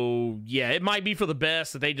 So, yeah, it might be for the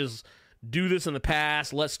best that they just do this in the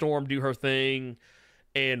past, let Storm do her thing,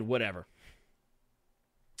 and whatever.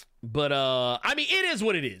 But, I mean, it is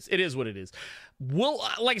what it is. It is what it is. Well,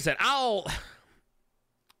 like I said, I'll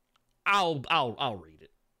read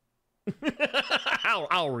it.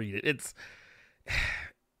 I'll read it.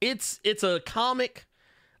 It's a comic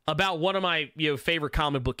about one of my favorite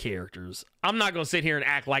comic book characters. I'm not gonna sit here and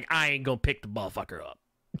act like I ain't gonna pick the motherfucker up.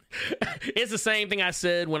 It's the same thing I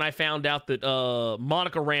said when I found out that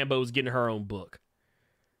Monica Rambeau is getting her own book.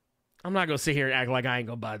 I'm not gonna sit here and act like I ain't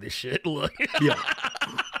gonna buy this shit. Look, Yeah.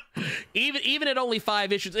 even at only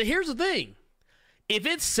 5 issues. Here's the thing: if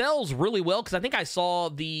it sells really well, because I think I saw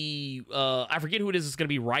the I forget who it is that's gonna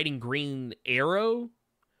be writing Green Arrow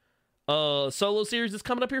solo series that's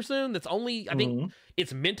coming up here soon. That's only, I think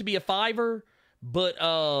it's meant to be a 5-er, but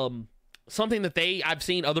something that I've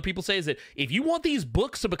seen other people say is that if you want these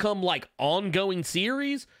books to become like ongoing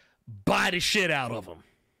series, buy the shit out of them.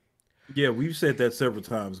 Yeah, we've said that several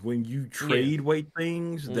times. When you trade weight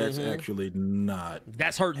things, that's actually not.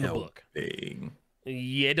 That's hurting the book.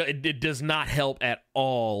 Yeah, it does not help at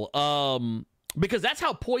all. Because that's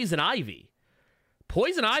how Poison Ivy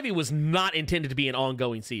was not intended to be an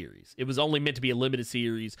ongoing series. It was only meant to be a limited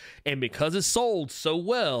series, and because it sold so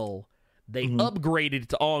well, they upgraded it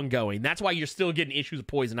to ongoing. That's why you're still getting issues of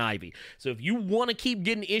Poison Ivy. So if you want to keep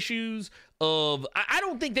getting issues of, I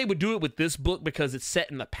don't think they would do it with this book because it's set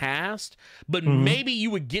in the past, but maybe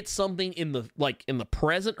you would get something in the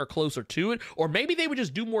present or closer to it, or maybe they would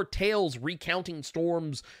just do more tales recounting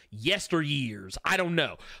Storm's yesteryears. I don't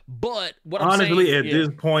know. But what I'm saying, honestly, at this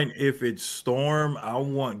point, if it's Storm, I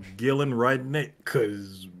want Gillen writing it,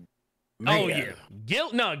 because oh yeah,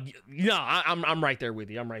 I'm right there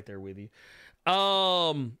with you. I'm right there with you.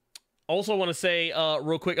 Also want to say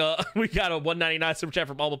real quick, we got a $1.99 super chat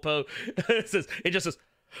from Alma Poe. It just says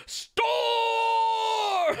Storm,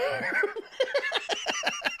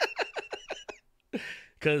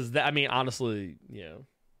 because I mean, honestly,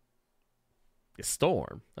 it's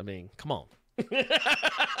Storm. I mean, come on,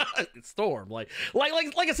 it's Storm. Like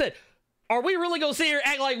I said. Are we really gonna sit here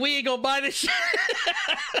and act like we ain't gonna buy this shit?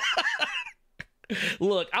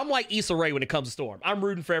 Look, I'm like Issa Rae when it comes to Storm. I'm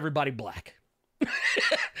rooting for everybody black.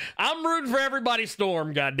 I'm rooting for everybody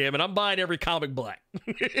Storm, goddammit. I'm buying every comic black.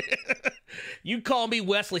 You call me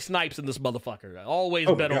Wesley Snipes in this motherfucker. I always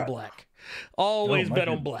bet on black. Always bet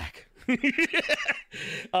on black.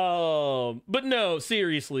 But no,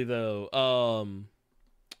 seriously though.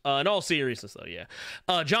 In all seriousness, though, yeah.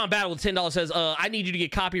 John Battle with $10 says, I need you to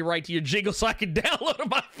get copyright to your jingle so I can download it on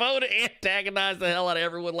my phone and antagonize the hell out of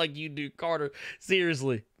everyone like you do, Carter.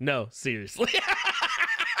 Seriously. No, seriously.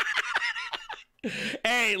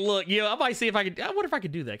 Hey, look, I might see if I could. I wonder if I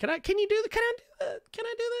could do that. Can I do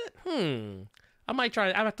that? I might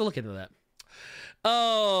try. I have to look into that.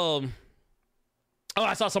 Oh,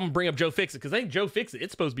 I saw someone bring up Joe Fixit, because I think Joe Fixit, it's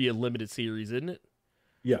supposed to be a limited series, isn't it?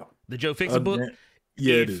 Yeah. The Joe Fixit book?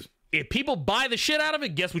 Yeah, it is. If people buy the shit out of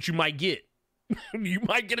it, guess what you might get? You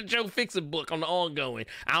might get a Joe Fixit book on the ongoing.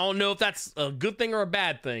 I don't know if that's a good thing or a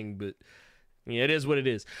bad thing, but yeah, it is what it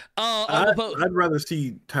is. I'd rather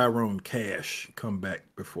see Tyrone Cash come back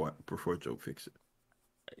before Joe Fixit.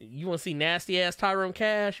 You want to see nasty ass Tyrone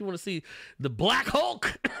Cash? You want to see the Black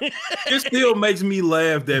Hulk? It still makes me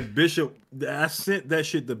laugh that Bishop. I sent that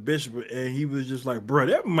shit to Bishop, and he was just like, "Bro,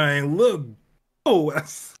 that man look." Oh,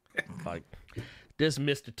 like this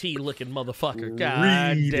Mr. T looking motherfucker.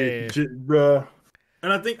 God damn, bro.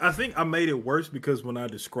 And I think I made it worse because when I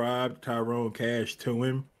described Tyrone Cash to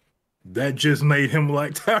him, that just made him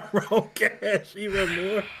like Tyrone Cash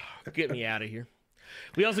even more. Get me out of here.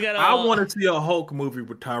 We also got. I want to see a Hulk movie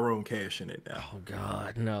with Tyrone Cash in it now. Oh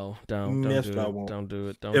God, no! Don't yes, do I it. won't. Don't do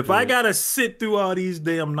it. Don't. If do I it. gotta sit through all these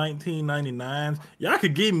damn 1999s, y'all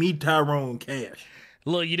could give me Tyrone Cash.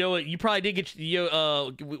 Look, you know what? You probably did get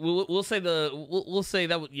we'll say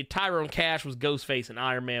that your Tyrone Cash was Ghostface in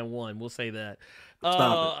Iron Man 1. We'll say that.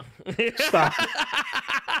 Stop it. Stop it.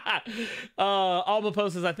 Alma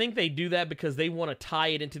Post says, I think they do that because they want to tie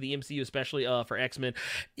it into the MCU, especially for X-Men.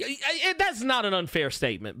 That's not an unfair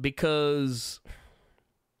statement because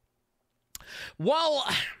while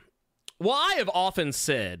I have often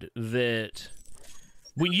said that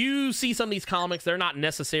when you see some of these comics, they're not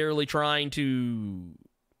necessarily trying to...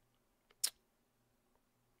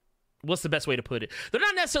 What's the best way to put it? They're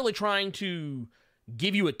not necessarily trying to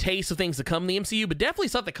give you a taste of things to come in the MCU, but definitely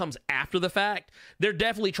stuff that comes after the fact. They're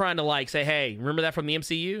definitely trying to like say, hey, remember that from the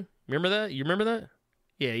MCU? Remember that? You remember that?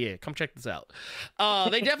 Yeah, come check this out.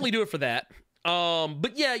 They definitely do it for that.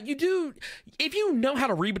 But yeah, you do. If you know how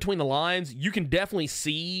to read between the lines, you can definitely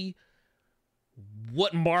see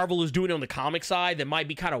what Marvel is doing on the comic side that might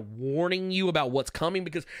be kind of warning you about what's coming.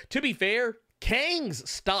 Because to be fair, Kang's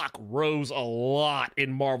stock rose a lot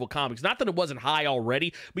in Marvel Comics. Not that it wasn't high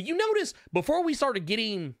already, but you notice before we started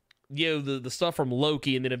getting, the stuff from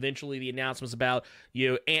Loki, and then eventually the announcements about,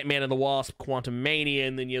 Ant-Man and the Wasp, Quantumania,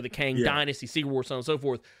 and then, the Kang Dynasty, Secret War, so on and so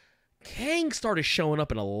forth. Kang started showing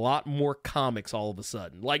up in a lot more comics all of a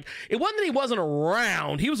sudden. Like, it wasn't that he wasn't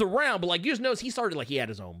around. He was around, but, like, you just notice he started, like, he had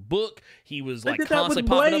his own book. He was, like, constantly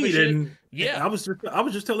popping up and shit. Yeah. I was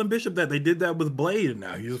just telling Bishop that they did that with Blade, and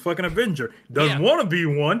now he's a fucking Avenger. Doesn't want to be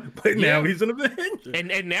one, but now he's an Avenger.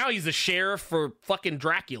 And now he's a sheriff for fucking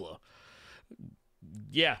Dracula.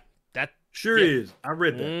 Yeah. That sure is. I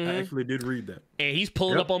read that. I actually did read that. And he's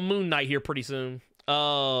pulling up on Moon Knight here pretty soon.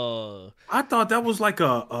 I thought that was like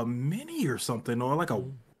a mini or something, or like a...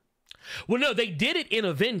 Well, no, they did it in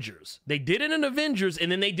Avengers. They did it in Avengers, and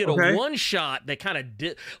then they did a one-shot that kind of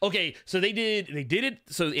did... Okay, so they did it...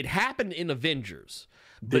 So it happened in Avengers.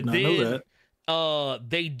 Did not know that.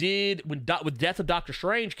 They did... With Death of Doctor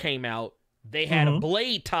Strange came out, they had a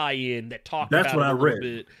Blade tie-in that talked about it a little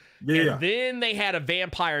bit. Yeah. And then they had a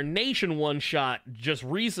Vampire Nation one-shot just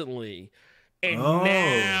recently. And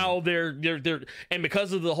now they're and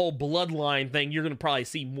because of the whole bloodline thing, you're gonna probably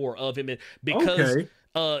see more of him.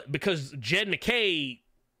 Because Jed MacKay,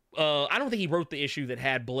 I don't think he wrote the issue that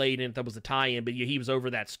had Blade in it that was a tie-in, but he was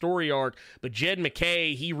over that story arc. But Jed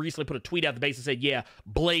MacKay, he recently put a tweet out the base and said, "Yeah,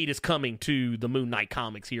 Blade is coming to the Moon Knight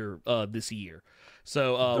comics here this year."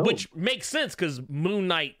 So, which makes sense because Moon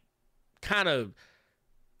Knight kind of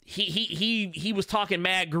he was talking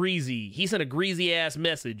mad greasy. He sent a greasy ass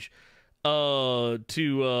message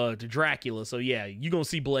to Dracula. So yeah, you're gonna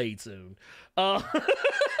see Blade soon.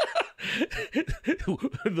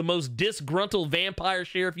 The most disgruntled vampire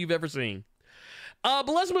sheriff you've ever seen. But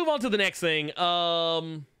let's move on to the next thing.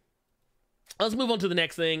 That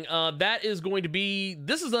is going to be,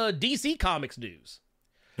 this is a DC Comics news.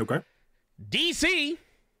 Okay. DC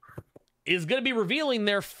is going to be revealing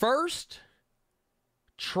their first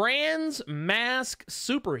trans mask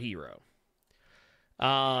superhero.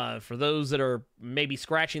 For those that are maybe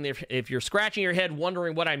if you're scratching your head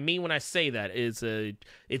wondering what I mean when I say that,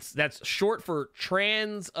 that's short for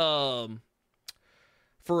trans, for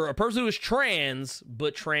a person who is trans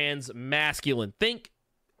but trans masculine. Think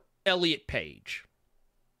Elliot Page.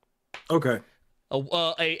 Okay.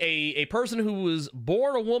 A person who was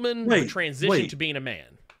born a woman who transitioned to being a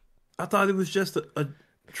man. I thought it was just a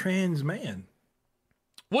trans man.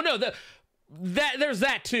 Well, no, there's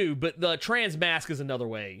that too, but the trans mask is another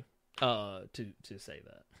way to say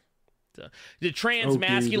that. So, the trans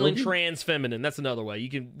masculine, trans feminine. That's another way.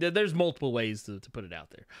 There's multiple ways to put it out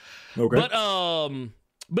there. Okay.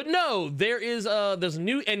 But no, there's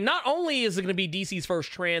new, and not only is it going to be DC's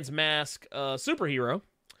first trans mask superhero,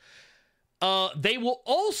 they will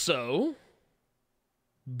also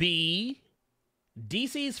be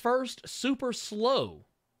DC's first super slow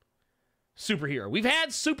superhero. We've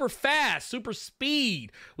had super fast, super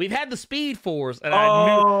speed. We've had the Speed Force. And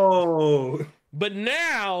but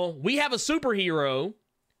now we have a superhero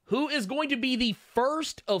who is going to be the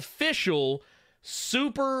first official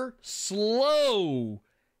super slow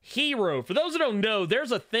hero. For those who don't know,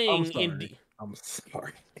 there's a thing I'm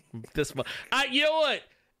sorry. This one. You know what?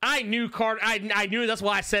 I knew Carter. I knew that's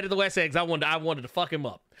why I said it the way I said it, because I wanted to fuck him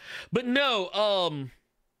up. But no,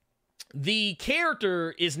 the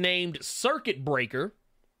character is named Circuit Breaker,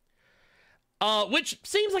 which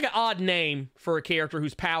seems like an odd name for a character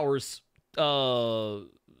whose powers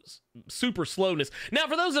super slowness. Now,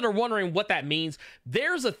 for those that are wondering what that means,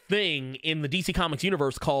 there's a thing in the DC Comics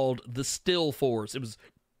universe called the Still Force. It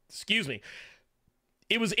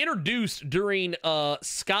was introduced during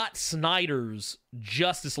Scott Snyder's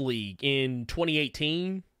Justice League in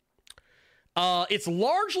 2018. It's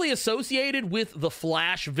largely associated with the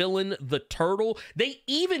Flash villain, the Turtle. They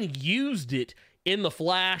even used it in the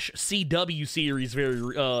Flash CW series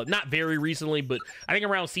not very recently, but I think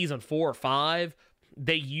around season 4 or 5,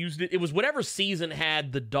 they used it. It was whatever season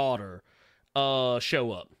had the daughter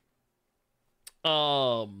show up.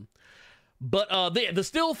 But the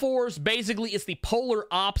Still Force, basically, it's the polar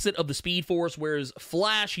opposite of the Speed Force, whereas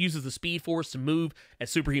Flash uses the Speed Force to move at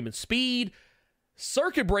superhuman speed.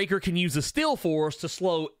 Circuit Breaker can use the Still Force to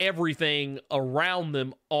slow everything around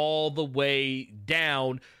them all the way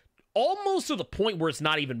down, almost to the point where it's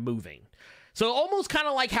not even moving. So almost kind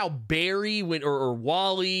of like how Barry or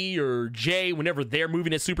Wally or Jay, whenever they're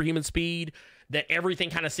moving at superhuman speed, that everything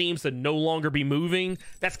kind of seems to no longer be moving.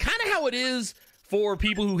 That's kind of how it is for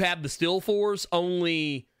people who have the Still Force,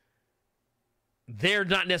 only they're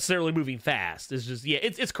not necessarily moving fast. It's just,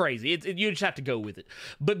 it's crazy. You just have to go with it.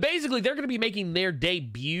 But basically, they're going to be making their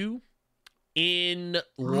debut in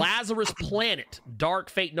Lazarus Planet, Dark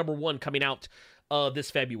Fate #1, coming out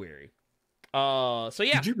this February. So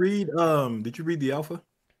yeah. Did you read the Alpha?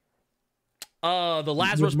 The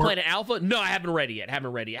Lazarus Planet Alpha? No, I haven't read it yet.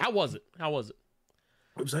 How was it?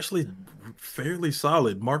 It was actually fairly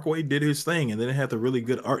solid. Mark Waid did his thing, and then it had the really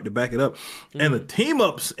good art to back it up. And the team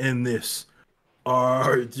ups in this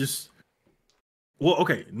are just, well,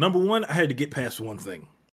 okay. Number one, I had to get past one thing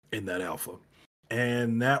in that alpha,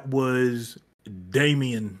 and that was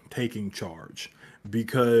Damian taking charge,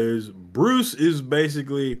 because Bruce is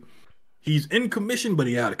basically, he's in commission, but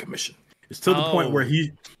he's out of commission. It's to the point where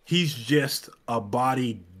he's just a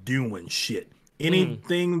body doing shit.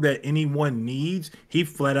 Anything that anyone needs, he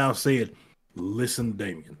flat out said, "Listen,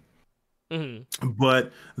 Damian."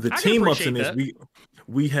 But the team ups in this,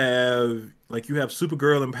 we have, like, you have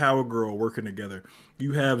Supergirl and Power Girl working together.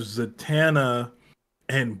 You have Zatanna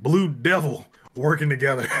and Blue Devil working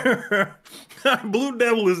together. Blue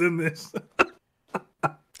Devil is in this.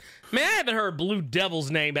 Man, I haven't heard Blue Devil's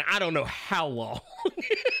name in I don't know how long.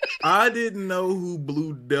 I didn't know who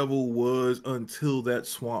Blue Devil was until that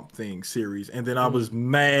Swamp Thing series. And then I was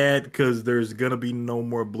mad because there's going to be no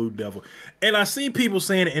more Blue Devil. And I see people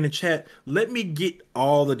saying it in the chat. Let me get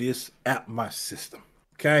all of this out my system.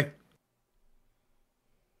 Okay?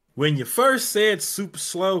 When you first said super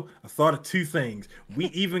slow, I thought of two things. We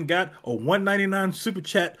even got a $1.99 super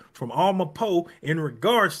chat from Alma Poe in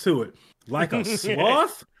regards to it. Like a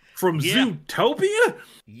sloth from Zootopia?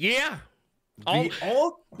 Yeah. Okay.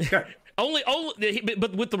 Only,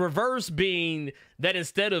 but with the reverse being that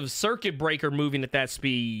instead of Circuit Breaker moving at that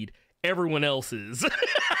speed, everyone else is.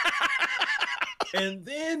 And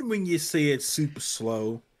then when you said super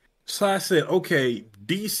slow, so I said, okay,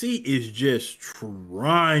 DC is just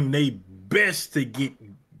trying their best to get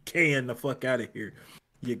Can the fuck out of here.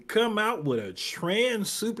 You come out with a trans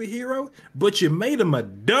superhero, but you made him a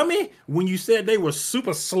dummy when you said they were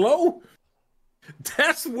super slow?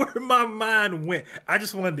 That's where my mind went. I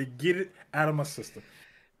just wanted to get it out of my system.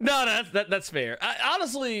 No, that's fair.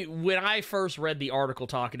 Honestly, when I first read the article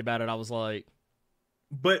talking about it, I was like...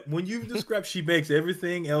 But when you describe she makes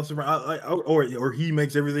everything else around, or he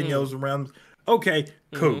makes everything else around, okay,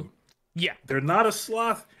 cool. Yeah. They're not a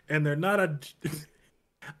sloth, and they're not a...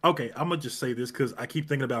 Okay, I'm going to just say this because I keep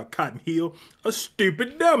thinking about Cotton Heel, a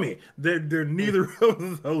stupid dummy. They're neither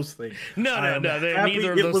of those things. No, they're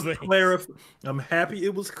neither of those things. I'm happy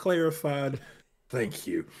it was clarified. Thank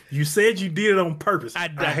you. You said you did it on purpose. I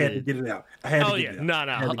had to get it out. I had to get it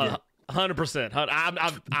out. No.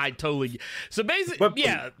 100%. I totally. So basically,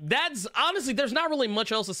 that's honestly, there's not really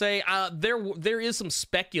much else to say. There is some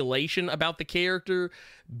speculation about the character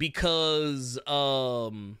because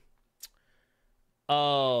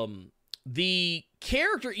the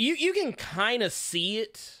character, you can kind of see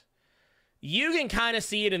it. You can kind of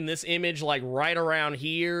see it in this image, like right around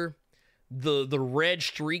here. the red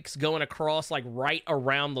streaks going across like right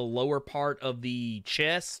around the lower part of the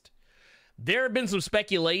chest. There have been some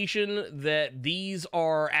speculation that these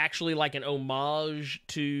are actually like an homage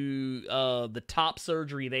to the top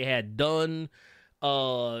surgery they had done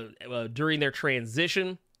during their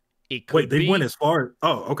transition. It could they be. went as far.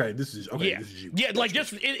 Oh, okay. This is okay. Yeah, This is you. yeah. Like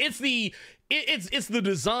just it's the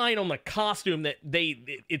design on the costume that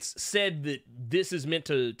it's said that this is meant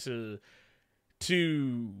to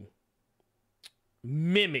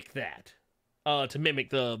mimic that, to mimic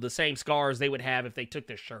the same scars they would have if they took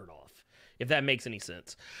their shirt off. If that makes any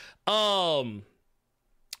sense. I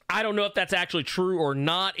don't know if that's actually true or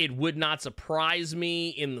not. It would not surprise me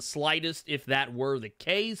in the slightest if that were the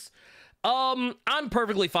case. I'm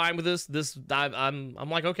perfectly fine with this. I'm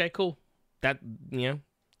like, okay, cool. That, you know.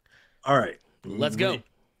 All right. Let's go.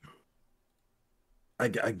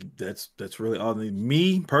 That's really all.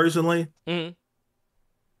 Me personally,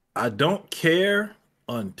 I don't care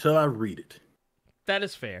until I read it. That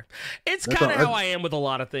is fair. It's kind of how I am with a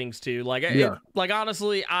lot of things too. Like, like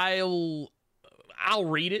honestly, I'll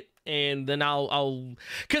read it and then I'll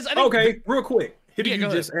because I think okay, real quick. You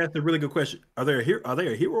just ahead. asked a really good question. Are they a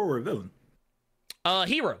hero or a villain?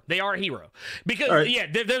 Hero. They are a hero because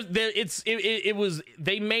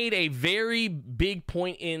they made a very big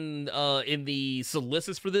point in the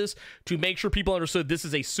solicits for this to make sure people understood this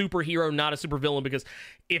is a superhero, not a supervillain. Because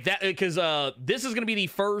this is going to be the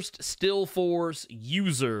first Still Force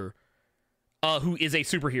user who is a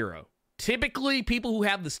superhero. Typically, people who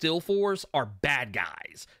have the Still Force are bad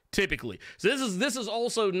guys. Typically, so this is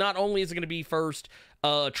also not only is it going to be first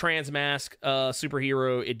Transmask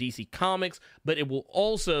superhero at DC Comics, but it will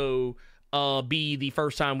also be the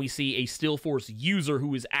first time we see a Still Force user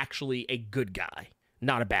who is actually a good guy,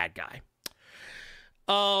 not a bad guy.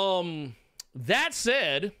 That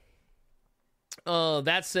said,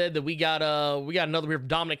 that we got another here from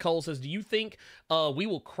Dominic Cole says, do you think we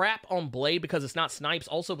will crap on Blade because it's not Snipes?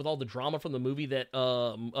 Also, with all the drama from the movie, that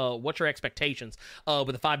what's your expectations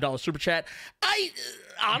with a $5 super chat?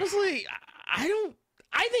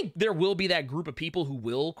 I think there will be that group of people who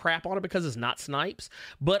will crap on it because it's not Snipes,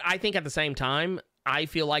 but I think at the same time, I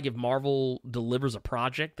feel like if Marvel delivers a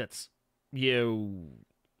project that's,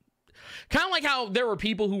 kind of like how there were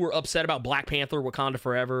people who were upset about Black Panther, Wakanda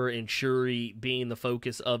Forever, and Shuri being the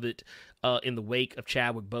focus of it in the wake of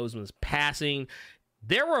Chadwick Boseman's passing.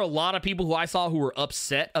 There were a lot of people who I saw who were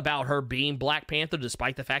upset about her being Black Panther,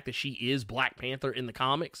 despite the fact that she is Black Panther in the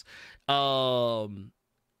comics.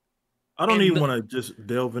 I don't even want to just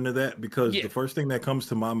delve into that because the first thing that comes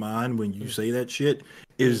to my mind when you say that shit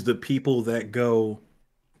is the people that go,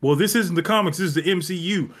 well, this isn't the comics, this is the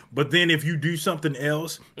MCU. But then if you do something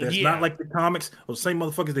else that's not like the comics, those same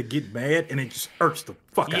motherfuckers that get mad and it just irks the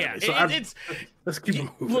fuck out of me. So let's keep it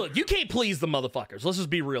moving. Look, you can't please the motherfuckers. Let's just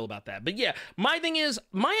be real about that. But yeah, my thing is,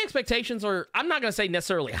 my expectations are, I'm not going to say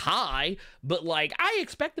necessarily high, but like, I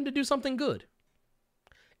expect them to do something good.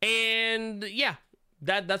 And yeah,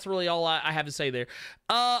 that's really all I have to say there.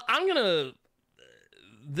 I'm gonna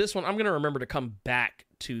remember to come back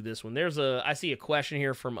to this one. I see a question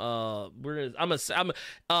here from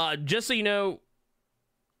just so you know,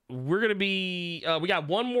 we're gonna be we got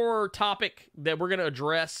one more topic that we're gonna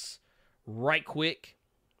address right quick,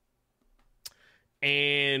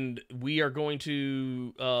 and we are going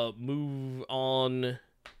to move on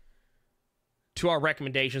to our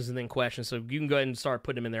recommendations and then questions. So you can go ahead and start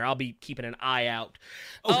putting them in there. I'll be keeping an eye out.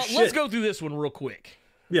 Let's go through this one real quick.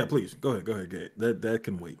 Yeah, please. Go ahead, Gabe. That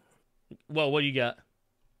can wait. Well, what do you got?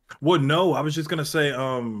 Well, no, I was just going to say,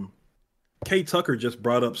 Kay Tucker just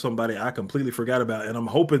brought up somebody I completely forgot about, and I'm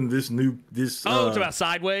hoping this it's about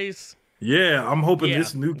Sideways? Yeah, I'm hoping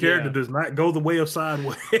this new character does not go the way of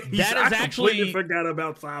Sideways. That is I completely forgot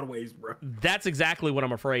about Sideways, bro. That's exactly what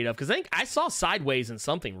I'm afraid of, because I think I saw Sideways in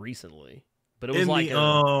something recently. But it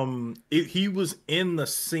was he was in the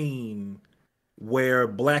scene where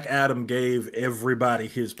Black Adam gave everybody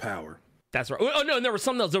his power. That's right. Oh no, and there was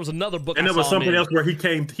something else. There was another book, and there was something else where he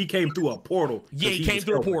came through a portal. Yeah, he came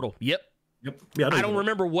through a portal. Yep. Yeah, I don't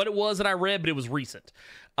remember what it was that I read, but it was recent.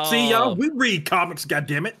 See, y'all, we read comics.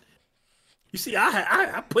 Goddammit. You see,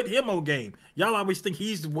 I put him on game. Y'all always think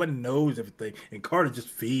he's the one who knows everything, and Carter just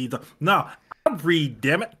feeds. No, I read.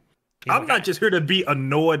 Damn it. I'm not just here to be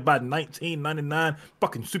annoyed by 1999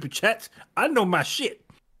 fucking super chats. I know my shit.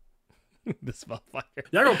 This motherfucker.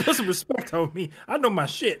 Y'all gonna put some respect on me. I know my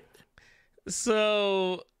shit.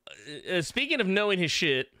 So, speaking of knowing his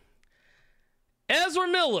shit, Ezra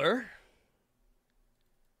Miller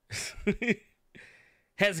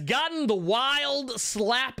has gotten the wild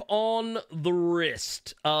slap on the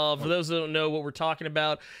wrist. For those who don't know what we're talking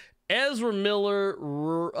about, Ezra Miller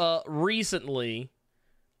recently,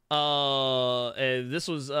 this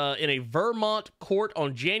was in a Vermont court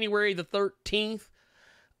on January the 13th,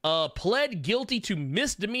 pled guilty to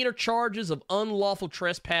misdemeanor charges of unlawful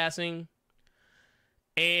trespassing.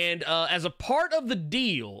 And as a part of the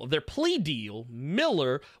deal, of their plea deal,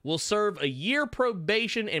 Miller will serve a year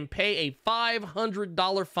probation and pay a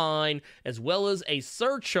 $500 fine, as well as a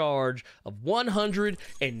surcharge of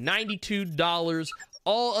 $192.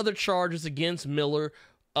 All other charges against Miller,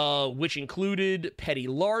 which included petty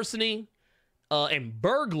larceny and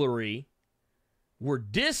burglary, were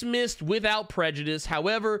dismissed without prejudice.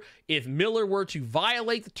 However, if Miller were to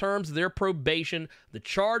violate the terms of their probation, the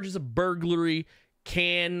charges of burglary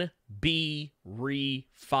can be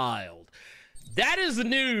refiled. That is the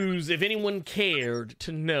news, if anyone cared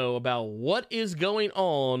to know about what is going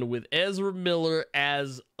on with Ezra Miller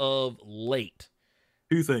as of late.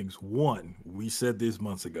 Two things. One, we said this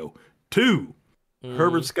months ago. Two,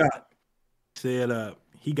 Herbert Scott said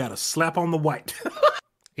he got a slap on the white.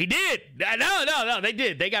 He did. No, they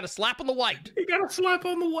did. They got a slap on the white. He got a slap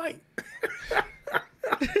on the white.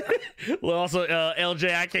 Well, also,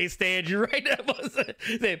 LJ, I can't stand you right now. Said,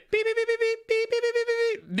 beep, beep, beep, beep, beep, beep, beep, beep, beep, beep,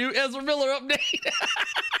 beep. New Ezra Miller update.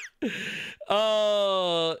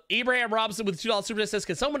 Abraham Robinson with $2 super chat says,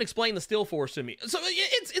 "Can someone explain the Still Force to me?" So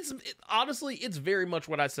it's honestly, it's very much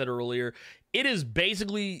what I said earlier. It is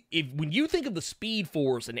basically, when you think of the Speed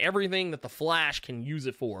Force and everything that the Flash can use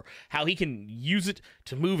it for, how he can use it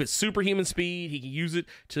to move at superhuman speed, he can use it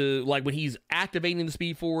to, like, when he's activating the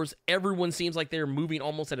Speed Force, everyone seems like they're moving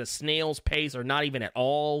almost at a snail's pace or not even at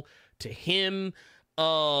all to him.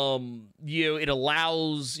 It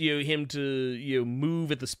allows him to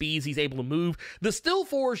move at the speeds he's able to move. The Still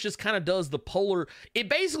Force just kind of does the polar. It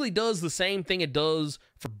basically does the same thing it does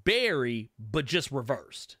for Barry, but just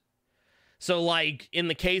reversed. So, like in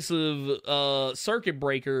the case of Circuit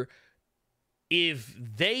Breaker, if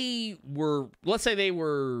they were, let's say they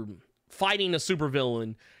were fighting a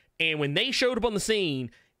supervillain, and when they showed up on the scene,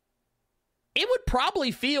 it would probably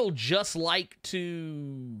feel just like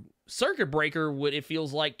to Circuit Breaker what it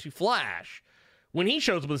feels like to Flash. When he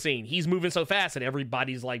shows up on the scene, he's moving so fast that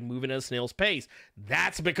everybody's like moving at a snail's pace.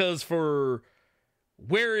 That's because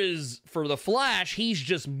whereas for the Flash, he's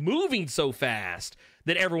just moving so fast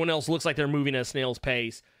that everyone else looks like they're moving at a snail's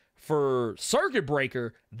pace. For Circuit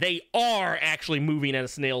Breaker, they are actually moving at a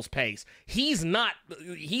snail's pace. He's not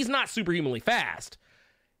superhumanly fast.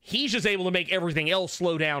 He's just able to make everything else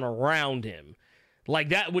slow down around him. Like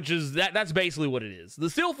that, that's basically what it is. The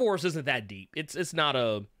Still Force isn't that deep. It's not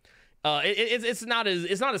as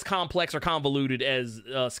complex or convoluted as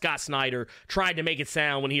Scott Snyder tried to make it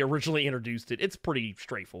sound when he originally introduced it. It's pretty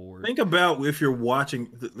straightforward. Think about if you're watching.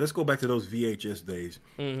 Let's go back to those VHS days.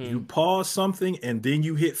 Mm-hmm. You pause something and then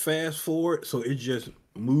you hit fast forward, so it just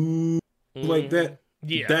moves like that.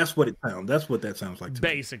 Yeah, that's what it sounds. That's what that sounds like to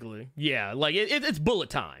basically me. Yeah, like it's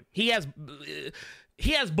bullet time. He has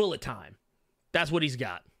bullet time. That's what he's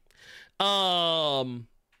got. And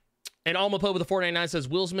Alma Poe with the 499 says,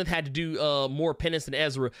 Will Smith had to do more penance than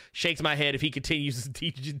Ezra. Shakes my head if he continues his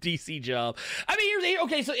DC job. I mean,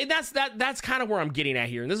 okay, so that's kind of where I'm getting at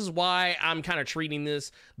here. And this is why I'm kind of treating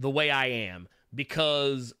this the way I am.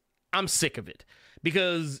 Because I'm sick of it.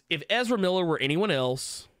 Because if Ezra Miller were anyone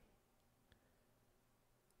else,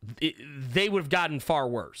 they would have gotten far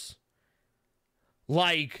worse.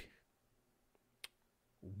 Like,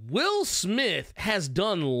 Will Smith has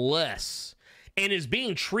done less and is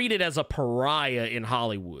being treated as a pariah in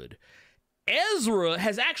Hollywood. Ezra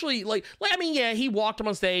has actually, he walked him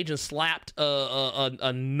on stage and slapped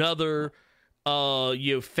another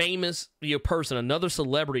famous person, another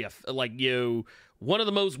celebrity, one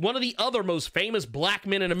of the other most famous black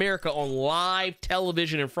men in America on live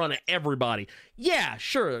television in front of everybody. Yeah,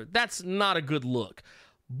 sure, that's not a good look,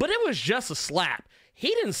 but it was just a slap. He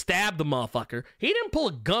didn't stab the motherfucker. He didn't pull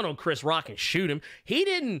a gun on Chris Rock and shoot him. He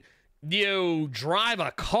didn't, drive a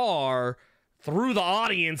car through the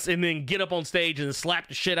audience and then get up on stage and slap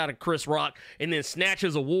the shit out of Chris Rock and then snatch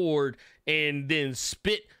his award and then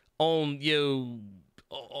spit on,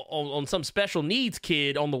 on some special needs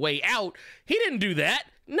kid on the way out. He didn't do that.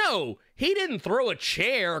 No, he didn't throw a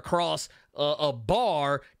chair across a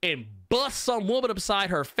bar and bust some woman upside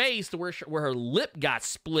her face to where her lip got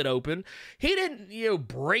split open. He didn't,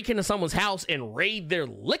 break into someone's house and raid their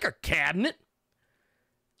liquor cabinet.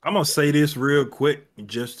 I'm going to say this real quick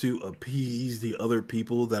just to appease the other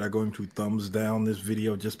people that are going to thumbs down this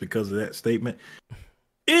video just because of that statement.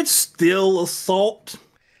 It's still assault.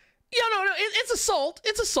 Yeah, no, it's assault.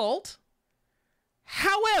 It's assault.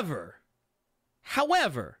 However,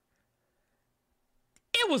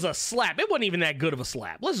 it was a slap. It wasn't even that good of a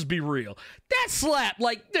slap. Let's just be real. That slap,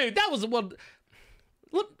 like, dude, that was one.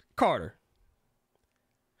 Look, Carter.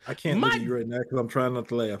 I can't look at you right now because I'm trying not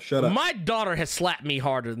to laugh. Shut up. My daughter has slapped me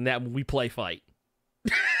harder than that when we play fight.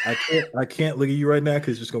 I can't look at you right now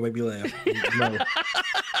because it's just gonna make me laugh. No.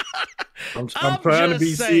 I'm trying to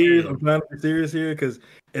be serious. I'm trying to be serious here because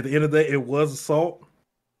at the end of the day, it was assault.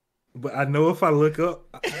 But I know if I look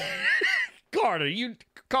up, Carter, you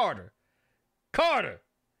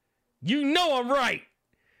know I'm right.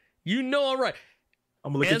 You know I'm right.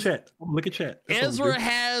 I'm gonna look at chat. That's Ezra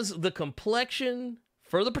has the complexion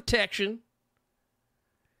for the protection,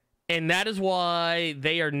 and that is why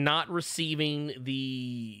they are not receiving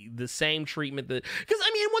the same treatment that. Because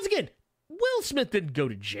I mean, once again, Will Smith didn't go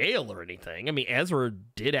to jail or anything. I mean, Ezra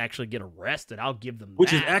did actually get arrested. I'll give them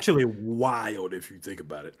Which that. is actually wild if you think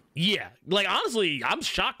about it. Yeah. Like, honestly, I'm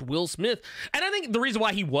shocked Will Smith. And I think the reason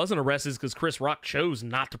why he wasn't arrested is because Chris Rock chose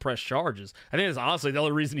not to press charges. I think that's honestly the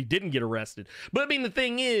only reason he didn't get arrested. But, I mean, the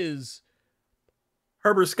thing is...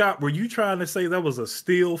 Herbert Scott, were you trying to say that was a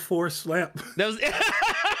steel force slap? That was...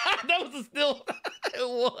 that was a still... it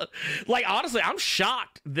was. Like, honestly, I'm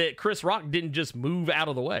shocked that Chris Rock didn't just move out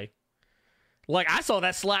of the way. Like, I saw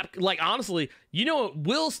that slap, like, honestly, you know,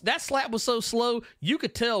 that slap was so slow, you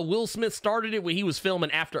could tell Will Smith started it when he was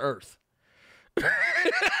filming After Earth.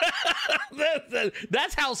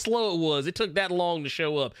 That's how slow it was. It took that long to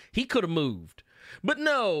show up. He could have moved. But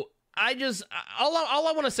no, all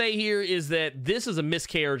I want to say here is that this is a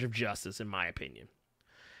miscarriage of justice, in my opinion.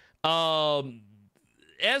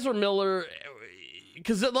 Ezra Miller,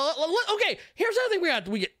 because, okay, here's the other thing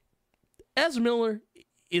we get. Ezra Miller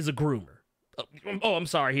is a groomer. Oh, I'm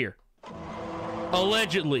sorry, here.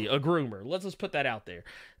 Allegedly a groomer. Let's just put that out there.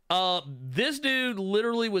 This dude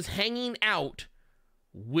literally was hanging out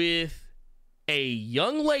with a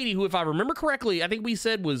young lady who, if I remember correctly, I think we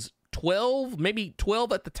said was 12, maybe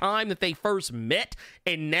 12 at the time that they first met,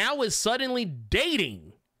 and now is suddenly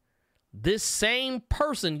dating this same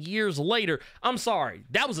person years later. I'm sorry.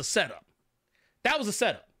 That was a setup. That was a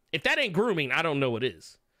setup. If that ain't grooming, I don't know what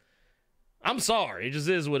is. I'm sorry. It just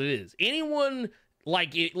is what it is. Anyone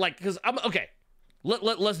because I'm okay.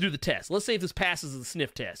 Let's do the test. Let's see if this passes the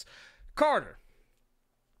sniff test. Carter,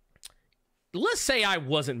 let's say I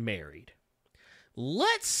wasn't married.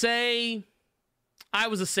 Let's say I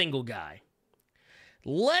was a single guy.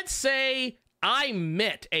 Let's say I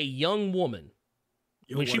met a young woman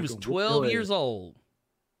when she was 12 years old.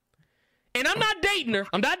 And I'm not dating her.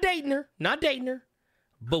 Not dating her.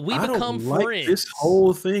 But we become friends. This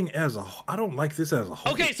whole thing I don't like this as a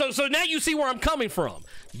whole. Okay, so now you see where I'm coming from.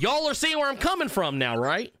 Y'all are seeing where I'm coming from now,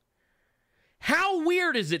 right? How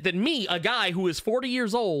weird is it that me, a guy who is 40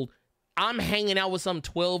 years old, I'm hanging out with some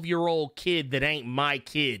 12-year-old kid that ain't my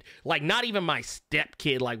kid. Like, not even my step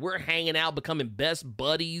kid. Like, we're hanging out, becoming best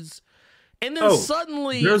buddies. And then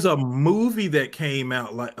suddenly... There's a movie that came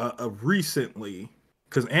out recently,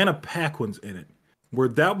 because Anna Paquin's in it, where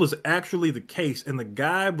that was actually the case, and the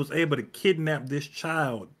guy was able to kidnap this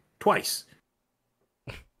child twice.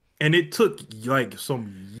 And it took like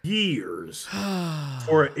some years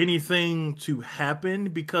for anything to happen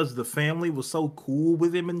because the family was so cool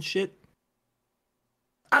with him and shit.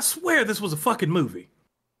 I swear this was a fucking movie.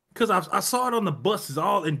 Because I saw it on the buses,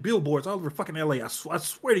 all in billboards all over fucking LA. I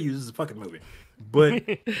swear to you, this is a fucking movie. But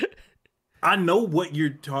I know what you're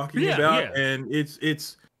talking about, and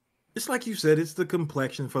it's like you said, it's the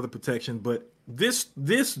complexion for the protection, but this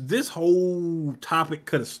whole topic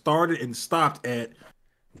could have started and stopped at,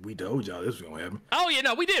 we told y'all this was gonna happen. Oh yeah,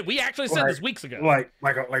 no, we did. We actually said this weeks ago. Like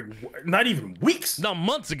not even weeks. No,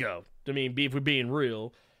 months ago. I mean, if we're being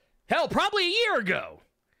real. Hell, probably a year ago.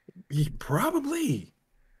 Probably.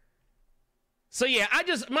 So yeah,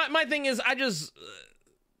 my thing is,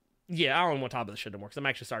 yeah, I don't want to talk about this shit anymore because I'm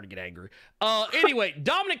actually starting to get angry. Anyway,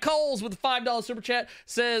 Dominic Coles with a $5 super chat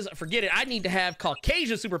says, forget it. I need to have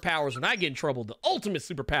Caucasian superpowers when I get in trouble. The ultimate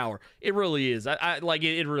superpower. It really is. I like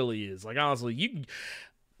it. It really is. Like, honestly,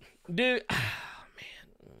 dude, man.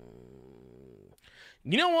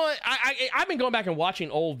 You know what? I've been going back and watching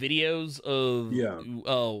old videos of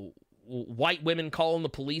white women calling the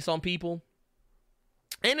police on people.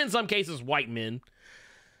 And in some cases, white men.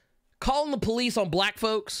 Calling the police on black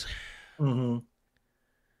folks. Mm-hmm.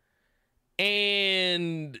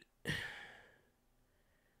 And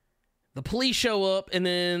the police show up, and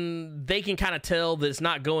then they can kind of tell that it's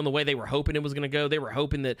not going the way they were hoping it was going to go. They were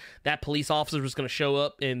hoping that police officer was going to show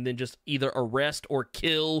up and then just either arrest or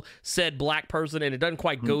kill said black person, and it doesn't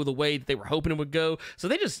quite go the way that they were hoping it would go. So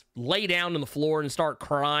they just lay down on the floor and start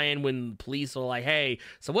crying when the police are like, hey,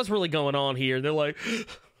 so what's really going on here? And they're like...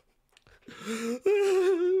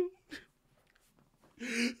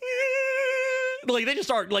 Like they just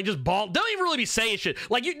start like just ball. Don't even really be saying shit.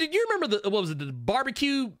 Like you remember the what was it the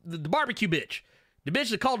barbecue bitch, the bitch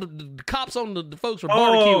that called the cops on the folks for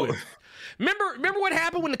barbecuing. Remember what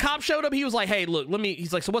happened when the cop showed up? He was like, "Hey, look,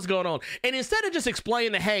 he's like, so what's going on?" And instead of just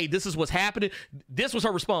explaining that, "Hey, this is what's happening," this was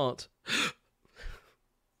her response.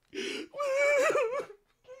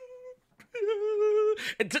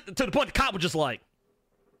 And to the point, the cop was just like,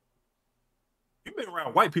 "You've been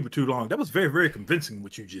around white people too long. That was very, very convincing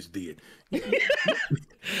what you just did."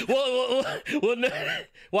 well,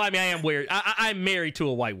 I mean, I am weird. I'm married to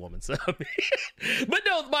a white woman, so. But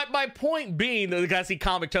no, my point being, the guy see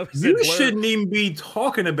comic token. You shouldn't even be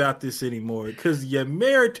talking about this anymore because you're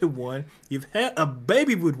married to one. You've had a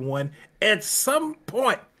baby with one. At some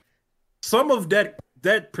point, some of that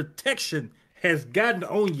protection has gotten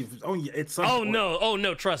on you at some point. Oh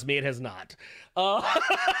no, trust me, it has not.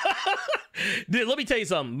 Dude, let me tell you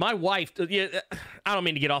something. My wife, I don't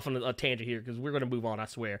mean to get off on a tangent here because we're going to move on, I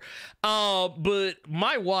swear. But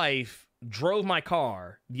my wife drove my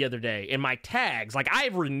car the other day, and my tags, like I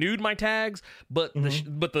have renewed my tags, but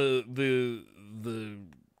the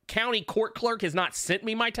county court clerk has not sent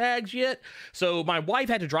me my tags yet. So my wife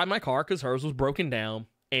had to drive my car because hers was broken down,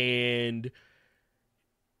 and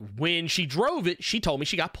when she drove it, she told me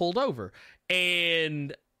she got pulled over,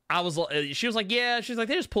 and she was like, they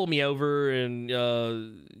just pulled me over and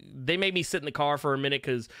they made me sit in the car for a minute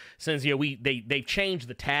because since they've changed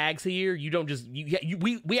the tags here, you don't just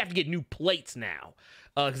we have to get new plates now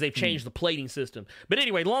because they've changed the plating system. But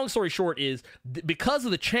anyway, long story short is because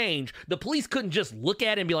of the change, the police couldn't just look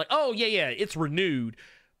at it and be like, oh yeah, it's renewed.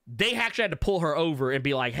 They actually had to pull her over and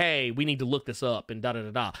be like, hey, we need to look this up and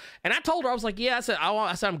da-da-da-da. And I told her, I was like, I said,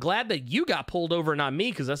 I'm glad that you got pulled over and not me,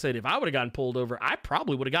 because I said, if I would have gotten pulled over, I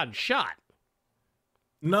probably would have gotten shot.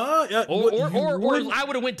 No, or I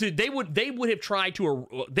would have went to, they would have tried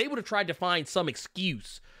to find some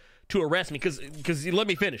excuse to arrest me, because let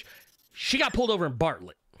me finish. She got pulled over in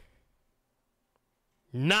Bartlett.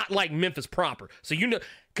 Not like Memphis proper. So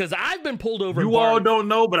because I've been pulled over. You all don't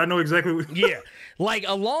know, but I know exactly what. Yeah. Like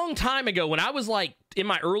a long time ago when I was like in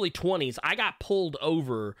my early 20s, I got pulled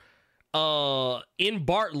over in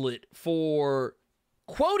Bartlett for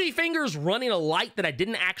quotey fingers running a light that I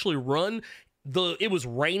didn't actually run. It was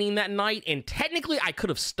raining that night, and technically I could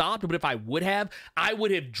have stopped, but if I would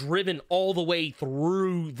have driven all the way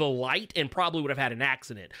through the light and probably would have had an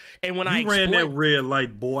accident. And when I ran that red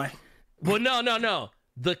light, boy. Well, no.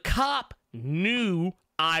 The cop knew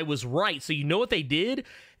I was right. So you know what they did?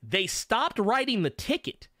 They stopped writing the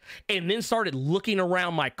ticket and then started looking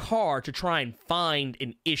around my car to try and find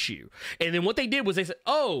an issue. And then what they did was they said,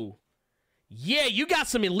 oh, yeah, you got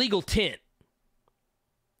some illegal tint.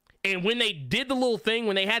 And when they did the little thing,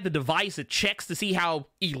 when they had the device that checks to see how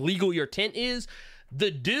illegal your tint is, the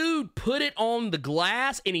dude put it on the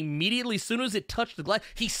glass, and immediately, as soon as it touched the glass,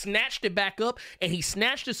 he snatched it back up, and he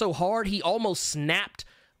snatched it so hard, he almost snapped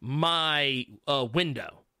my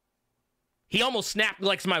window. He almost snapped,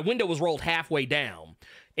 like, so my window was rolled halfway down.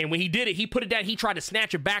 And when he did it, he put it down, he tried to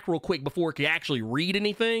snatch it back real quick before it could actually read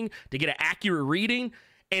anything, to get an accurate reading.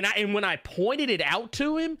 And when I pointed it out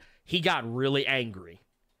to him, he got really angry.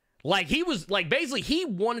 Like, he was, like, basically, he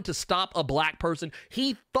wanted to stop a black person.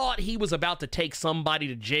 He thought he was about to take somebody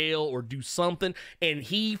to jail or do something, and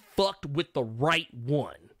he fucked with the right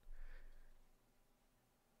one.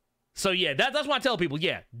 So, yeah, that's why I tell people,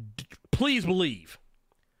 please believe.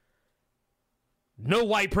 No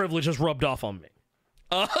white privilege has rubbed off on me.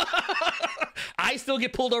 I still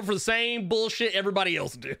get pulled over for the same bullshit everybody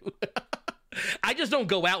else do. I just don't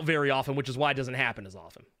go out very often, which is why it doesn't happen as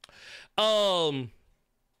often.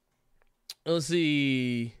 Let's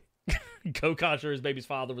see. Go-Kosher, his baby's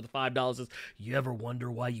father, with the $5 says, you ever wonder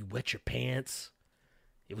why you wet your pants?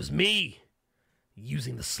 It was me.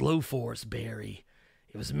 Using the slow force, Barry.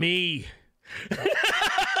 It was me.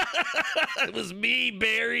 It was me,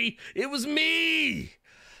 Barry. It was me.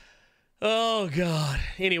 Oh, God.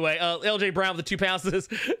 Anyway, LJ Brown with the 2 pounds says,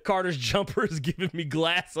 Carter's jumper is giving me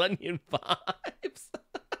glass onion vibes.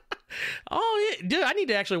 Oh, yeah. Dude, I need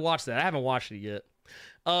to actually watch that. I haven't watched it yet.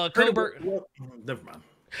 Never mind.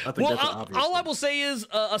 I think that's obvious. All I will say is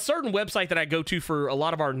a certain website that I go to for a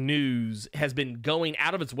lot of our news has been going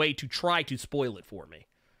out of its way to try to spoil it for me.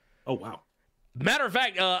 Oh, wow. Matter of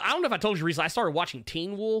fact, I don't know if I told you recently, I started watching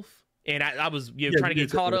Teen Wolf, and I was trying to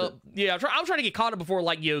get caught up. Yeah, I was trying to get caught up before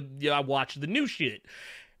I watched the new shit.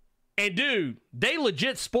 And dude, they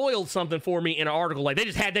legit spoiled something for me in an article. Like, they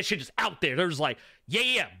just had that shit just out there. They're just like,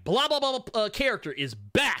 yeah, blah, blah, blah, character is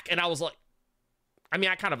back. And I was like, I mean,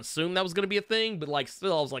 I kind of assumed that was going to be a thing, but like,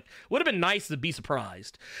 still, I was like, would have been nice to be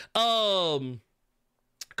surprised. Coburg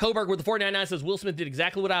with the 499 says Will Smith did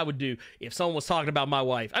exactly what I would do if someone was talking about my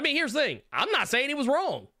wife. I mean, here's the thing. I'm not saying he was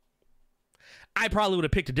wrong. I probably would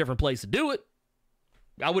have picked a different place to do it.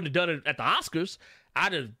 I wouldn't have done it at the Oscars.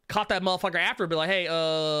 I'd have caught that motherfucker after and be like, hey,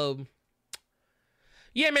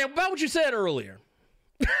 yeah, man, about what you said earlier.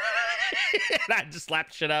 And I just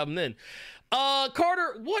slapped the shit out of him then.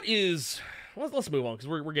 Carter, what is... Let's move on because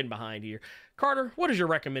we're getting behind here. Carter, what is your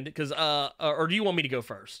recommended? Because or do you want me to go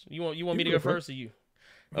first? You want me to go first? Or you?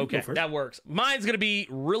 Okay, that works. Mine's gonna be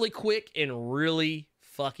really quick and really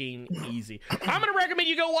fucking easy. I'm gonna recommend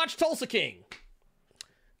you go watch Tulsa King.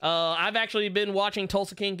 I've actually been watching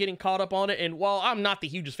Tulsa King, getting caught up on it, and while I'm not the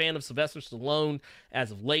hugest fan of Sylvester Stallone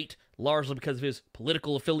as of late, largely because of his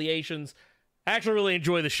political affiliations, I actually really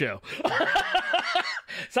enjoy the show.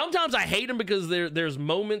 Sometimes I hate him because there's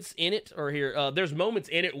moments in it, there's moments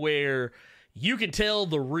in it where you can tell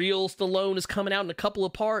the real Stallone is coming out in a couple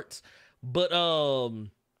of parts, but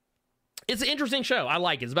it's an interesting show. I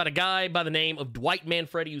like it. It's about a guy by the name of Dwight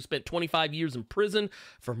Manfredi who spent 25 years in prison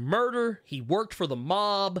for murder. He worked for the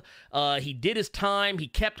mob. He did his time. He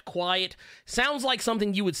kept quiet. Sounds like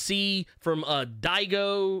something you would see from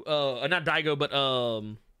Daigo. Not Daigo, but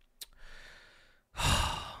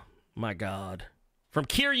my God, from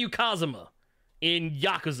Kiryu Kazuma in the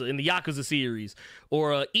Yakuza series,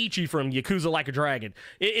 or Ichi from Yakuza Like a Dragon.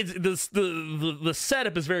 The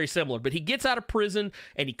setup is very similar, but he gets out of prison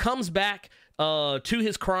and he comes back to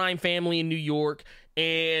his crime family in New York,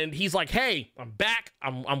 and he's like, "Hey, I'm back.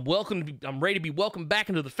 I'm ready to be welcomed back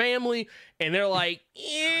into the family." And they're like,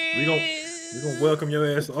 "We're gonna welcome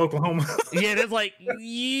your ass to Oklahoma." Yeah, that's like,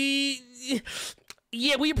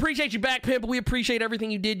 yeah, we appreciate you back, pimp. We appreciate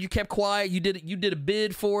everything you did. You kept quiet. You did a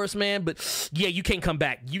bid for us, man. But yeah, you can't come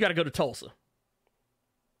back. You got to go to Tulsa.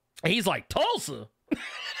 And he's like, Tulsa?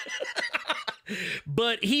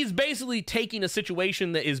 But he's basically taking a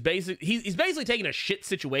situation that is he's basically taking a shit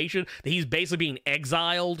situation that he's basically being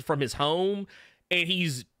exiled from his home, and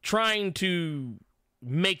he's trying to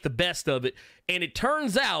make the best of it. And it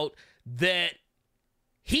turns out that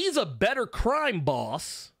he's a better crime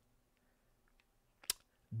boss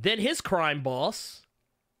than his crime boss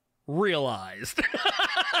realized.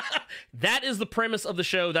 That is the premise of the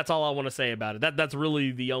show. That's all I want to say about it. That's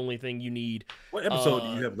really the only thing you need. What episode do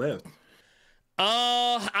you have left?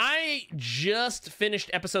 I just finished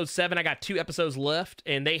episode 7. I got 2 episodes left,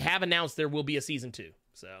 and they have announced there will be a season 2.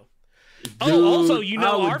 So, dude, also,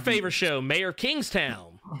 our favorite show, Mayor of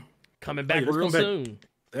Kingstown, coming back real soon.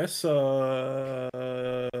 That's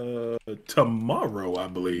tomorrow, I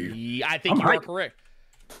believe. Yeah, I think you are correct.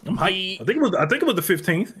 I'm hyped. I think it was the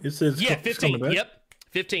 15th. It says 15th. Yep,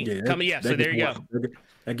 15th. Yeah, coming. Yeah, so there you go.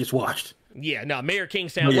 That gets watched. Yeah, no, Mayor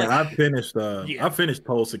Kingstown. Yeah, I finished. I finished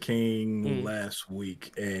Tulsa King last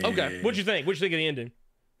week. And okay, what'd you think? What'd you think of the ending?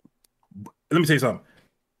 Let me tell you something.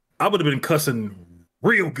 I would have been cussing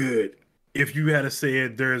real good if you had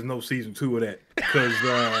said there is no season 2 of that. Because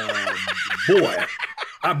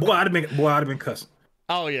I'd have been cussing.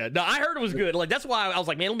 Oh yeah, no, I heard it was good. Like that's why I was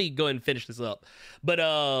like, man, let me go ahead and finish this up. But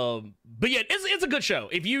yeah, it's a good show.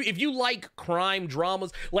 If you like crime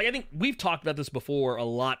dramas, like I think we've talked about this before a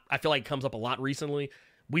lot. I feel like it comes up a lot recently.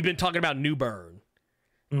 We've been talking about New Burn.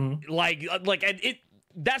 Mm-hmm. Like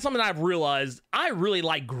that's something I've realized. I really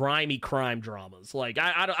like grimy crime dramas. Like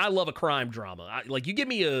I love a crime drama. Like you give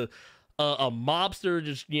me a mobster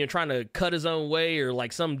just trying to cut his own way, or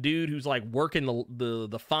like some dude who's like working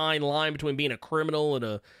the fine line between being a criminal and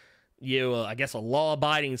I guess a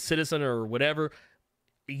law-abiding citizen or whatever.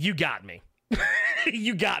 You got me.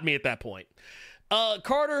 You got me at that point.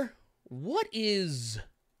 Carter, what is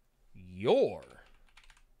your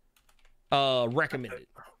recommended?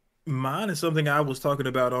 Mine is something I was talking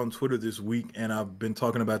about on Twitter this week, and I've been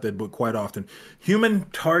talking about that book quite often. Human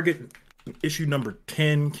Target issue number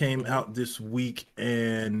 10 came out this week,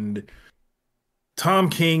 and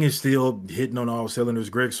Tom King is still hitting on all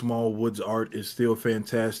cylinders. Greg Smallwood's art is still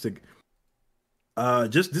fantastic.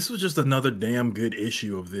 This was just another damn good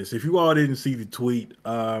issue of this. If you all didn't see the tweet,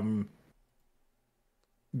 Guy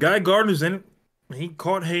Gardner's in it. He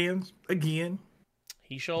caught hands again.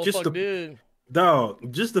 He sure fuck did.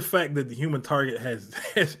 Dog, just the fact that the Human Target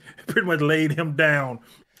has pretty much laid him down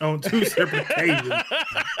on 2 separate occasions.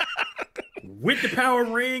 With the power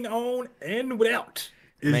ring on and without.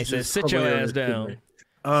 Man says, sit your ass down.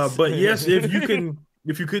 But yes, if you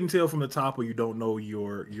couldn't tell from the top, or you don't know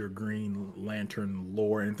your Green Lantern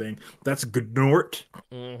lore or anything, that's Gnort.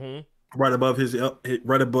 Mm-hmm. right above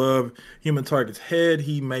right above Human Target's head.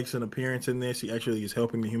 He makes an appearance in this. He actually is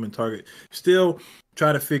helping the Human Target still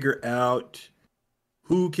try to figure out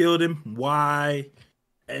who killed him, why,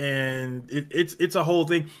 and it's a whole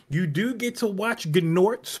thing. You do get to watch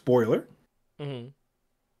Gnort, spoiler. Mm-hmm.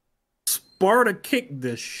 Sparta kicked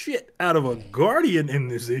the shit out of a Guardian in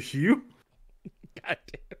this issue. God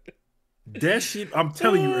damn it. That shit, I'm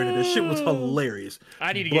telling you, Ernie, that shit was hilarious.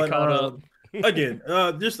 I need to get caught up. Again,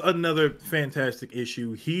 just another fantastic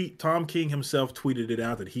issue. Tom King himself tweeted it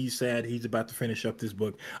out that he's sad he's about to finish up this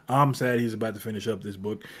book. I'm sad he's about to finish up this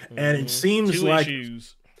book. And it seems Two like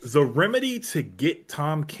issues. the remedy to get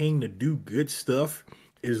Tom King to do good stuff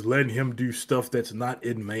is letting him do stuff that's not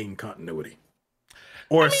in main continuity.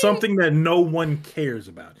 Or something that no one cares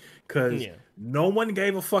about. Because no one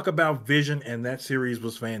gave a fuck about Vision, and that series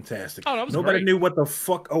was fantastic. Oh, that was Nobody great. knew what the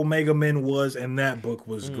fuck Omega Men was, and that book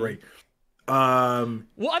was great. Well,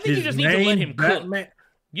 I think you just need to let him cook.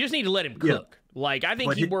 You just need to let him cook. Like, I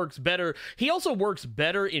think he works better. He also works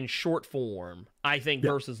better in short form, I think,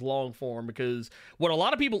 versus long form, because what a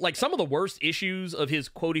lot of people, like some of the worst issues of his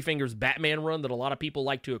Quotey Fingers Batman run that a lot of people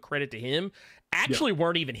like to accredit to him actually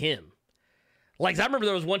weren't even him. Like, I remember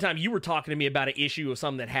there was one time you were talking to me about an issue of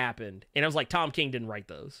something that happened, and I was like, Tom King didn't write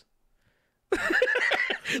those.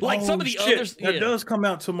 Like some of the others. That does come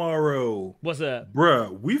out tomorrow. What's that?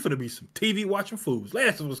 Bruh, we finna be some TV watching fools.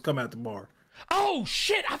 Last of Us come out tomorrow. Oh,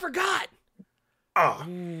 shit, I forgot. Ah.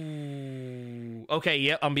 Ooh. Okay,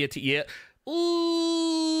 yep, I'm being Ooh.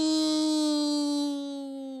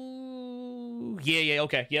 Yeah,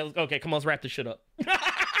 okay. Yeah, okay, come on, let's wrap this shit up.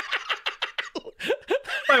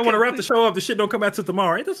 I want to wrap the show up. The shit don't come out till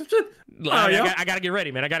tomorrow. Ain't that some shit? I gotta get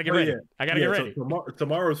ready, man. I gotta get ready. Yeah. I gotta get ready. So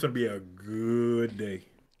tomorrow's gonna be a good day.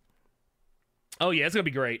 Oh yeah, it's gonna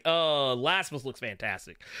be great. Last of Us looks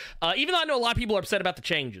fantastic. Even though I know a lot of people are upset about the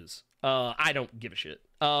changes, I don't give a shit.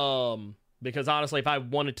 Because honestly, if I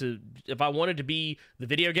wanted to be the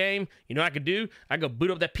video game, you know what I could do? I could go boot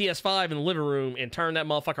up that PS5 in the living room and turn that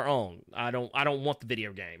motherfucker on. I don't want the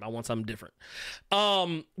video game. I want something different.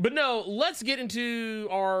 But no, let's get into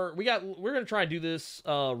we're gonna try and do this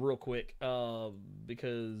real quick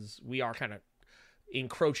because we are kind of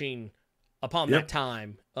encroaching upon that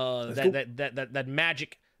time.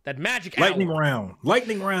 That magic Lightning hour. round.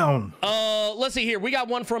 Let's see here. We got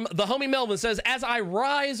one from the homie Melvin. Says, as I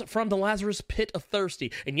rise from the Lazarus pit of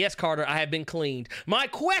thirsty, and yes, Carter, I have been cleaned. My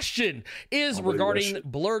question is regarding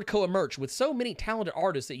Blurred Koa merch. With so many talented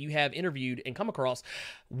artists that you have interviewed and come across,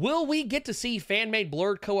 will we get to see fan-made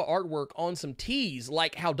Blurred Koa artwork on some tees,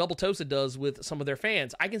 like how Double Toasted does with some of their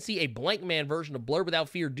fans? I can see a Blank Man version of Blurred Without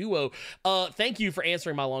Fear duo. Thank you for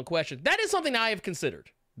answering my long question. That is something I have considered.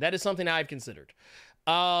 There's a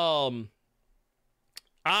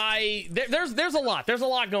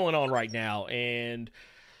lot going on right now, and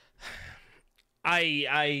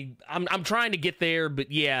I'm trying to get there,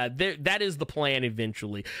 but yeah, that is the plan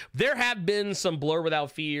eventually. There have been some Blur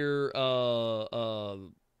Without Fear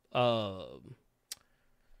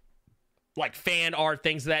like fan art,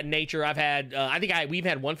 things of that nature. I've had we've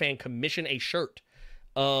had one fan commission a shirt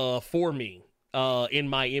for me in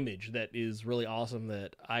my image that is really awesome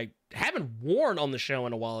that I haven't worn on the show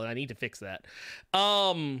in a while, and I need to fix that.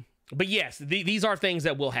 But yes, these are things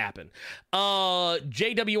that will happen.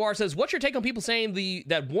 JWR says, what's your take on people saying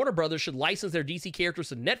that Warner Brothers should license their DC characters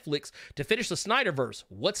to Netflix to finish the Snyderverse?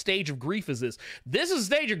 What stage of grief is this? This is a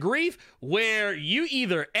stage of grief where you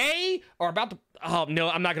either A, are about to... Oh, no,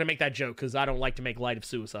 I'm not going to make that joke because I don't like to make light of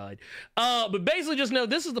suicide. But basically just know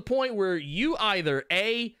this is the point where you either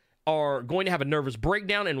A, are going to have a nervous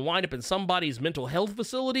breakdown and wind up in somebody's mental health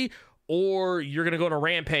facility, or you're going to go on a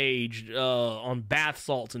rampage on bath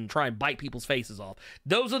salts and try and bite people's faces off.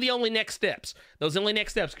 Those are the only next steps.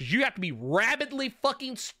 Because you have to be rabidly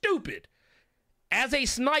fucking stupid as a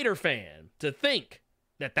Snyder fan to think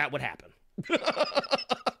that would happen.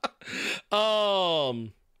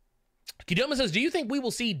 Kidoma says, do you think we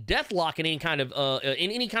will see Deathlock in any kind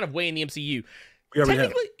of way in the MCU?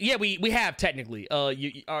 Technically, yeah, we have technically.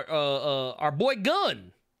 Our boy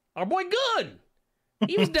Gunn.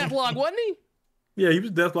 He was Deathlock, wasn't he? Yeah, he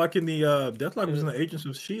was Deathlock in the Deathlock was in the Agents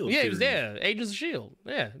of S.H.I.E.L.D. Yeah, he was there. Agents of S.H.I.E.L.D.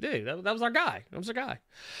 Yeah, dude, that was our guy. We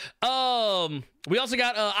also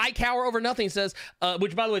got I Cower Over Nothing says,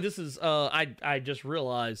 which by the way, this is I just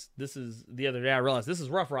realized the other day I realized this is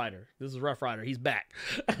Rough Rider. He's back.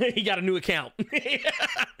 He got a new account. We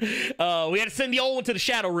had to send the old one to the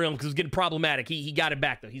Shadow Realm because it was getting problematic. He got it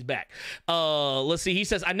back though. He's back. Let's see. He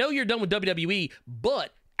says, I know you're done with WWE,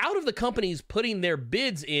 but out of the companies putting their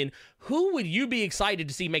bids in, who would you be excited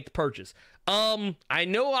to see make the purchase? I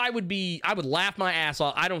know I would laugh my ass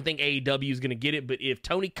off. I don't think AEW is going to get it, but if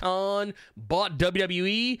Tony Khan bought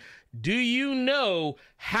WWE, do you know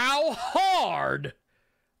how hard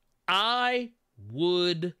I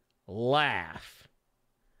would laugh?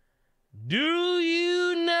 Do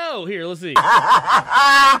you know? Here, let's see.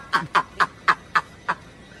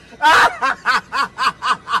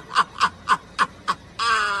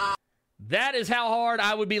 That is how hard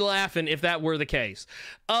I would be laughing if that were the case.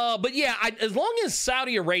 But yeah, as long as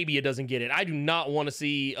Saudi Arabia doesn't get it, I do not want to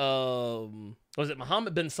see, was it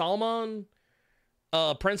Mohammed bin Salman?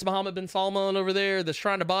 Prince Mohammed bin Salman over there that's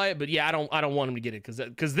trying to buy it. But yeah, I don't want him to get it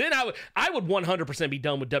because then I would 100% be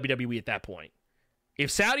done with WWE at that point. If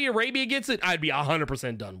Saudi Arabia gets it, I'd be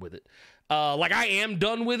 100% done with it. Like I am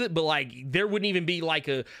done with it, but like there wouldn't even be like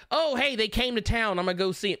oh hey, they came to town, I'm gonna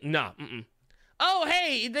go see it. Nah. Oh,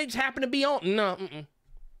 hey, they just happen to be on. No,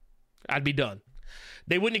 I'd be done.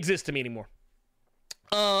 They wouldn't exist to me anymore.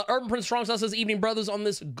 Urban Prince Strongstyle says, evening, brothers. On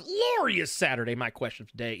this glorious Saturday, my question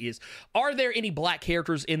today is, are there any black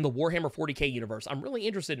characters in the Warhammer 40K universe? I'm really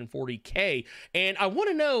interested in 40K, and I want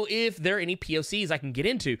to know if there are any POCs I can get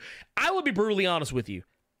into. I will be brutally honest with you.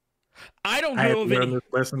 I don't know of any. This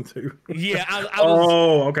lesson too. Yeah. I was,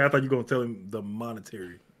 oh, okay. I thought you were going to tell him the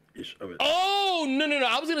monetary of it. Oh, no.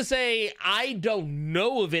 I was going to say, I don't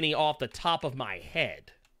know of any off the top of my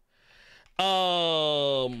head.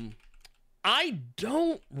 I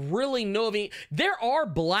don't really know of any. There are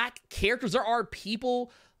black characters. There are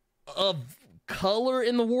people of color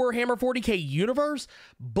in the Warhammer 40K universe,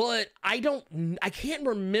 but I can't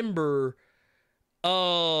remember.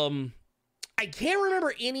 I can't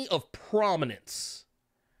remember any of prominence.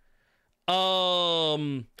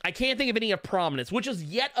 I can't think of any of prominence, which is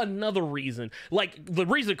yet another reason. Like, the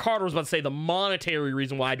reason Carter was about to say, the monetary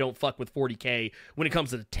reason why I don't fuck with 40K when it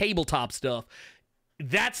comes to the tabletop stuff.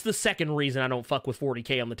 That's the second reason I don't fuck with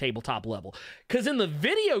 40K on the tabletop level. Because in the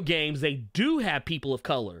video games, they do have people of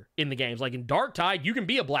color in the games. Like in Darktide, you can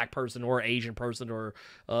be a black person or an Asian person or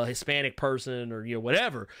a Hispanic person or,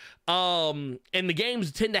 whatever. And the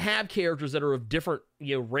games tend to have characters that are of different,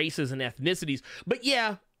 races and ethnicities. But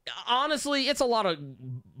yeah, honestly, it's a lot of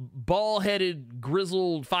bald-headed,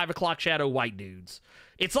 grizzled, 5 o'clock shadow white dudes.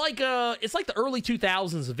 It's like the early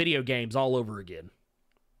 2000s of video games all over again.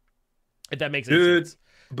 If that makes any sense.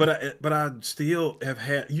 But I still have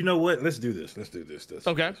had. You know what? Let's do this.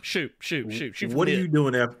 Okay, shoot. What are you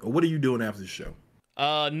doing after the show?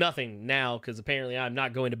 Nothing now because apparently I'm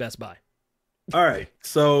not going to Best Buy. All right,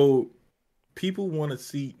 so people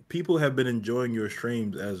have been enjoying your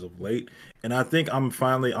streams as of late, and I think I'm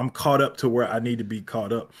caught up to where I need to be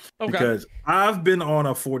caught up. Okay. Because I've been on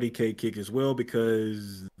a 40K kick as well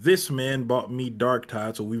because this man bought me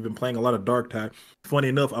Darktide, so we've been playing a lot of Darktide. Funny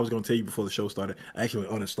enough, I was going to tell you before the show started, I actually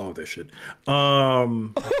uninstalled that shit.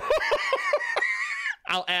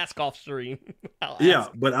 I'll ask off stream. Yeah,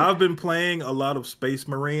 but I've been playing a lot of Space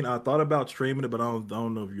Marine. I thought about streaming it, but I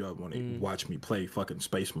don't know if you want to watch me play fucking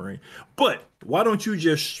Space Marine. But why don't you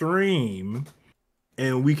just stream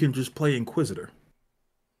and we can just play Inquisitor?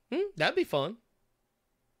 That'd be fun.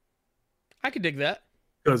 I could dig that.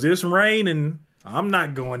 Because it's raining. I'm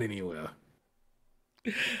not going anywhere.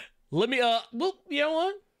 Let me, well, you know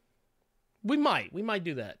what? We might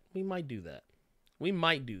do that. We might do that.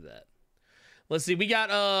 Let's see. We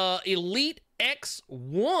got Elite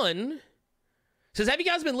X1 says, have you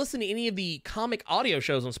guys been listening to any of the comic audio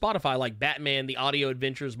shows on Spotify like Batman, The Audio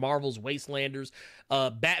Adventures, Marvel's Wastelanders,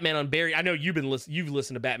 Batman Unburied? I know you've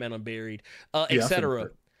listened to Batman Unburied,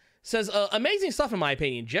 etc. Says, amazing stuff in my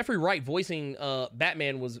opinion. Jeffrey Wright voicing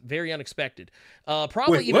Batman was very unexpected.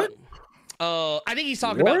 Probably Wait, even what? I think he's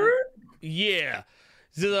talking about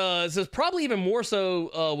says probably even more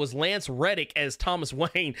so was Lance Reddick as Thomas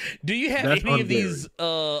Wayne. Do you have any of these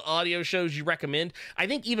audio shows you recommend? I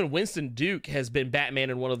think even Winston Duke has been Batman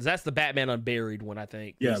in one of those. That's the Batman Unburied one, I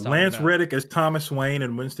think. Yeah, Lance Reddick as Thomas Wayne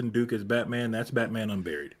and Winston Duke as Batman. That's Batman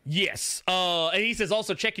Unburied. Yes. And he says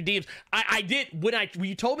also check your DMs. I did when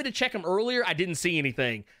you told me to check them earlier. I didn't see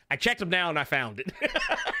anything. I checked them now and I found it.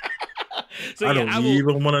 So, I don't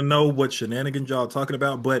even want to know what shenanigans y'all talking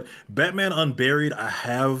about, but Batman Unburied,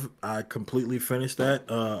 I completely finished that.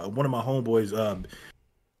 One of my homeboys,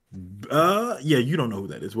 you don't know who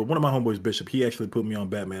that is, but one of my homeboys, Bishop, he actually put me on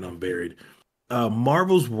Batman Unburied.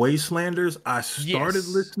 Marvel's Wastelanders, I started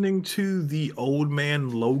listening to the Old Man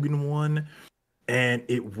Logan one, and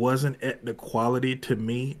it wasn't at the quality to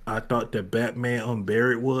me I thought that Batman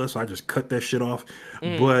Unburied was, so I just cut that shit off.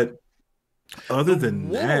 But other than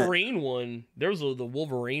Wolverine one, there was the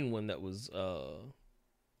Wolverine one that was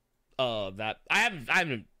that I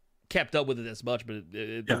haven't kept up with it as much, but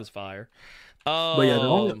it was fire. But yeah,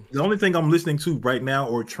 the only thing I'm listening to right now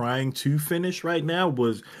or trying to finish right now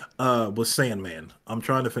was Sandman. I'm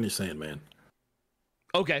trying to finish Sandman.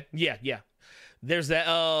 Okay, yeah. There's that.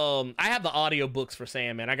 I have the audiobooks for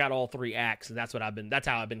Sandman. I got all 3 acts, and that's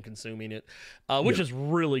how I've been consuming it, which is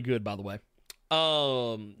really good, by the way.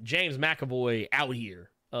 James McAvoy out here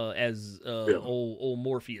as old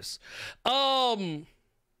Morpheus.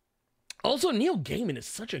 Also, Neil Gaiman is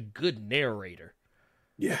such a good narrator.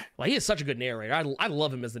 Yeah, like he is such a good narrator. I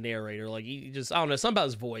love him as the narrator. Like he just, I don't know, something about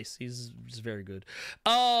his voice. He's just very good.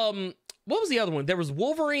 What was the other one? There was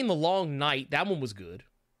Wolverine: The Long Night. That one was good.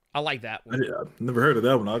 I like that one. I've never heard of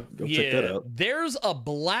that one. I'll check that out. There's a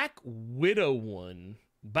Black Widow one,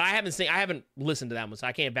 but I haven't listened to that one, so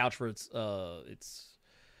I can't vouch for its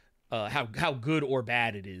how good or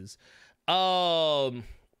bad it is. There's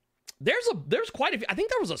quite a few. I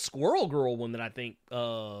think there was a Squirrel Girl one that I think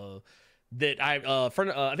I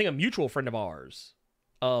think a mutual friend of ours,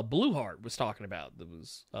 Blue Heart, was talking about. That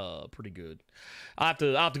was pretty good. I'll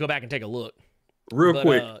have to go back and take a look. Real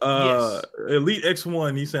quick, yes. Elite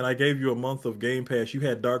X1, he said, I gave you a month of Game Pass. You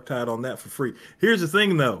had Dark Tide on that for free. Here's the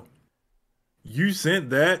thing, though. You sent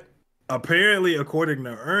that. Apparently, according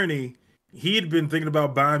to Ernie, he had been thinking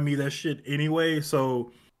about buying me that shit anyway.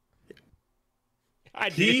 So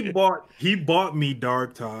he bought me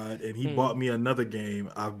Dark Tide, and he bought me another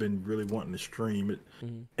game I've been really wanting to stream it.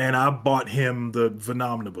 And I bought him the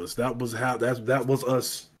Venomnibus. That was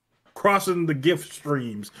us crossing the gift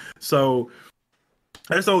streams. So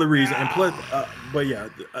that's the only reason. And plus, but yeah,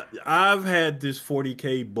 I've had this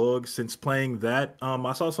 40K bug since playing that.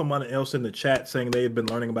 I saw someone else in the chat saying they had been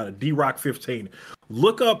learning about it. D-Rock 15.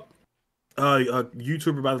 Look up a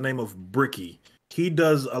YouTuber by the name of Bricky. He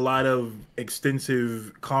does a lot of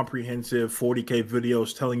extensive, comprehensive 40K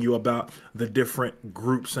videos telling you about the different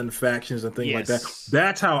groups and factions and things like that.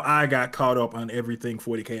 That's how I got caught up on everything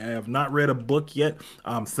 40K. I have not read a book yet.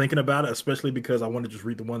 I'm thinking about it, especially because I want to just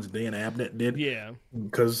read the ones Dan Abnett did. Yeah.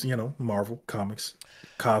 Because, Marvel Comics,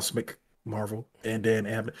 Cosmic Marvel, and Dan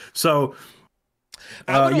Abnett. So,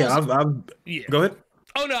 go ahead.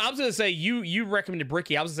 Oh, no, I was going to say, you recommended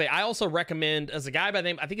Bricky. I was going to say, I also recommend, as a guy by the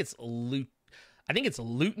name, I think it's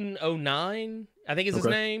Luton09, I think is his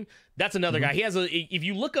name. That's another guy. He has if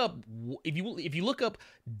you look up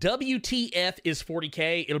WTF is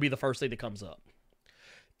 40K, it'll be the first thing that comes up.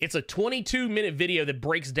 It's a 22-minute video that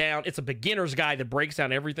breaks down, it's a beginner's guide that breaks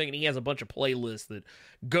down everything, and he has a bunch of playlists that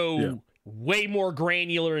go way more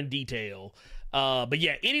granular in detail. But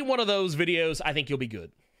yeah, any one of those videos, I think you'll be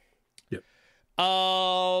good. Yep.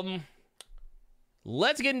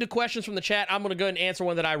 Let's get into questions from the chat. I'm going to go ahead and answer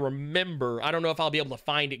one that I remember. I don't know if I'll be able to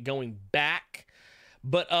find it going back,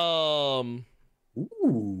 but ooh,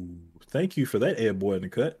 thank you for that, Ed Boy in the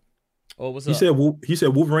cut. Oh, what's up? He said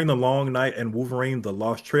Wolverine: The Long Night and Wolverine: The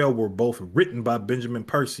Lost Trail were both written by Benjamin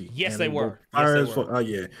Percy. Yes, they were. Oh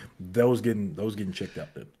yeah, those getting checked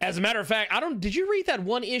out then. As a matter of fact, did you read that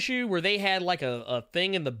one issue where they had like a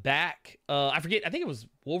thing in the back? I forget. I think it was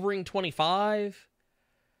Wolverine 25.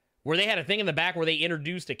 Where they had a thing in the back where they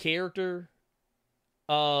introduced a character.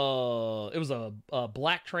 It was a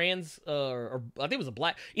black trans, or I think it was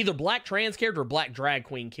either black trans character or black drag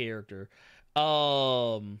queen character.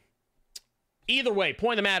 Either way,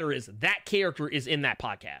 point of the matter is that character is in that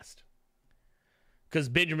podcast. Because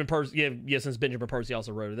Benjamin Percy, since Benjamin Percy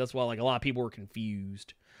also wrote it, that's why like a lot of people were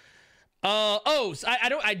confused. So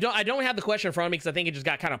I don't have the question in front of me because I think it just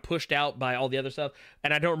got kind of pushed out by all the other stuff,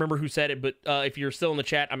 and I don't remember who said it. But if you're still in the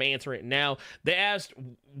chat, I'm answering it now. They asked,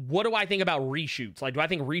 "What do I think about reshoots? Like, do I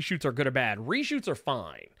think reshoots are good or bad? Reshoots are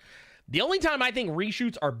fine. The only time I think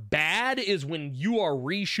reshoots are bad is when you are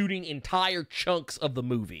reshooting entire chunks of the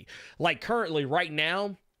movie. Like currently, right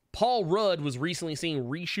now, Paul Rudd was recently seen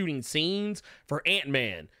reshooting scenes for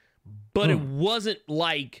Ant-Man, but it wasn't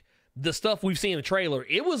like the stuff we've seen in the trailer.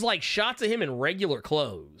 It was like shots of him in regular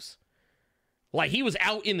clothes. Like he was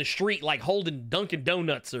out in the street, like holding Dunkin'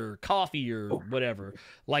 Donuts or coffee or whatever.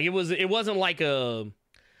 Like it wasn't like a,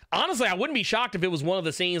 honestly, I wouldn't be shocked if it was one of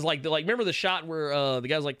the scenes like remember the shot where the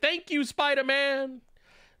guy's like, "Thank you, Spider-Man."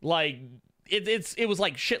 Like it was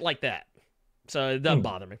like shit like that. So it doesn't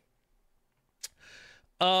bother me.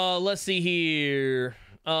 Let's see here.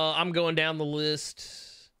 I'm going down the list.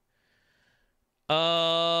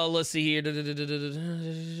 Let's see here.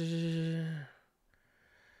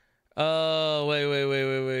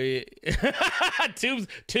 Wait.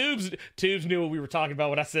 Tubes knew what we were talking about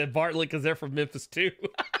when I said Bartlett because they're from Memphis too.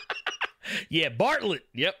 Yeah, Bartlett.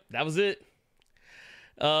 Yep, that was it.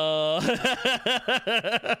 Let's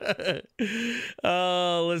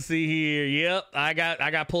see here. Yep, I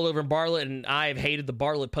got pulled over in Bartlett, and I have hated the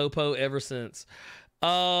Bartlett Popo ever since.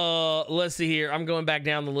 Let's see here. I'm going back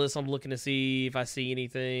down the list. I'm looking to see if I see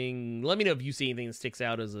anything. Let me know if you see anything that sticks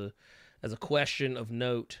out as a question of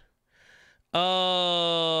note. Did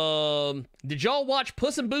y'all watch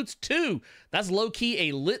Puss in Boots 2? That's low-key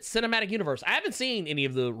a lit cinematic universe. I haven't seen any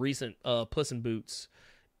of the recent Puss in Boots.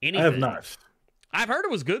 Anything. I have not. I've heard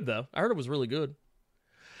it was good, though. I heard it was really good.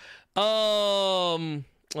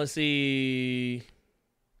 Let's see.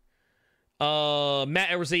 Matt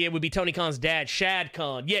Edwards said it would be Tony Khan's dad, Shad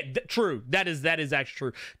Khan. Yeah, true. That is actually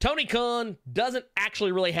true. Tony Khan doesn't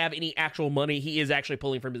actually really have any actual money. He is actually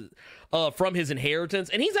pulling from his inheritance,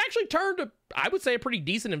 and he's actually turned I would say, a pretty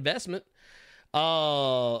decent investment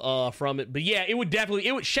from it. But yeah, it would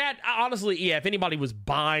Shad, honestly, yeah, if anybody was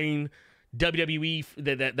buying WWE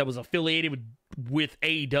that was affiliated with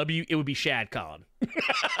AEW, it would be Shad Khan.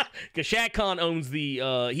 Because Shad Khan owns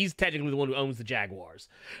he's technically the one who owns the Jaguars.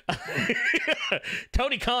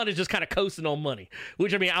 Tony Khan is just kind of coasting on money,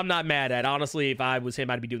 which, I mean, I'm not mad at. Honestly, if I was him,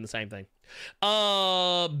 I'd be doing the same thing.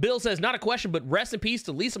 Bill says, not a question, but rest in peace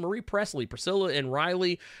to Lisa Marie Presley. Priscilla and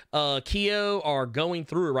Riley Keough are going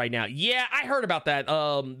through it right now. Yeah, I heard about that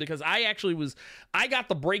because I got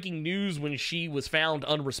the breaking news when she was found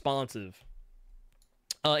unresponsive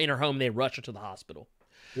in her home. They rushed her to the hospital.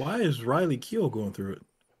 Why is Riley Keough going through it?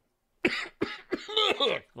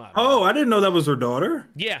 Oh, I didn't know that was her daughter.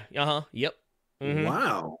 Yeah. Yep. Mm-hmm.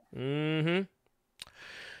 Wow. Mm-hmm.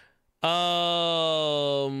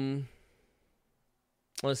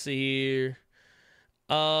 Let's see here.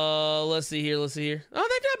 Let's see here. Oh,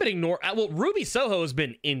 they've not been ignored. Well, Ruby Soho has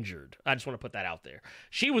been injured. I just want to put that out there.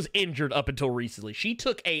 She was injured up until recently. She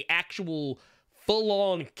took a actual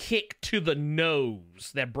full-on kick to the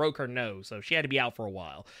nose that broke her nose, so she had to be out for a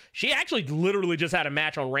while. She actually literally just had a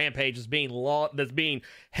match on Rampage that's being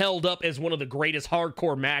held up as one of the greatest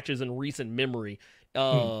hardcore matches in recent memory.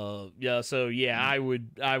 Yeah, so yeah, I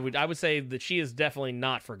would say that she is definitely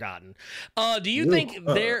not forgotten. Do you think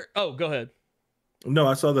there? Oh, go ahead. No,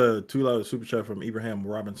 I saw the $2 super chat from Abraham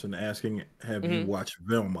Robinson asking, "Have you watched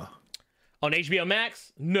Velma on HBO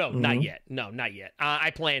Max?" No, not yet. No, not yet. I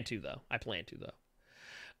plan to though.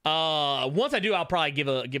 Once I do, I'll probably give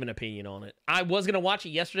an opinion on it. I was gonna watch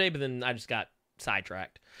it yesterday, but then I just got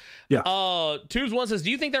sidetracked. Yeah. Tubes1 says, do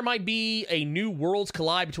you think there might be a new Worlds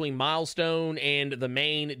Collide between Milestone and the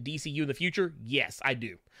main DCU in the future? Yes, I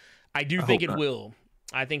do. I think it will.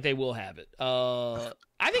 I think they will have it. I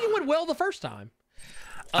think it went well the first time.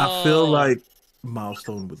 I feel like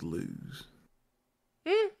Milestone would lose.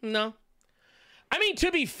 No. I mean,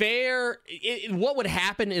 to be fair, what would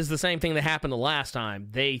happen is the same thing that happened the last time.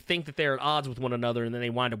 They think that they're at odds with one another, and then they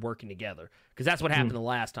wind up working together. Because that's what happened the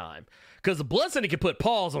last time. Because the Blood Syndicate put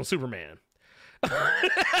pause on Superman.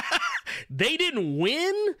 They didn't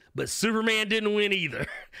win, but Superman didn't win either.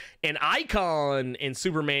 And Icon and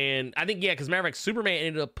Superman, I think, yeah, because matter of fact, Superman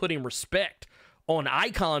ended up putting respect on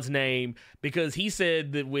Icon's name because he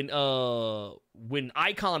said that when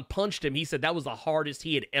Icon punched him, he said that was the hardest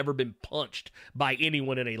he had ever been punched by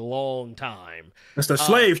anyone in a long time. That's the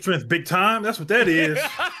slave strength, big time. That's what that is.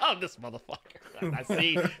 Oh, this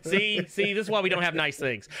motherfucker. See, this is why we don't have nice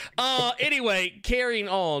things. Anyway, carrying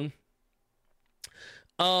on.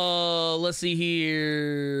 Let's see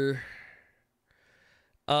here.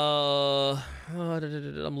 I'm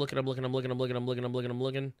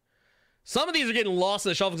looking. Some of these are getting lost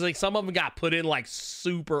in the shuffle because like some of them got put in like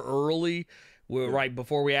super early, right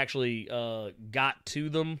before we actually got to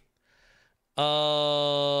them.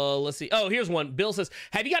 Let's see. Oh, here's one. Bill says,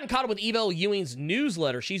 have you gotten caught up with Evel Ewing's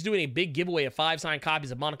newsletter? She's doing a big giveaway of 5 signed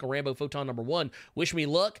copies of Monica Rambeau Photon #1. Wish me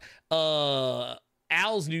luck.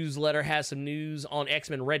 Al's newsletter has some news on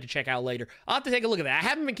X-Men Red to check out later. I'll have to take a look at that. I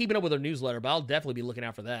haven't been keeping up with her newsletter, but I'll definitely be looking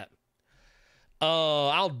out for that.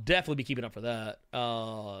 I'll definitely be keeping up for that.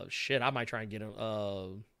 Shit, I might try and get it.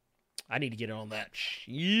 I need to get it on that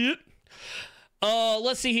shit.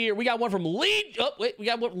 Let's see here. We got one from Legion. Oh, wait, we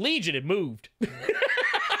got one. Legion. It moved. With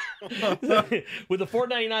the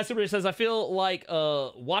 $4.99 super, it says, I feel like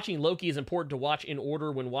watching Loki is important to watch in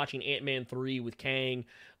order when watching Ant-Man 3 with Kang,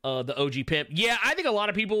 the OG pimp. Yeah, I think a lot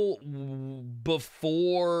of people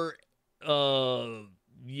before Ant-Man,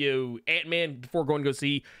 before going to go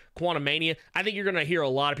see Quantumania, I think you're going to hear a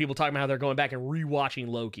lot of people talking about how they're going back and rewatching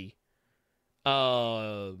Loki.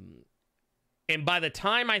 And by the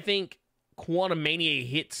time I think Quantumania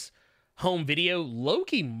hits home video,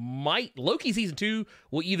 Loki season 2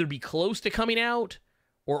 will either be close to coming out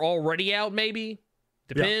or already out, maybe.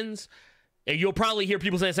 Depends. Yeah. And you'll probably hear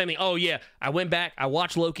people saying the same thing. Oh, yeah, I went back, I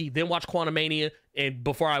watched Loki, then watched Quantumania, and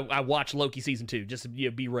before I watched Loki season 2, just to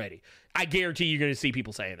be ready. I guarantee you're going to see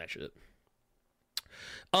people saying that shit.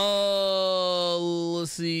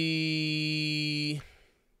 Let's see.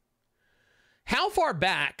 How far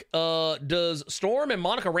back does Storm and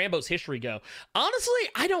Monica Rambeau's history go? Honestly,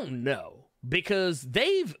 I don't know, because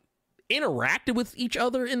they've interacted with each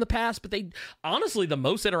other in the past, but honestly, the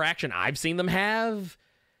most interaction I've seen them have,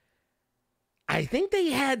 I think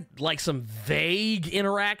they had like some vague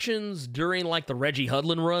interactions during like the Reggie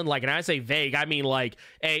Hudlin run. Like, and I say vague, I mean like,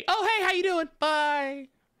 hey, how you doing? Bye.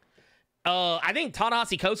 I think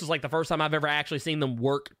Ta-Nehisi Coates was like the first time I've ever actually seen them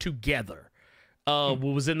work together.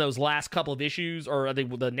 Was in those last couple of issues, or I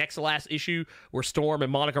think the next to last issue, where Storm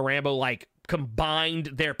and Monica Rambeau like combined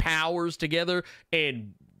their powers together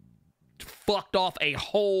and fucked off a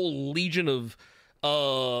whole legion of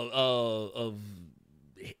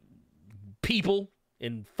people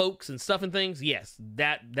and folks and stuff and things. Yes,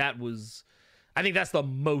 that was. I think that's the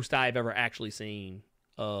most I've ever actually seen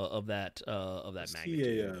of that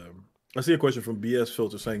magnitude. I see a question from BS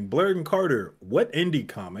Filter saying, Blair and Carter, what indie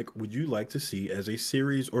comic would you like to see as a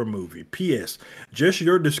series or movie? P.S. Just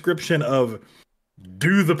your description of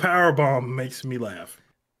do the powerbomb makes me laugh.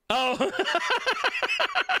 Oh.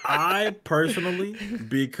 I personally,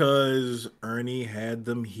 because Ernie had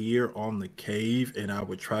them here on the cave, and I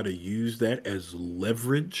would try to use that as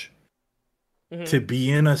leverage to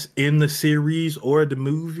be in the series or the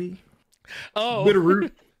movie. Oh.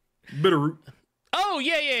 Bitterroot. Oh,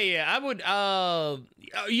 yeah. I would,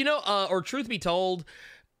 or truth be told,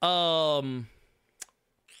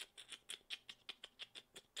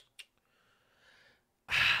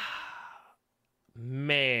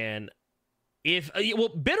 man,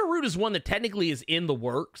 Bitterroot is one that technically is in the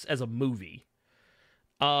works as a movie.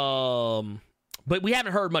 But we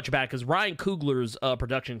haven't heard much about it because Ryan Coogler's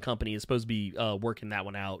production company is supposed to be working that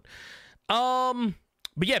one out.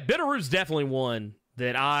 But yeah, Bitterroot's definitely one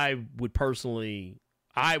that I would personally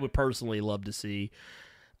love to see.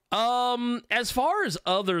 As far as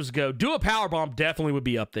others go, Do a Powerbomb definitely would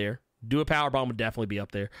be up there.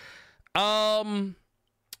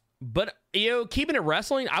 But keeping it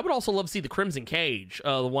wrestling, I would also love to see the Crimson Cage,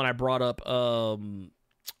 the one I brought up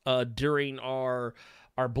during our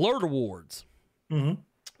Blurred Awards. Mm-hmm.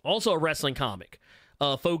 Also a wrestling comic,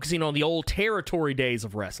 focusing on the old territory days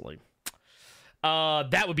of wrestling.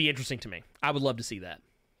 That would be interesting to me. I would love to see that.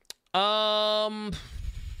 Also,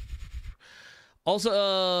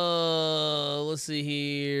 let's see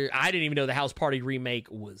here. I didn't even know the House Party remake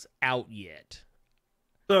was out yet.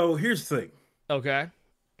 So here's the thing. Okay.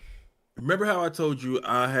 Remember how I told you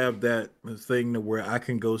I have that thing where I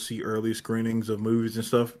can go see early screenings of movies and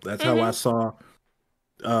stuff? That's how I saw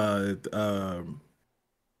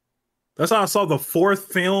that's how I saw the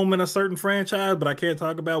fourth film in a certain franchise, but I can't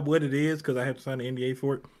talk about what it is because I have to sign an NDA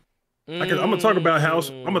for it. I'm gonna talk about House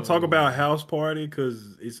Party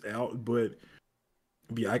because it's out, but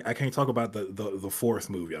yeah, I can't talk about the fourth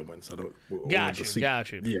movie I went. So I don't. Got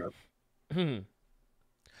you. Yeah.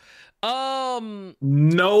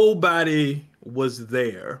 Nobody was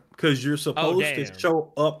there because you're supposed to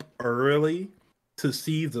show up early to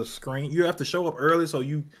see the screen. You have to show up early so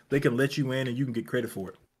they can let you in and you can get credit for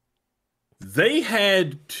it. They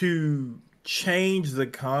had to change the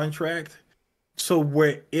contract so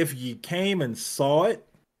where if you came and saw it,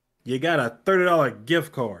 you got a $30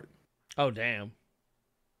 gift card. Oh damn!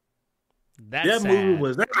 That movie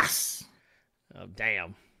was ass. Oh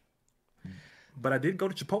damn! But I did go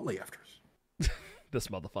to Chipotle after. This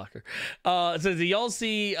motherfucker. So do y'all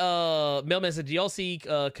see, Mailman said, do y'all see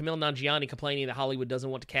Camille Nanjiani complaining that Hollywood doesn't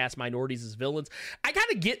want to cast minorities as villains? I kind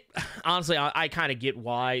of get, honestly, I kind of get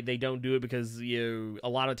why they don't do it because, a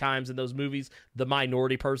lot of times in those movies, the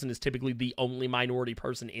minority person is typically the only minority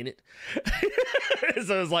person in it.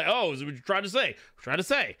 So it's like, oh, is what you're trying to say? Let's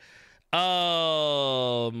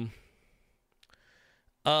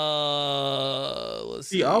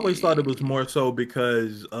see. I always thought it was more so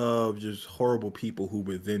because of just horrible people who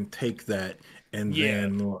would then take that and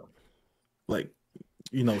then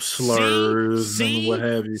slurs and what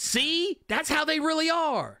have you. See, that's how they really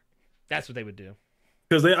are. That's what they would do.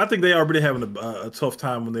 Because I think they already having a tough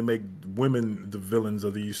time when they make women the villains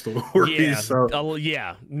of these stories. Yeah, so.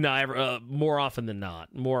 More often than not.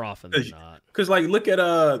 Because look at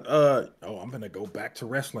I'm gonna go back to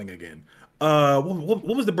wrestling again. What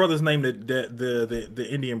was the brother's name that the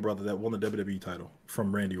Indian brother that won the WWE title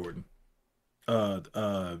from Randy Orton?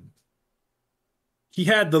 He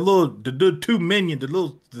had the two minions,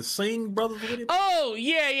 the Singh brothers with him. Oh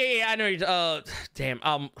yeah, I know. Damn.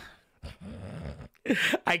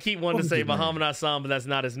 I keep wanting to say Muhammad Hassan, but that's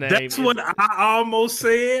not his name. That's what I almost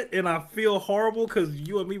said, and I feel horrible because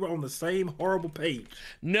you and me were on the same horrible page.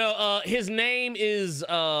 No, his name is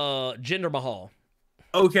Jinder Mahal.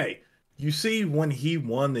 Okay. You see, when he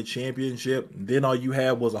won the championship, then all you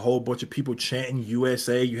had was a whole bunch of people chanting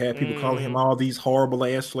USA. You had people calling him all these horrible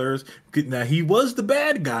ass slurs. Now, he was the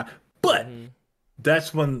bad guy, but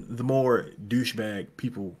that's when the more douchebag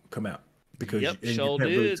people come out. Because you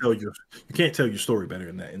can't tell your story better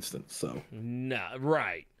in that instance. So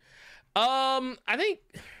right. I think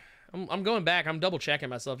I'm going back. I'm double checking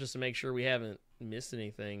myself just to make sure we haven't missed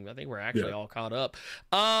anything. I think we're actually all caught up.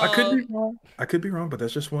 I could be wrong, but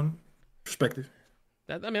that's just one perspective.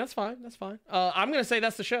 That's fine. That's fine. I'm gonna say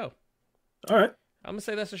that's the show. All right. I'm gonna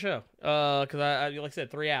say that's the show. Because I like I said,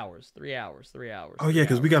 3 hours. Oh yeah,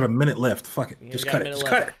 because we got a minute left. Fuck it. Just cut it. Just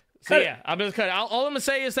cut it. So yeah, I'm just cutting. All I'm gonna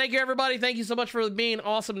say is thank you, everybody. Thank you so much for being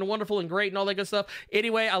awesome and wonderful and great and all that good stuff.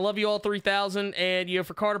 Anyway, I love you all 3,000. And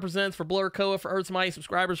for Carter Presents, for Blur Koa, for Earth's Mightiest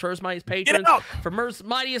subscribers, for Earth's Mightiest patrons, for Earth's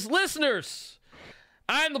Mightiest listeners.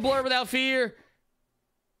 I'm the Blur Without Fear.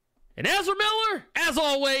 And Ezra Miller, as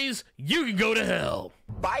always, you can go to hell.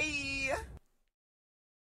 Bye.